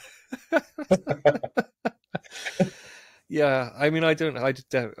 Yeah, I mean, I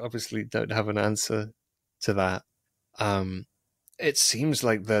obviously don't have an answer to that. It seems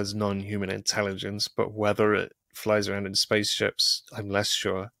like there's non-human intelligence, but whether it flies around in spaceships, I'm less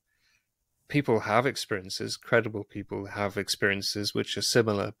sure. People have experiences, credible people have experiences which are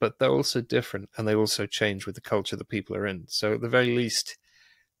similar, but they're also different, and they also change with the culture that people are in. So at the very least,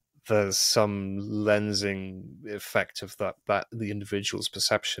 there's some lensing effect of that the individual's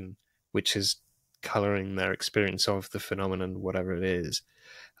perception, which is coloring their experience of the phenomenon, whatever it is.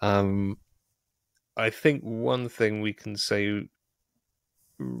 I think one thing we can say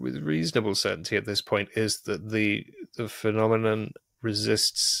with reasonable certainty at this point is that the phenomenon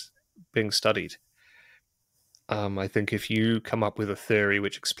resists being studied. I think if you come up with a theory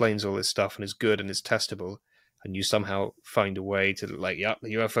which explains all this stuff and is good and is testable, and you somehow find a way to, like, yeah,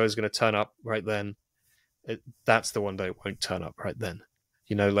 the UFO is going to turn up right then, that's the one day it won't turn up right then.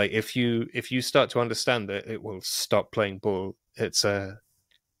 Like if you start to understand it, it will stop playing ball. It's a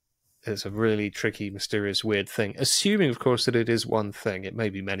really tricky, mysterious, weird thing. Assuming, of course, that it is one thing. It may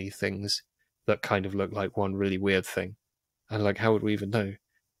be many things that kind of look like one really weird thing. And like, how would we even know?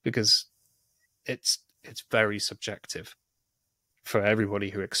 Because it's very subjective for everybody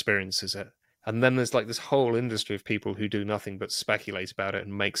who experiences it. And then there's like this whole industry of people who do nothing but speculate about it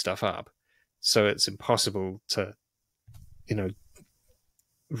and make stuff up. So it's impossible to,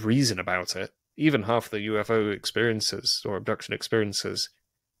 reason about it. Even half the UFO experiences or abduction experiences,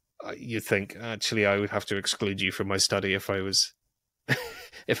 you think, actually, I would have to exclude you from my study if I was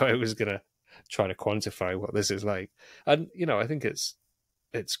if I was going to try to quantify what this is like. And, I think it's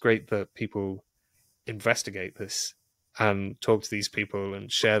great that people investigate this and talk to these people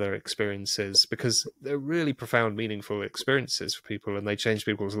and share their experiences, because they're really profound, meaningful experiences for people, and they change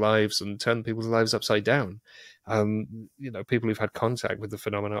people's lives and turn people's lives upside down. People who've had contact with the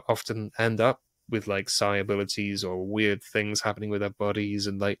phenomena often end up with like psi abilities or weird things happening with their bodies,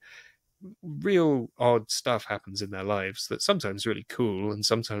 and like real odd stuff happens in their lives that's sometimes really cool and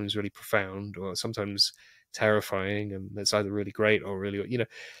sometimes really profound or sometimes terrifying, and it's either really great or really,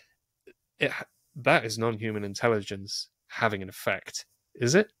 that is non-human intelligence having an effect.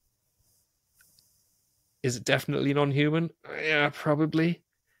 Is it? Is it definitely non-human? Yeah, probably.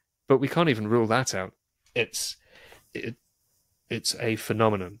 But we can't even rule that out. It's a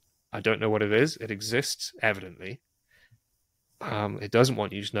phenomenon. I don't know what it is. It exists, evidently. It doesn't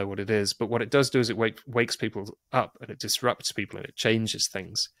want you to know what it is, but what it does do is it wakes people up, and it disrupts people, and it changes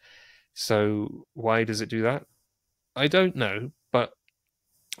things. So why does it do that? I don't know, but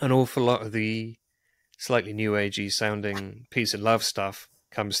an awful lot of the slightly new agey sounding peace and love stuff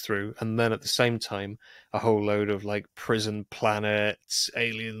comes through, and then at the same time a whole load of like prison planets,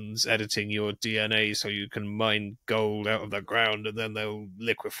 aliens editing your DNA so you can mine gold out of the ground, and then they'll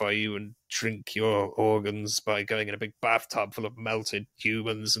liquefy you and drink your organs by going in a big bathtub full of melted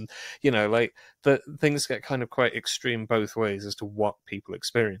humans. And like the things get kind of quite extreme both ways as to what people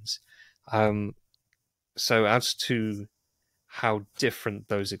experience. So as to how different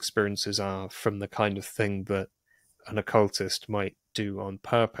those experiences are from the kind of thing that an occultist might do on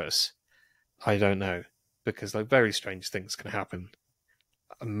purpose, I don't know, because like very strange things can happen.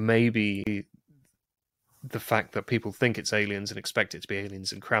 Maybe the fact that people think it's aliens and expect it to be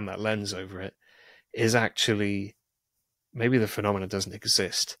aliens and cram that lens over it is actually, maybe the phenomena doesn't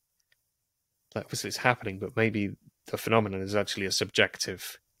exist. Like, obviously it's happening, but maybe the phenomenon is actually a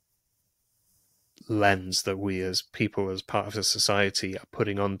subjective lens that we as people, as part of a society, are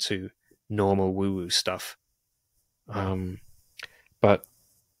putting onto normal woo-woo stuff. But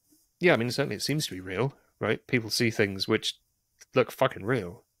yeah, I mean, certainly it seems to be real, right? People see things which look fucking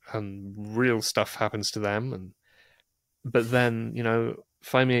real, and real stuff happens to them. But then,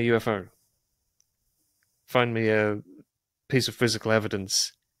 find me a UFO, find me a piece of physical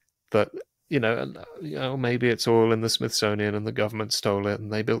evidence that, maybe it's all in the Smithsonian and the government stole it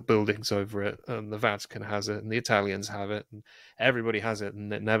and they built buildings over it and the Vatican has it and the Italians have it and everybody has it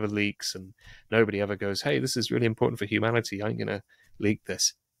and it never leaks and nobody ever goes, hey, this is really important for humanity. I'm going to leak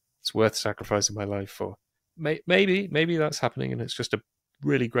this. It's worth sacrificing my life for. Maybe that's happening and it's just a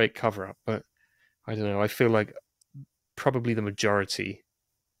really great cover-up. But I don't know. I feel like probably the majority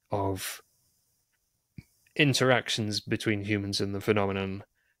of interactions between humans and the phenomenon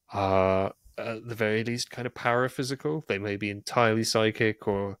are at the very least kind of paraphysical. They may be entirely psychic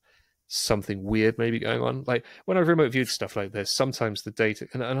or something weird may be going on. Like when I've remote viewed stuff like this, sometimes the data,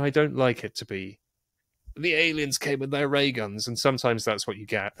 and I don't like it to be the aliens came with their ray guns, and sometimes that's what you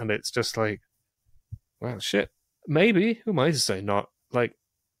get, and it's just like, well, shit, maybe, who am I to say not? Like,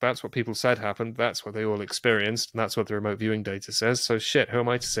 that's what people said happened, that's what they all experienced, and that's what the remote viewing data says, so shit, who am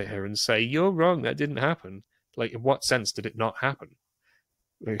I to sit here and say, you're wrong, that didn't happen? Like, in what sense did it not happen?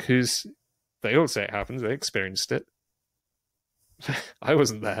 Like, they all say it happens, they experienced it. I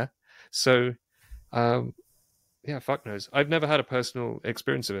wasn't there. So, yeah, fuck knows. I've never had a personal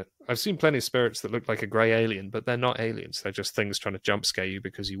experience of it. I've seen plenty of spirits that look like a grey alien, but they're not aliens. They're just things trying to jump scare you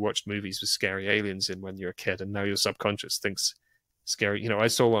because you watched movies with scary aliens in when you're a kid, and now your subconscious thinks scary. I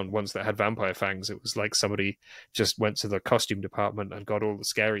saw one once that had vampire fangs. It was like somebody just went to the costume department and got all the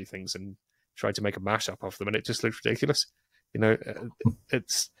scary things and tried to make a mashup of them, and it just looked ridiculous.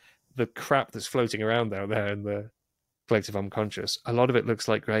 It's the crap that's floating around out there in the collective unconscious. A lot of it looks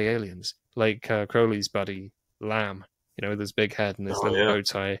like grey aliens, like Crowley's buddy Lamb, with his big head and his little bow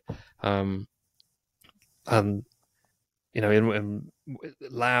tie. And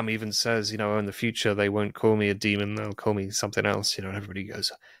Lamb even says, in the future they won't call me a demon, they'll call me something else. And everybody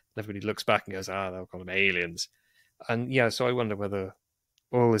looks back and goes, they'll call them aliens. And yeah, so I wonder whether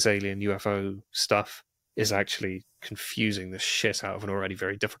all this alien UFO stuff is actually confusing the shit out of an already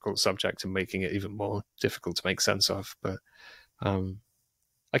very difficult subject and making it even more difficult to make sense of. But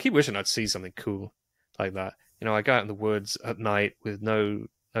I keep wishing I'd see something cool like that. I go out in the woods at night with no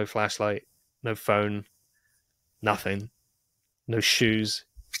flashlight, no phone, nothing, no shoes,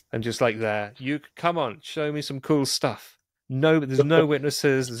 and just like there, you come on, show me some cool stuff. No, there's no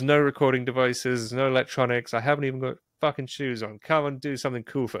witnesses, there's no recording devices, there's no electronics. I haven't even got fucking shoes on. Come and do something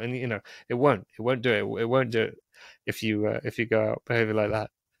cool for, and it won't do it. It won't do it if you go out behaving like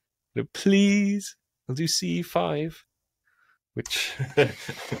that. Please, I'll do CE5, which.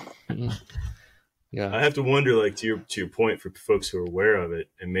 Yeah, I have to wonder, like, to your point, for folks who are aware of it,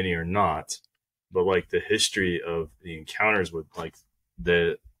 and many are not, but like the history of the encounters with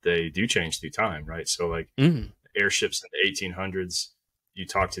they do change through time, right? So like airships in the 1800s, you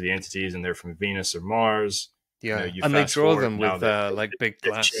talk to the entities and they're from Venus or Mars. Yeah, and they draw them with like big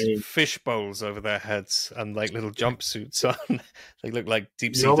glass fish bowls over their heads and like little jumpsuits on. They look like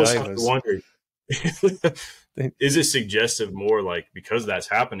deep sea divers. Have to wonder. Is it suggestive more like, because that's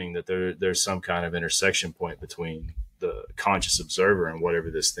happening, that there's some kind of intersection point between the conscious observer and whatever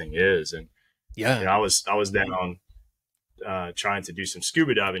this thing is? And I was down trying to do some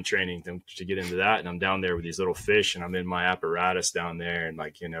scuba diving training to get into that, and I'm down there with these little fish, and I'm in my apparatus down there, and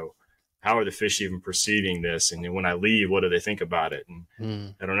like, how are the fish even perceiving this? And then when I leave, what do they think about it? And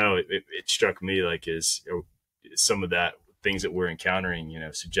I don't know. It struck me like is some of that things that we're encountering,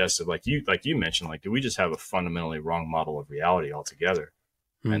 suggestive, like you mentioned, like, do we just have a fundamentally wrong model of reality altogether?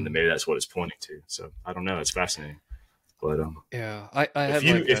 And maybe that's what it's pointing to. So I don't know. It's fascinating. But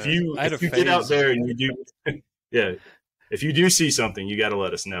if you get out there and you do, if you do see something, you got to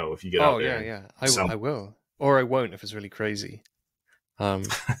let us know. If you get out there, I will, or I won't if it's really crazy. But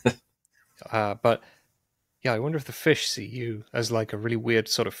yeah, I wonder if the fish see you as like a really weird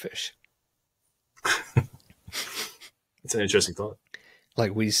sort of fish. It's an interesting thought.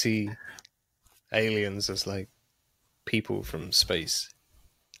 Like we see aliens as like people from space.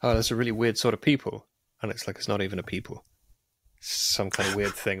 Oh, that's a really weird sort of people. And it's like, it's not even a people. It's some kind of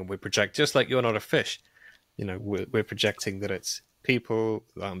weird thing. And we project, just like you're not a fish. We're projecting that it's people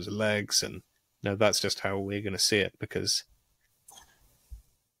with arms and legs. And that's just how we're going to see it, because...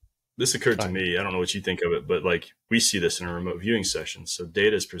 This occurred to me. I don't know what you think of it, but like we see this in a remote viewing session. So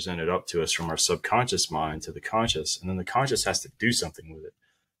data is presented up to us from our subconscious mind to the conscious, and then the conscious has to do something with it.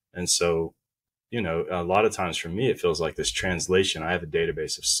 And so a lot of times for me, it feels like this translation. I have a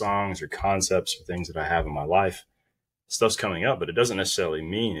database of songs or concepts or things that I have in my life. Stuff's coming up, but it doesn't necessarily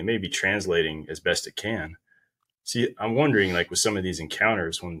mean it may be translating as best it can. See, I'm wondering, like with some of these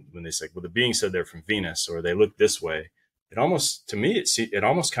encounters, when they say, well, the being said they're from Venus or they look this way, it almost, to me, it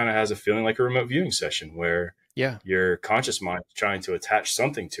almost kind of has a feeling like a remote viewing session where your conscious mind is trying to attach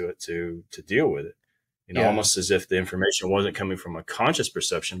something to it to deal with it. Almost as if the information wasn't coming from a conscious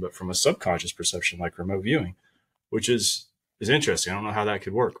perception, but from a subconscious perception, like remote viewing, which is interesting. I don't know how that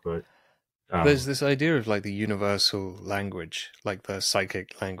could work, but there's this idea of like the universal language, like the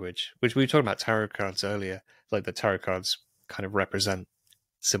psychic language, which we were talking about tarot cards earlier. Like the tarot cards kind of represent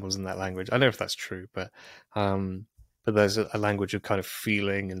symbols in that language. I don't know if that's true, but there's a language of kind of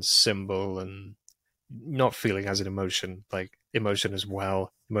feeling and symbol, and not feeling as an emotion, like emotion as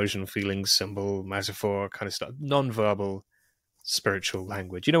well, emotion, feeling, symbol, metaphor, kind of stuff, non-verbal spiritual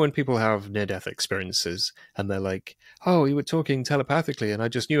language. When people have near-death experiences and they're like, oh, we were talking telepathically and I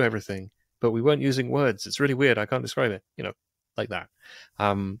just knew everything, but we weren't using words. It's really weird. I can't describe it, like that.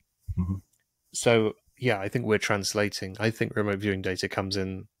 So yeah, I think we're translating. I think remote viewing data comes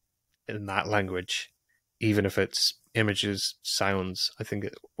in that language, even if it's images, sounds. I think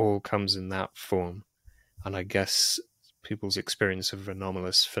it all comes in that form. And I guess people's experience of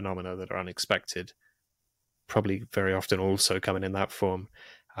anomalous phenomena that are unexpected probably very often also coming in that form.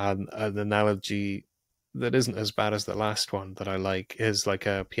 And an analogy that isn't as bad as the last one that I like is like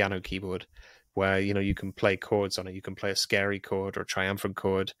a piano keyboard, where you can play chords on it. You can play a scary chord or a triumphant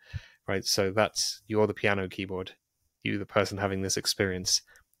chord, right? So you're the piano keyboard, you the person having this experience,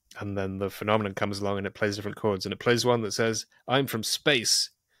 and then the phenomenon comes along and it plays different chords, and it plays one that says, I'm from space,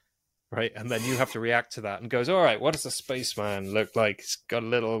 right? And then you have to react to that and goes, all right, what does a spaceman look like? He's got a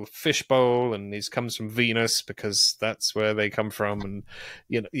little fishbowl and he comes from Venus because that's where they come from. And,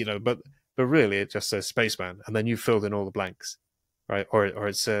 but really it just says spaceman. And then you filled in all the blanks, right? Or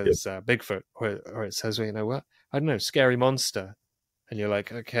it says Bigfoot, or it says, well, you know what? I don't know, scary monster. And you're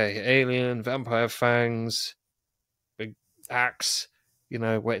like, okay, alien, vampire fangs, big axe,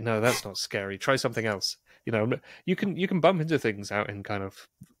 wait, no, that's not scary. Try something else. You can bump into things out in kind of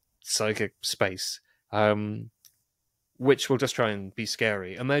psychic space, which will just try and be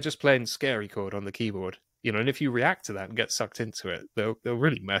scary, and they're just playing scary chord on the keyboard, and if you react to that and get sucked into it, they'll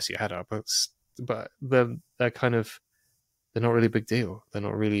really mess your head up. But they're not really a big deal. They're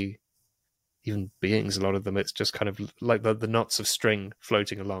not really even beings, a lot of them. It's just kind of like the knots of string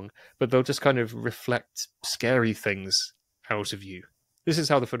floating along, but they'll just kind of reflect scary things out of you. This is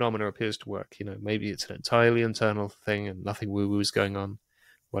how the phenomena appears to work. Maybe it's an entirely internal thing and nothing woo-woo is going on.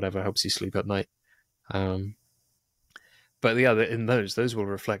 Whatever helps you sleep at night. But yeah, in those will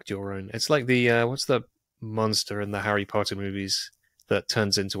reflect your own. It's like the what's the monster in the Harry Potter movies that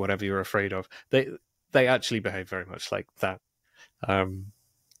turns into whatever you're afraid of. They actually behave very much like that.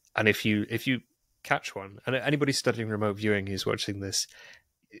 And if you catch one, and anybody studying remote viewing who's watching this,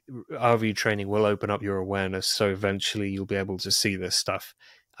 RV training will open up your awareness, so eventually you'll be able to see this stuff.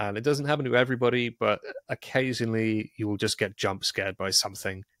 And it doesn't happen to everybody, but occasionally you will just get jump scared by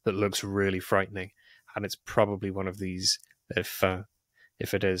something that looks really frightening. And it's probably one of these, if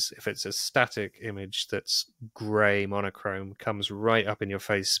it's a static image that's grey monochrome, comes right up in your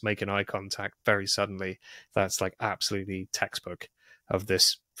face, making eye contact very suddenly, that's like absolutely textbook of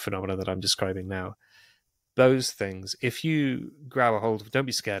this phenomena that I'm describing now. Those things, if you grab a hold of, don't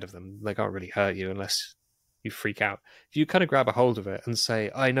be scared of them. They can't really hurt you unless you freak out. If you kind of grab a hold of it and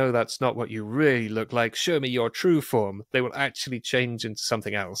say, I know that's not what you really look like, show me your true form, they will actually change into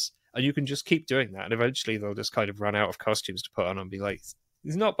something else. And you can just keep doing that. And eventually they'll just kind of run out of costumes to put on and be like,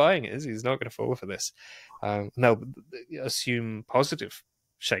 he's not buying it, is he? He's not going to fall for this. And they'll assume positive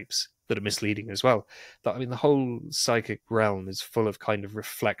shapes that are misleading as well. The whole psychic realm is full of kind of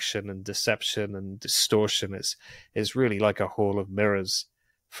reflection and deception and distortion. It's really like a hall of mirrors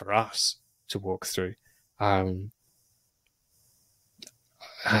for us to walk through.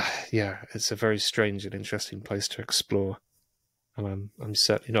 Yeah, it's a very strange and interesting place to explore, and I'm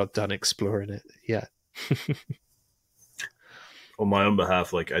certainly not done exploring it yet. On my own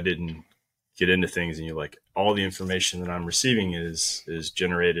behalf, like, I didn't get into things, and all the information that I'm receiving is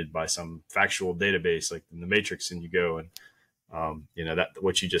generated by some factual database, like in the Matrix, and you go and that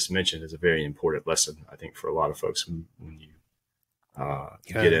what you just mentioned is a very important lesson, I think, for a lot of folks when you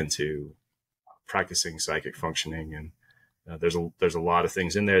get into practicing psychic functioning. And there's a lot of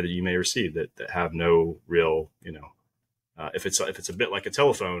things in there that you may receive that have no real, if it's a bit like a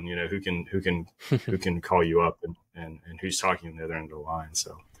telephone, who can call you up and who's talking on the other end of the line.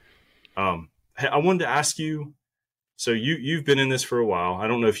 So I wanted to ask you, so you've been in this for a while. I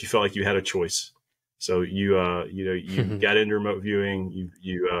don't know if you felt like you had a choice, So you got into remote viewing,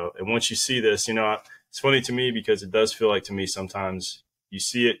 and once you see this, it's funny to me because it does feel like to me sometimes you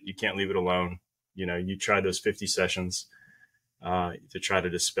see it, you can't leave it alone. You try those 50 sessions to try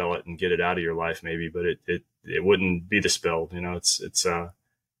to dispel it and get it out of your life, maybe, but it wouldn't be dispelled. And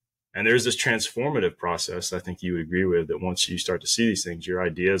there's this transformative process I think you would agree with, that once you start to see these things, your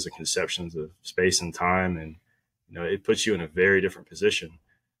ideas and conceptions of space and time, and it puts you in a very different position.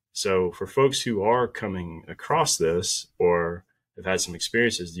 So for folks who are coming across this or have had some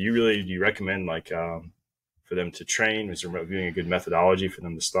experiences, do you recommend for them to train? Is remote viewing a good methodology for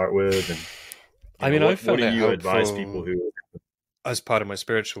them to start with? And I found what do it you advise people helpful who, as part of my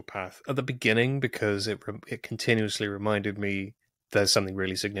spiritual path at the beginning, because it continuously reminded me there's something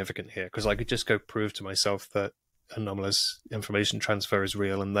really significant here, because I could just go prove to myself that anomalous information transfer is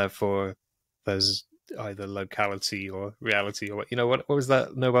real, and therefore there's either locality or reality, or what was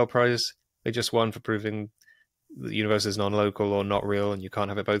that Nobel Prize they just won for proving the universe is non-local or not real, and you can't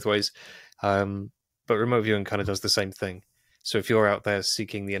have it both ways. But remote viewing kind of does the same thing. So if you're out there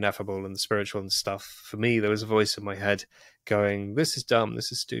seeking the ineffable and the spiritual and stuff, for me, there was a voice in my head going, this is dumb,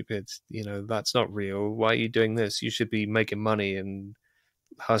 this is stupid, that's not real. Why are you doing this? You should be making money and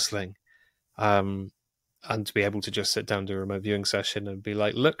hustling. And to be able to just sit down to a remote viewing session and be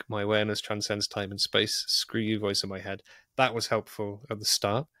like, look, my awareness transcends time and space. Screw you, voice in my head. That was helpful at the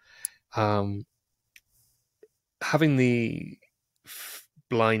start. Having the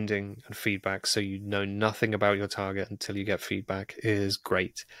blinding and feedback, so you know nothing about your target until you get feedback, is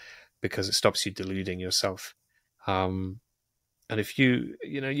great, because it stops you deluding yourself. And if you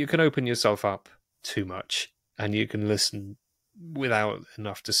can open yourself up too much, and you can listen without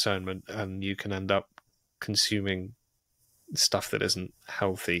enough discernment, and you can end up consuming stuff that isn't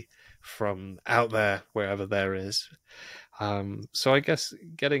healthy from out there, wherever there is. So I guess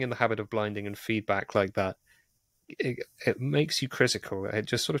getting in the habit of blinding and feedback like that, it makes you critical. It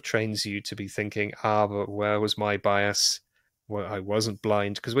just sort of trains you to be thinking, but where was my bias? Well, I wasn't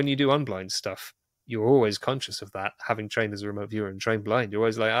blind. Because when you do unblind stuff, you're always conscious of that. Having trained as a remote viewer and trained blind, you're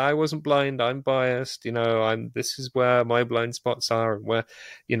always like, I wasn't blind, I'm biased. This is where my blind spots are, and where,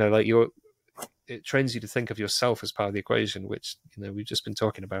 it trains you to think of yourself as part of the equation, which, we've just been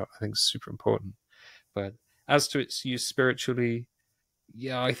talking about. I think is super important. But as to its use spiritually,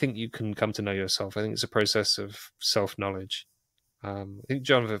 yeah, I think you can come to know yourself. I think it's a process of self-knowledge. I think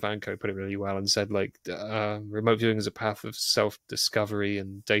John Vivanco put it really well and said, remote viewing is a path of self-discovery,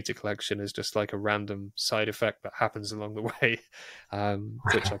 and data collection is just like a random side effect that happens along the way,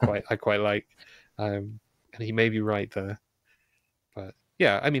 which I quite like. And he may be right there. But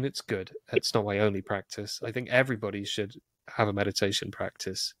yeah, it's good. It's not my only practice. I think everybody should have a meditation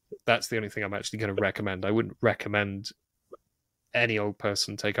practice. That's the only thing I'm actually going to recommend. I wouldn't recommend any old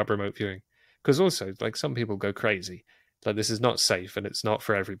person take up remote viewing, because also, some people go crazy. This is not safe, and it's not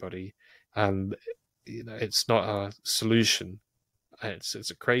for everybody, and it's not a solution.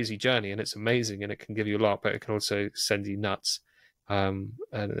 It's a crazy journey, and it's amazing, and it can give you a lot, but it can also send you nuts, and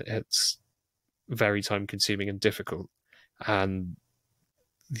it's very time consuming and difficult, and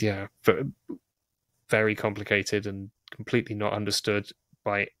very complicated and completely not understood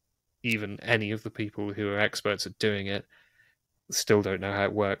by even any of the people who are experts at doing it. Still don't know how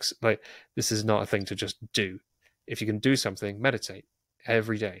it works. This is not a thing to just do. If you can do something, meditate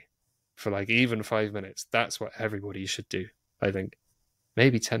every day for even 5 minutes. That's what everybody should do. I think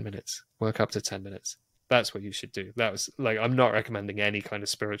maybe 10 minutes, work up to 10 minutes. That's what you should do. That was I'm not recommending any kind of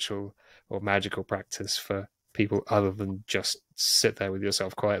spiritual or magical practice for people other than just sit there with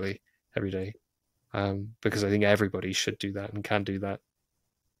yourself quietly every day. Because I think everybody should do that and can do that.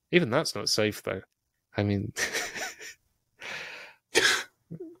 Even that's not safe though.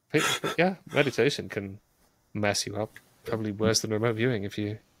 Yeah, meditation can mess you up, probably worse than remote viewing if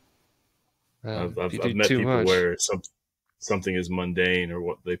you I've if you do met too people much. where something is mundane, or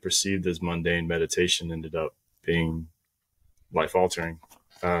what they perceived as mundane meditation ended up being life altering.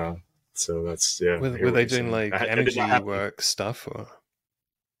 So that's Were they doing energy work stuff, or?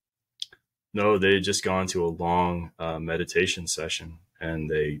 No, they had just gone to a long meditation session, and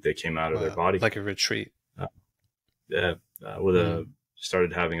they came out of their body, like a retreat.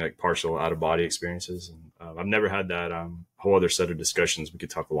 Started having partial out of body experiences, and I've never had that. Whole other set of discussions. We could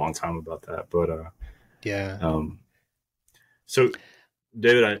talk a long time about that, but So,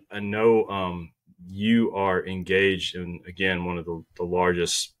 David, I know you are engaged in, again, one of the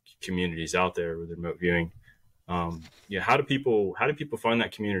largest communities out there with remote viewing. How do people find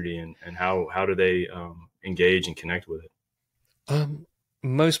that community, and how do they engage and connect with it?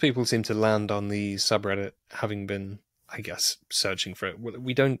 Most people seem to land on the subreddit, having been I guess, searching for it.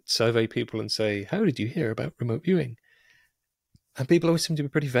 We don't survey people and say, how did you hear about remote viewing? And people always seem to be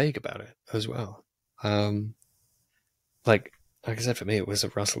pretty vague about it as well. Like I said, for me, it was a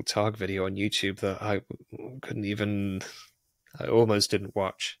Russell Targ video on YouTube that I couldn't even, I almost didn't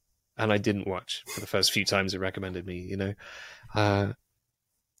watch. And I didn't watch for the first few times it recommended me, you know.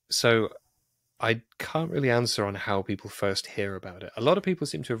 So I can't really answer on how people first hear about it. A lot of people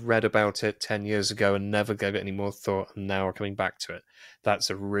seem to have read about it 10 years ago and never gave it any more thought and now are coming back to it. That's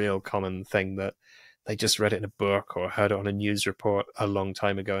a real common thing, that they just read it in a book or heard it on a news report a long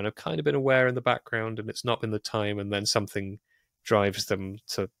time ago and have kind of been aware in the background, and it's not been the time, and then something drives them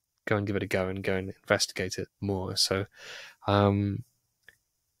to go and give it a go and go and investigate it more. So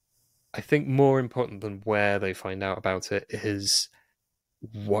I think more important than where they find out about it is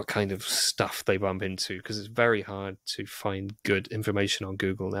what kind of stuff they bump into, because it's very hard to find good information on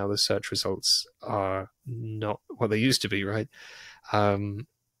Google now. The search results are not what they used to be, right? And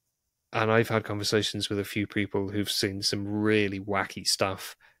I've had conversations with a few people who've seen some really wacky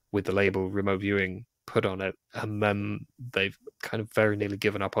stuff with the label remote viewing put on it, and then they've kind of very nearly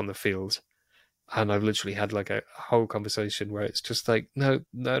given up on the field. And I've literally had like a whole conversation where it's just like, no,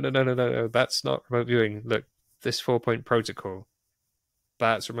 that's not remote viewing. Look, this 4-point protocol,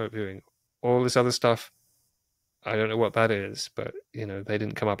 that's remote viewing. All this other stuff, I don't know what that is, but you know, they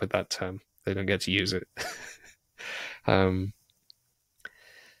didn't come up with that term. They don't get to use it.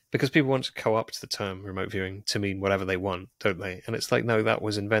 Because people want to co-opt the term remote viewing to mean whatever they want, don't they? And it's like, no, that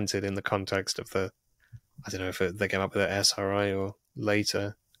was invented in the context of the, I don't know if they came up with it SRI or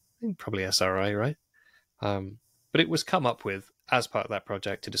later. I think probably SRI, right? But it was come up with as part of that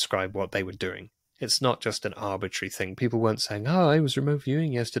project to describe what they were doing. It's not just an arbitrary thing. People weren't saying, oh, I was remote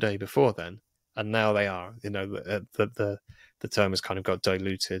viewing yesterday before then. And now they are. You know, the term has kind of got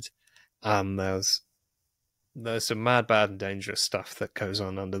diluted. There's some mad, bad, and dangerous stuff that goes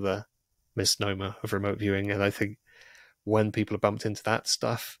on under the misnomer of remote viewing, and I think when people are bumped into that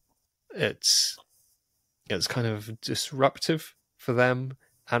stuff, it's kind of disruptive for them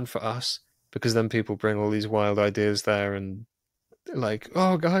and for us, because then people bring all these wild ideas there and like,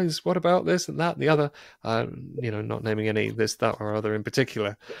 oh guys, what about this and that and the other? You know, not naming any this, that, or other in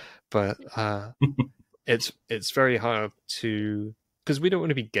particular, but it's very hard to, because we don't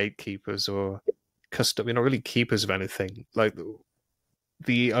want to be gatekeepers or we're not really keepers of anything. Like,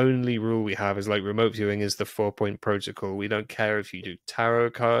 the only rule we have is like remote viewing is the 4-point protocol. We don't care if you do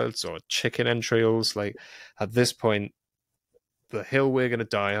tarot cards or chicken entrails. Like, at this point, the hill we're going to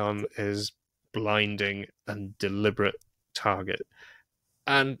die on is blinding and deliberate target.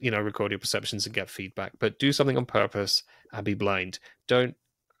 And, you know, record your perceptions and get feedback, but do something on purpose and be blind. Don't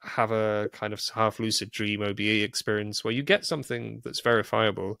have a kind of half lucid dream OBE experience where you get something that's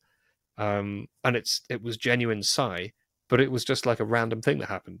verifiable, and it was genuine psi, but it was just like a random thing that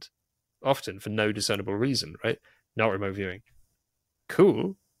happened, often for no discernible reason, right? Not remote viewing.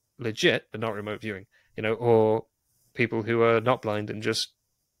 Cool, legit, but not remote viewing. You know, or people who are not blind and just,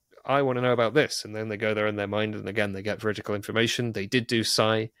 I want to know about this, and then they go there in their mind, and again, they get vertical information. They did do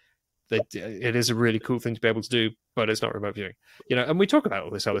psi. It is a really cool thing to be able to do, but it's not remote viewing. You know, and we talk about all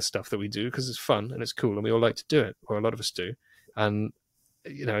this other stuff that we do because it's fun and it's cool, and we all like to do it, or a lot of us do. And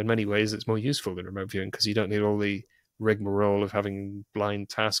you know, in many ways, it's more useful than remote viewing because you don't need all the rigmarole of having blind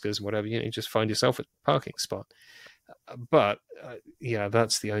taskers and whatever. You just find yourself at a parking spot. But yeah,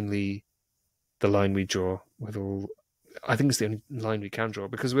 that's the line we draw with all. I think it's the only line we can draw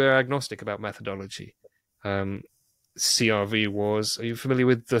because we're agnostic about methodology. CRV wars. Are you familiar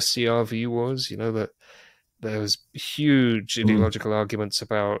with the CRV wars? You know that there was huge ideological arguments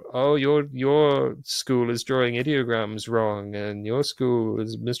about, oh, your school is drawing ideograms wrong, and your school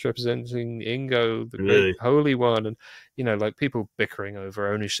is misrepresenting Ingo, the great holy one, and you know, like people bickering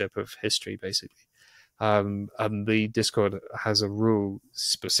over ownership of history, basically. And the Discord has a rule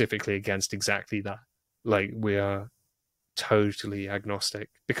specifically against exactly that. Like, we are totally agnostic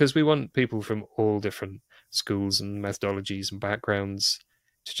because we want people from all different schools and methodologies and backgrounds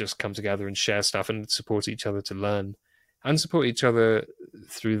to just come together and share stuff and support each other to learn and support each other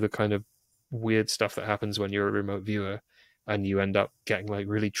through the kind of weird stuff that happens when you're a remote viewer and you end up getting like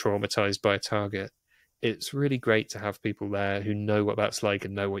really traumatized by a target. It's really great to have people there who know what that's like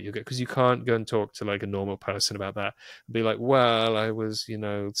and know what you get, because you can't go and talk to like a normal person about that and be like, well, I was, you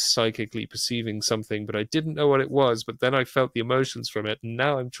know, psychically perceiving something, but I didn't know what it was, but then I felt the emotions from it and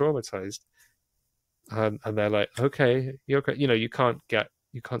now I'm traumatized. And they're like, okay, you're okay. You know, you can't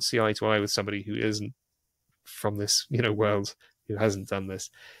see eye to eye with somebody who isn't from this, you know, world, who hasn't done this.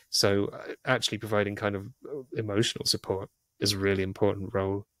 So actually providing kind of emotional support is a really important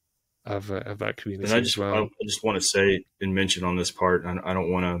role of that community And as well. I just want to say and mention on this part, I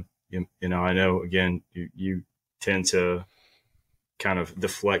don't want to, I know again, you tend to kind of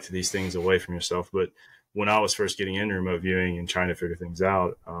deflect these things away from yourself. But when I was first getting into remote viewing and trying to figure things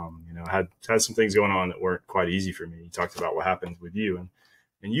out, I had some things going on that weren't quite easy for me. You talked about what happened with you,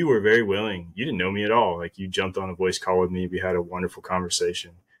 and you were very willing. You didn't know me at all. Like, you jumped on a voice call with me. We had a wonderful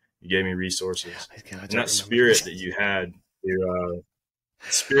conversation. You gave me resources, and that spirit that you had, your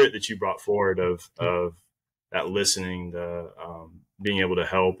spirit that you brought forward of that listening, the being able to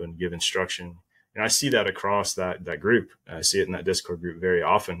help and give instruction. And I see that across that group. I see it in that Discord group very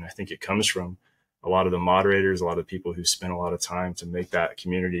often. I think it comes from a lot of the moderators, a lot of people who spend a lot of time to make that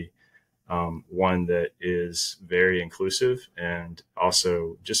community one that is very inclusive and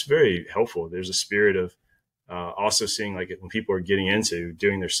also just very helpful. There's a spirit of also seeing, like, when people are getting into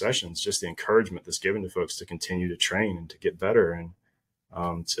doing their sessions, just the encouragement that's given to folks to continue to train and to get better and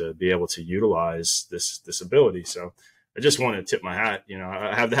to be able to utilize this ability. So I just want to tip my hat.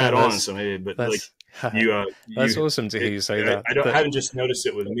 I have the hat on, so maybe, but like that's awesome to hear you say that. I haven't just noticed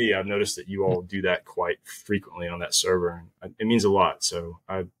it with me. I've noticed that you all do that quite frequently on that server, and it means a lot. So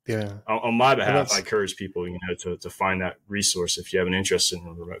on my behalf, I encourage people, to find that resource if you have an interest in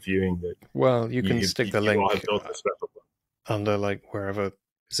remote viewing. You can stick the link under, like, wherever.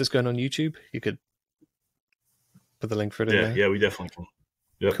 Is this going on YouTube? You could put the link for it in there. Yeah, we definitely can.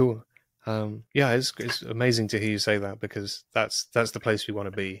 Yep. Cool. It's amazing to hear you say that, because that's the place we want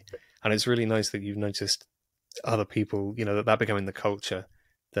to be. And it's really nice that you've noticed other people, that becoming the culture,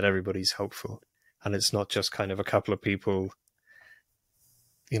 that everybody's helpful. And it's not just kind of a couple of people,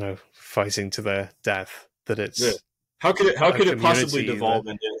 fighting to their death, that it's... How could it possibly devolve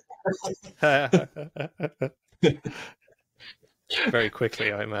into... Very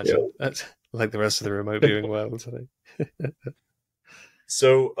quickly, I imagine. Yeah. That's like the rest of the remote viewing world.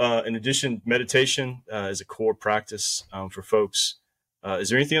 So in addition, meditation is a core practice for folks. Is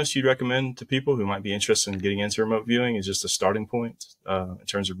there anything else you'd recommend to people who might be interested in getting into remote viewing? Is just a starting point in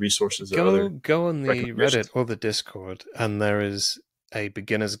terms of resources? Go on the Reddit or the Discord, and there is a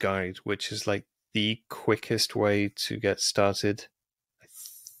beginner's guide, which is like the quickest way to get started, I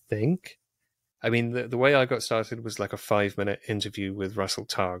think. I mean, the way I got started was like a 5-minute interview with Russell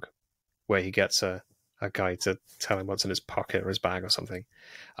Targ, where he gets a guy to tell him what's in his pocket or his bag or something.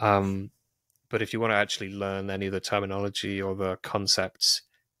 But if you want to actually learn any of the terminology or the concepts,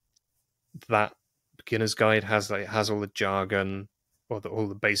 that beginner's guide has all the jargon, or all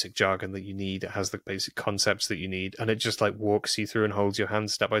the basic jargon that you need. It has the basic concepts that you need, and it just like walks you through and holds your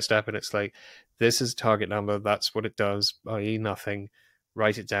hand step by step. And it's like, this is a target number. That's what it does, i.e. nothing.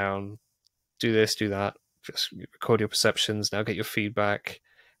 Write it down. Do this, do that. Just record your perceptions. Now get your feedback.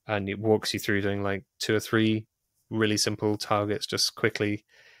 And it walks you through doing like 2 or 3 really simple targets just quickly.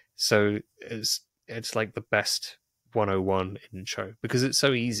 So it's like the best 101 intro, because it's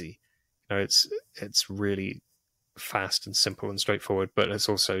so easy. It's really fast and simple and straightforward, but it's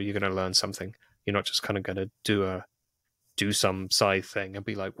also, you're going to learn something. You're not just kind of going to do some side thing and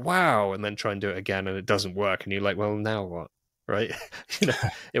be like, wow, and then try and do it again and it doesn't work, and you're like, well, now what? Right?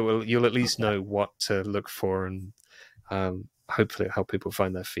 You'll at least know what to look for, and hopefully it'll help people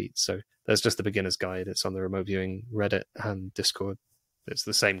find their feet. So there's just the beginner's guide. It's on the remote viewing Reddit and Discord. It's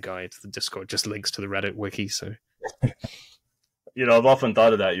the same guide. The Discord just links to the Reddit wiki. So, I've often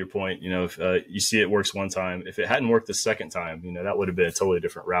thought of that, your point, if you see it works one time, if it hadn't worked the second time, that would have been a totally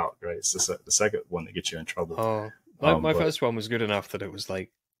different route, right? It's the second one that gets you in trouble. My first one was good enough that it was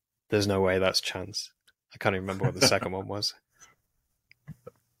like, there's no way that's chance. I can't even remember what the second one was.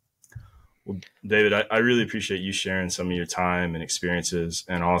 Well, David, I really appreciate you sharing some of your time and experiences,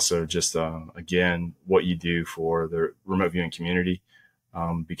 and also just, again, what you do for the remote viewing community,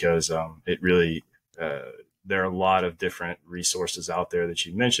 because it really, there are a lot of different resources out there that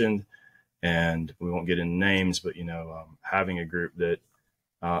you mentioned, and we won't get into names, but, having a group that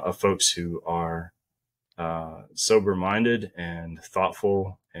of folks who are sober-minded and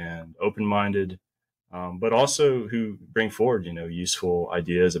thoughtful and open-minded, but also who bring forward, useful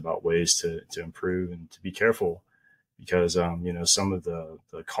ideas about ways to improve and to be careful, because, some of the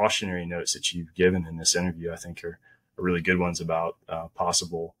cautionary notes that you've given in this interview, I think are really good ones about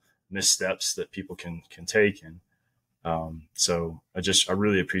possible missteps that people can take. And so I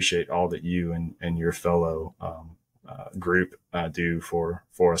really appreciate all that you and your fellow group do for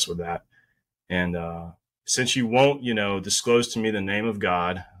us with that. And since you won't, disclose to me the name of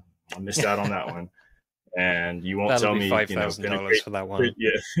God, I missed out on that one. And you won't tell me, $5,000 for that one.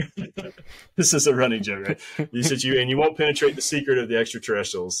 Yeah, this is a running joke, right? You said you won't penetrate the secret of the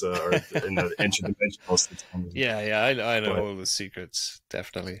extraterrestrials or in the interdimensional. Yeah, I know all the secrets,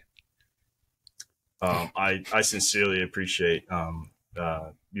 definitely. I sincerely appreciate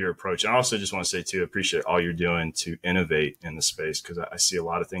your approach. And I also just want to say too, appreciate all you're doing to innovate in the space, because I see a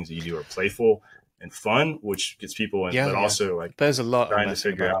lot of things that you do are playful and fun, which gets people in, Yeah, but yeah. also like There's a lot of trying to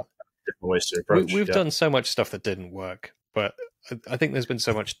messing figure about. out different ways to approach. We've Yeah. done so much stuff that didn't work, but I think there's been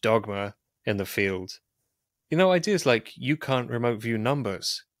so much dogma in the field. You know, ideas like you can't remote view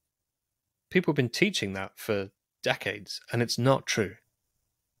numbers. People have been teaching that for decades, and it's not true.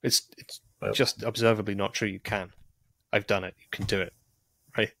 It's Yep. just observably not true. You can. I've done it. You can do it,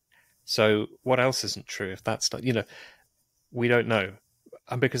 right? So what else isn't true if that's not, we don't know.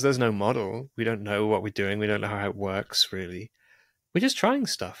 And because there's no model, we don't know what we're doing. We don't know how it works, really. We're just trying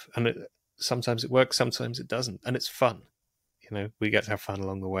stuff. And sometimes it works, sometimes it doesn't. And it's fun. We get to have fun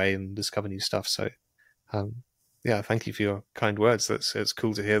along the way and discover new stuff. So, yeah, thank you for your kind words. It's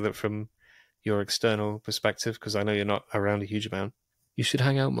cool to hear that from your external perspective, because I know you're not around a huge amount. You should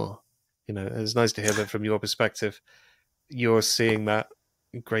hang out more. It's nice to hear that from your perspective. You're seeing that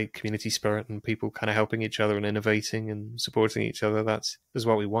great community spirit and people kind of helping each other and innovating and supporting each other. That's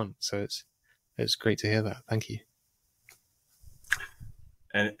what we want. So it's great to hear that. Thank you.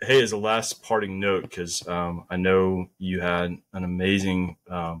 And hey, as a last parting note, because I know you had an amazing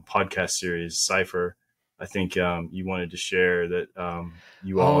podcast series, Cypher. I think you wanted to share that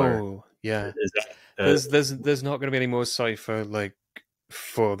you all are. Oh, yeah. Is that, there's not going to be any more Cypher like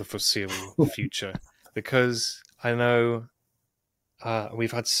for the foreseeable future, because I know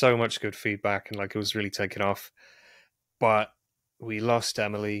we've had so much good feedback and like it was really taken off, but we lost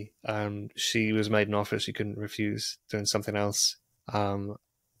Emily. She was made an offer she couldn't refuse, doing something else.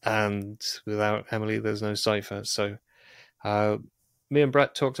 And without Emily, there's no Cypher. So me and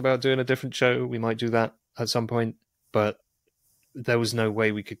Brett talked about doing a different show. We might do that at some point, but there was no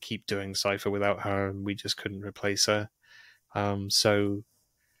way we could keep doing Cypher without her, and we just couldn't replace her. So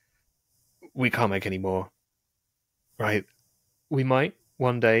we can't make any more. Right? We might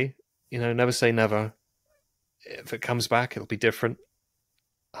one day, never say never. If it comes back, it'll be different.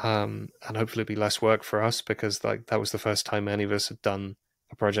 And hopefully it'll be less work for us, because like that was the first time any of us had done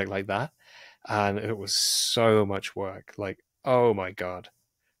a project like that. And it was so much work. Like, oh my God.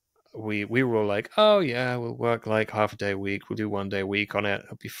 We were all like, oh yeah, we'll work like half a day a week. We'll do 1 day a week on it.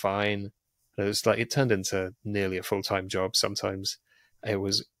 It'll be fine. And it was like, it turned into nearly a full-time job sometimes. It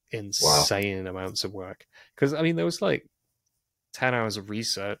was insane amounts of work. Because, I mean, there was like 10 hours of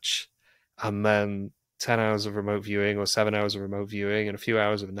research and then 10 hours of remote viewing or 7 hours of remote viewing and a few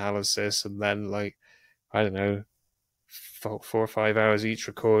hours of analysis. And then like, I don't know, 4 or 5 hours each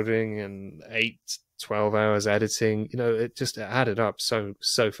recording and 12 hours editing. It added up so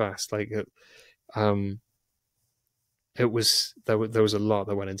fast. Like it was there was a lot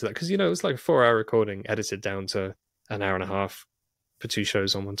that went into that, because it was like a 4-hour recording edited down to an hour and a half for 2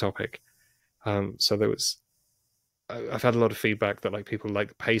 shows on one topic. So I've had a lot of feedback that like people like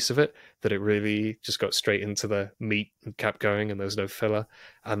the pace of it, that it really just got straight into the meat and kept going and there's no filler.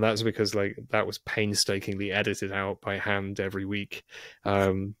 And that's because like that was painstakingly edited out by hand every week,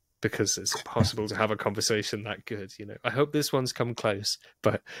 because it's impossible to have a conversation that good. I hope this one's come close,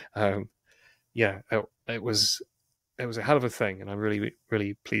 but yeah, it was a hell of a thing, and I'm really,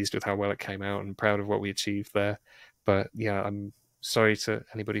 really pleased with how well it came out and proud of what we achieved there. But yeah, I'm sorry to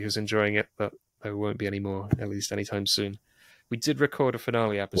anybody who's enjoying it, but there won't be any more, at least anytime soon. We did record a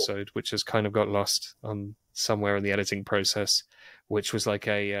finale episode, which has kind of got lost on somewhere in the editing process, which was like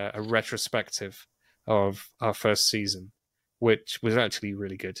a retrospective of our first season, which was actually a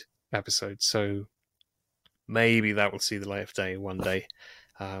really good episode. So maybe that will see the light of day one day.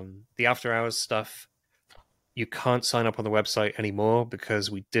 The after hours stuff, you can't sign up on the website anymore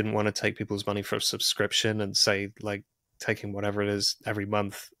because we didn't want to take people's money for a subscription and say like taking whatever it is every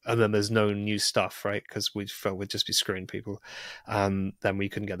month, and then there's no new stuff, right? Because we felt we'd just be screwing people. Then we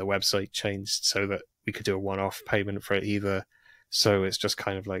couldn't get the website changed so that we could do a one-off payment for it either. So it's just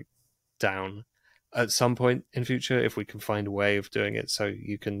kind of like down. At some point in future, if we can find a way of doing it so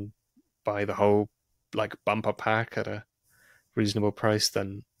you can buy the whole like bumper pack at a reasonable price,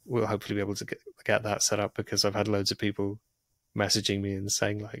 then we'll hopefully be able to get that set up, because I've had loads of people messaging me and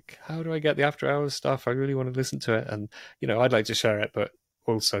saying like, how do I get the after hours stuff? I really want to listen to it. And, I'd like to share it, but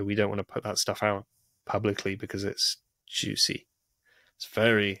also we don't want to put that stuff out publicly because it's juicy. It's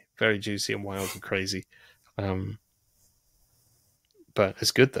very, very juicy and wild and crazy. But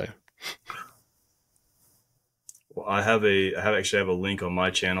it's good though. Well, I actually have a link on my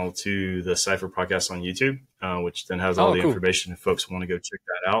channel to the Cypher podcast on YouTube, which then has all the information if folks want to go check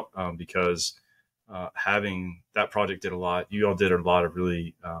that out. Because having that project did a lot. You all did a lot of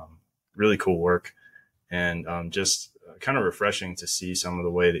really, really cool work, and just kind of refreshing to see some of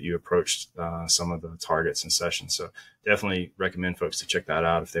the way that you approached some of the targets and sessions. So definitely recommend folks to check that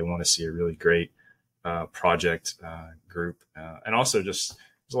out if they want to see a really great project group. And also just, it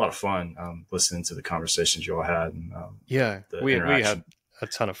was a lot of fun listening to the conversations you all had. And, we had a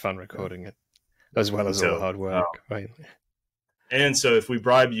ton of fun recording it, as well as all the hard work. Right. And so if we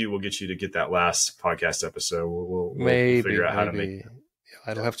bribe you, we'll get you to get that last podcast episode. We'll figure out how to make it.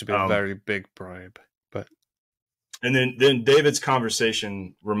 It'll have to be a very big bribe. But and then David's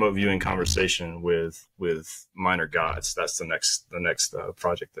conversation, remote viewing conversation with Minor Gods. That's the next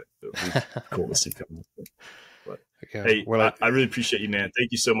project that we cool to see coming. But hey, well, I really appreciate you, man.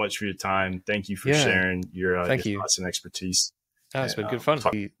 Thank you so much for your time. Thank you for sharing your thoughts and expertise. It's been good fun.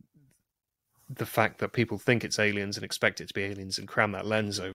 The fact that people think it's aliens and expect it to be aliens and cram that lens over